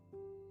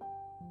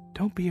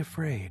 "Don't be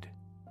afraid.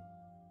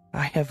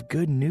 I have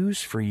good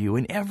news for you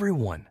and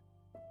everyone.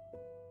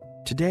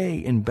 Today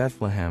in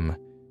Bethlehem,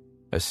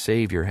 a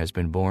Savior has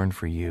been born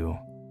for you.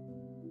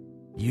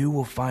 You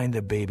will find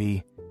the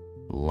baby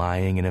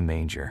lying in a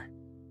manger."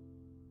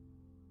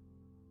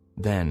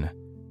 Then,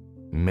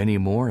 many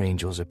more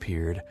angels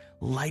appeared,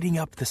 lighting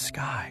up the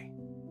sky.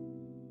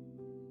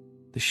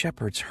 The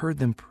shepherds heard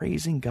them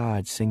praising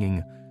God,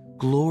 singing,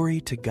 "Glory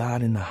to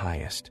God in the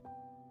highest,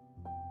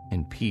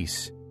 and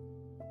peace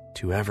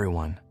to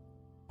everyone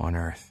on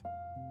earth."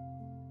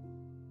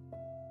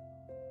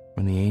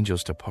 When the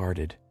angels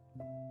departed,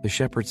 the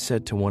shepherds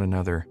said to one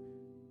another,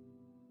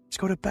 "Let's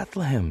go to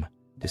Bethlehem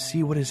to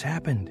see what has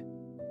happened."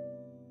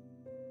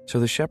 So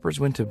the shepherds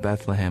went to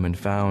Bethlehem and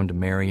found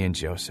Mary and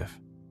Joseph.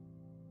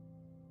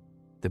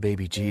 The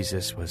baby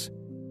Jesus was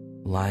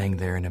lying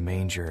there in a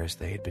manger as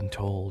they had been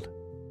told.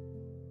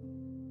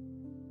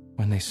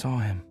 When they saw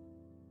him,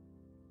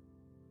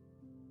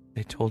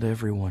 they told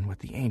everyone what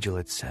the angel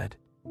had said.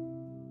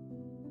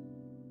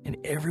 And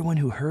everyone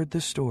who heard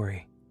the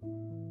story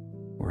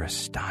were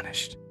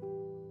astonished.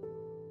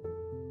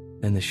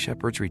 Then the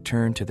shepherds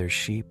returned to their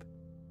sheep,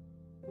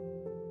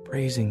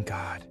 praising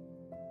God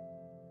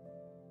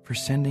for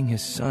sending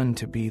his Son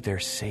to be their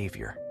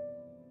Savior.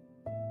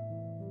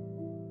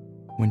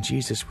 When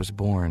Jesus was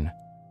born,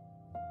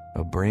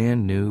 a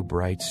brand new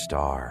bright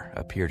star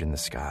appeared in the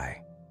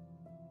sky.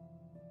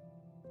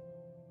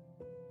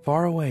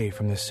 Far away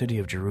from the city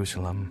of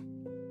Jerusalem,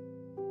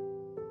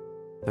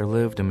 there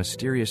lived a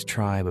mysterious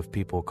tribe of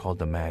people called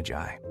the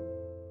Magi.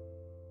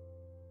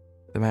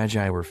 The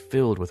Magi were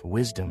filled with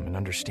wisdom and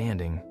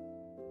understanding.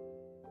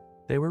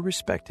 They were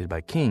respected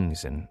by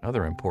kings and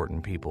other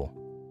important people.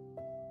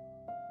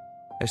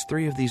 As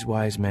three of these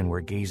wise men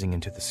were gazing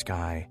into the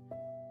sky,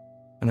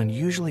 an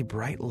unusually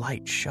bright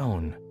light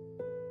shone,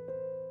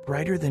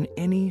 brighter than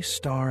any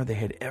star they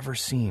had ever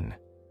seen.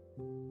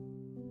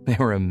 They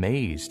were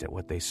amazed at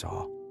what they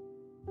saw,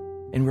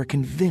 and were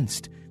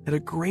convinced that a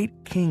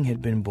great king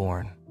had been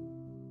born.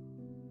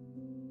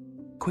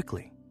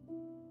 Quickly,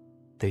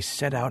 they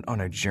set out on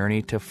a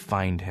journey to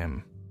find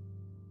him.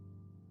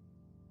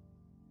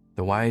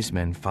 The wise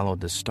men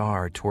followed the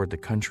star toward the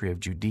country of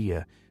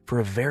Judea for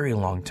a very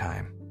long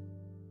time.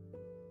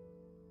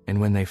 And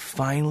when they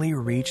finally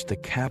reached the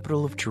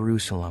capital of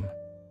Jerusalem,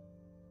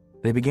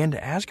 they began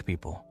to ask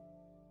people,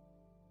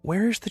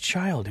 "Where is the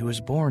child who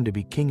was born to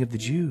be king of the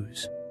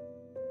Jews?"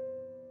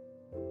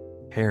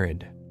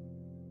 Herod,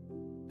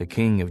 the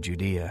king of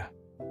Judea,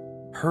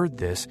 heard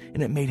this,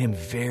 and it made him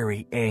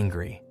very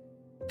angry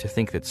to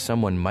think that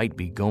someone might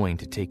be going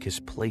to take his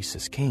place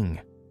as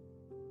king.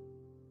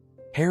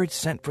 Herod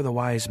sent for the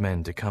wise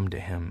men to come to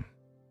him.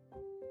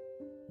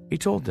 He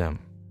told them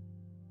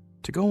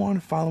to go on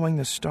following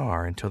the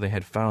star until they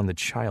had found the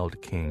child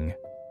king.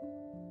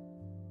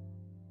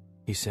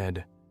 He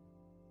said,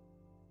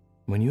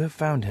 "When you have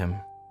found him,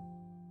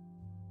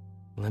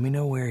 let me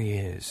know where he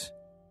is,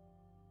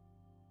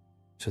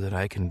 so that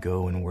I can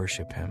go and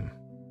worship him."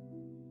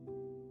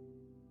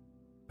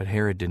 But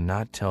Herod did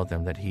not tell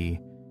them that he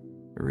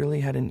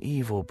really had an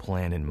evil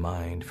plan in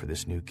mind for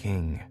this new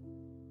king.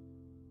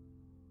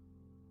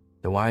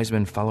 The wise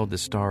men followed the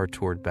star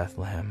toward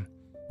Bethlehem,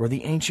 where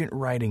the ancient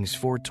writings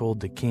foretold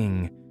the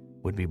king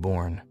would be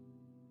born.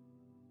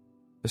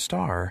 The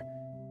star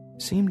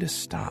seemed to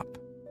stop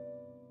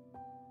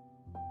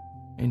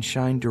and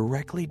shine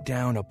directly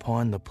down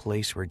upon the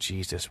place where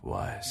Jesus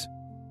was.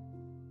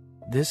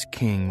 This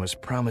king was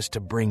promised to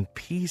bring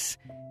peace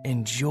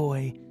and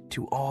joy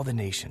to all the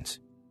nations.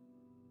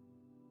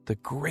 The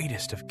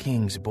greatest of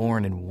kings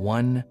born in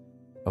one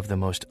of the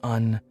most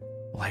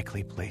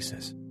unlikely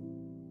places.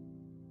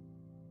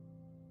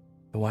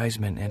 The wise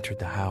men entered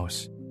the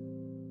house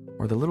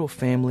where the little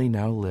family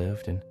now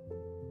lived and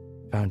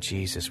found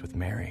Jesus with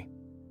Mary.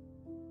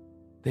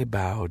 They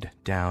bowed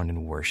down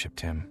and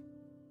worshiped him.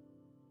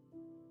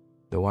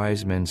 The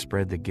wise men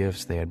spread the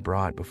gifts they had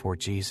brought before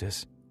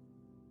Jesus.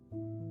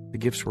 The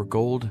gifts were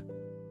gold,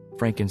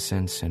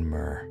 frankincense, and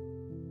myrrh.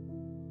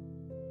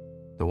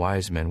 The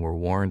wise men were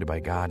warned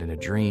by God in a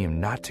dream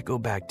not to go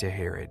back to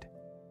Herod.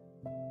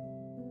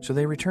 So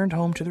they returned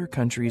home to their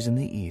countries in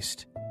the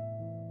east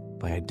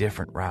by a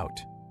different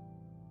route.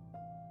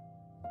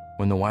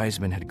 When the wise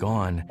men had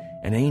gone,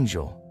 an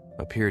angel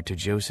appeared to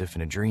Joseph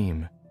in a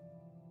dream.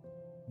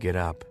 "Get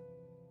up,"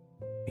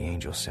 the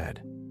angel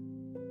said.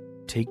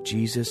 take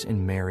Jesus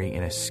and Mary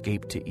and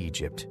escape to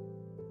Egypt.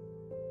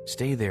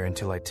 Stay there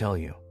until I tell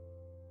you,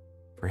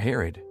 for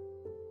Herod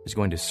is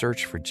going to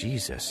search for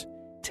Jesus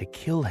to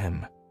kill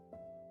him."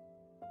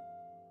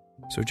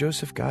 So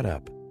Joseph got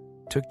up,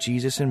 took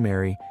Jesus and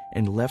Mary,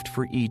 and left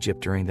for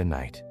Egypt during the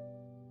night.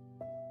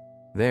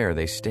 There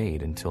they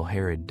stayed until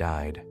Herod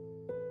died.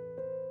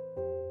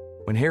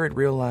 When Herod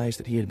realized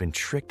that he had been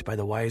tricked by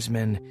the wise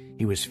men,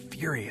 he was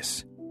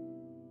furious,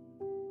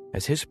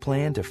 as his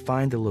plan to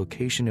find the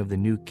location of the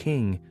new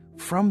king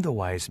from the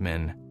wise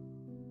men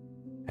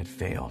had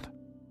failed.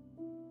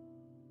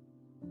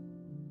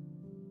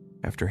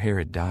 After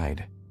Herod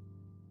died,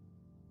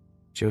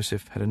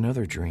 Joseph had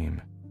another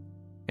dream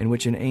in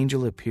which an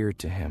angel appeared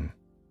to him.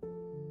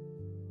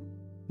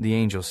 The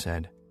angel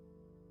said,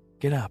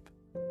 "Get up,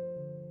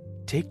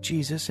 take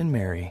Jesus and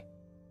Mary,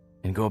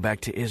 and go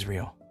back to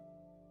Israel,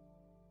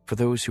 for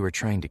those who are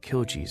trying to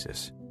kill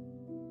Jesus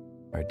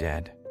are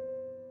dead."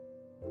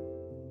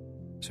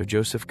 So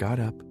Joseph got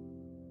up,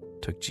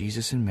 took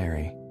Jesus and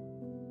Mary,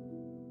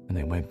 and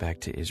they went back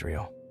to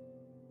Israel.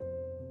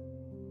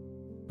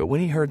 But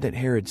when he heard that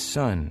Herod's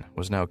son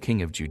was now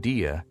king of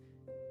Judea,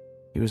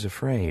 he was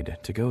afraid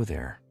to go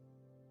there.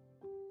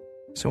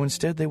 So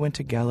instead they went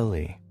to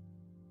Galilee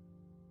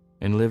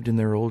and lived in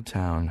their old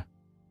town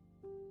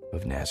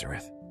of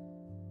Nazareth.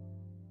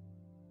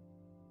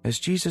 As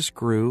Jesus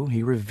grew,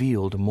 he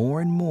revealed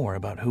more and more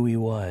about who he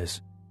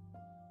was.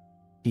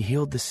 He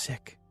healed the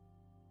sick,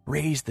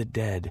 raised the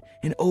dead,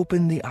 and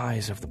opened the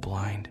eyes of the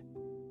blind.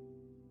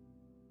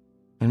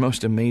 And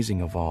most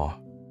amazing of all,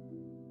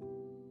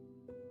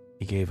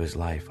 he gave his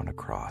life on a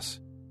cross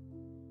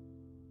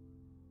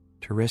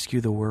to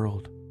rescue the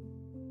world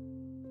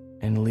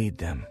and lead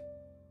them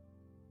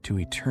to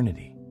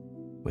eternity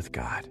with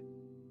God.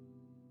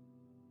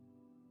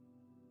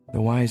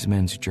 The wise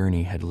men's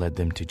journey had led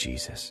them to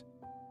Jesus,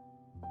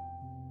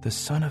 the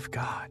Son of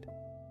God,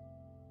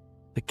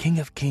 the King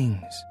of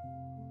Kings,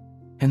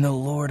 and the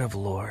Lord of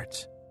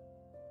Lords.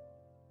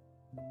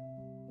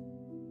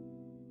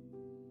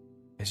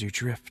 As you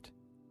drift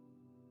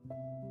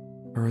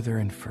further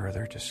and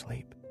further to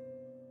sleep,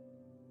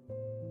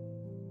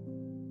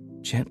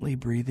 gently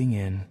breathing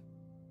in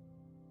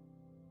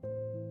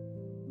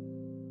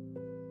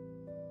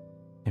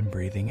and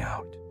breathing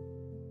out,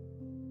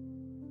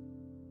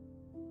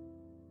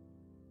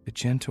 the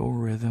gentle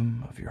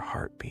rhythm of your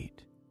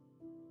heartbeat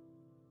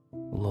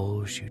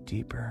lulls you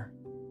deeper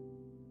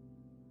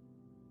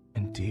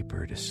and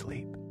deeper to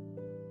sleep.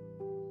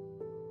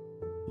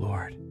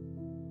 Lord,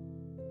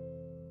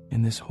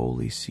 in this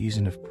holy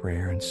season of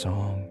prayer and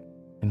song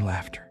and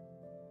laughter,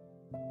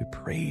 we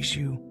praise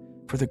you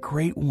for the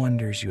great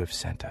wonders you have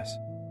sent us,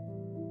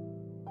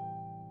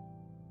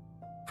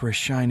 for a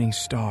shining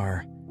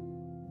star,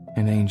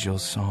 an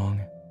angel's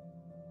song,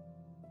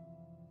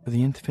 for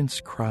the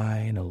infant's cry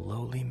in a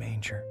lowly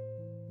manger.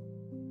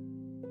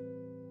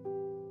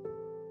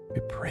 We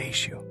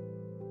praise you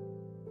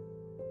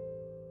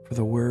for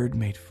the Word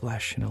made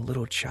flesh in a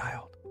little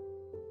child.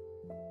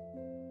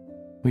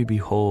 We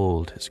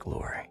behold his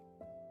glory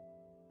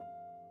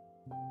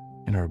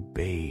and are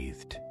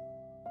bathed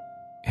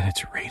in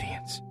its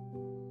radiance.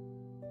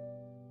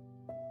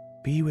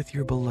 Be with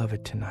your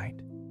beloved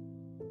tonight,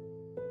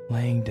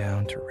 laying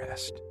down to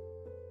rest.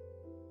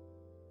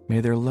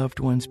 May their loved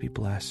ones be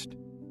blessed.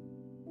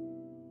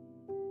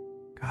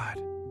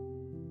 God,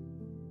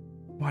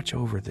 watch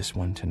over this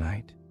one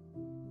tonight.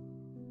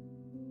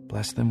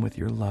 Bless them with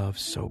your love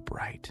so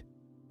bright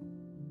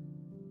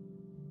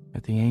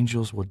that the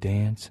angels will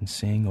dance and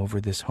sing over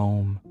this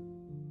home.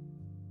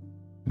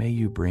 May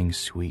you bring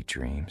sweet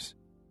dreams.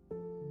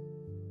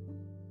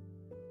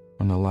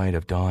 When the light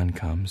of dawn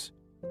comes,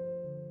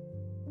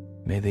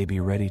 may they be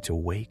ready to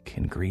wake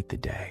and greet the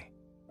day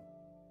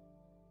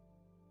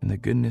in the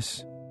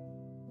goodness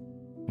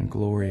and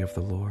glory of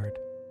the Lord.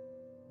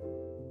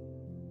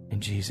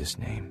 In Jesus'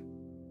 name,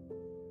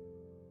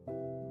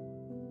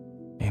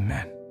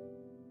 amen.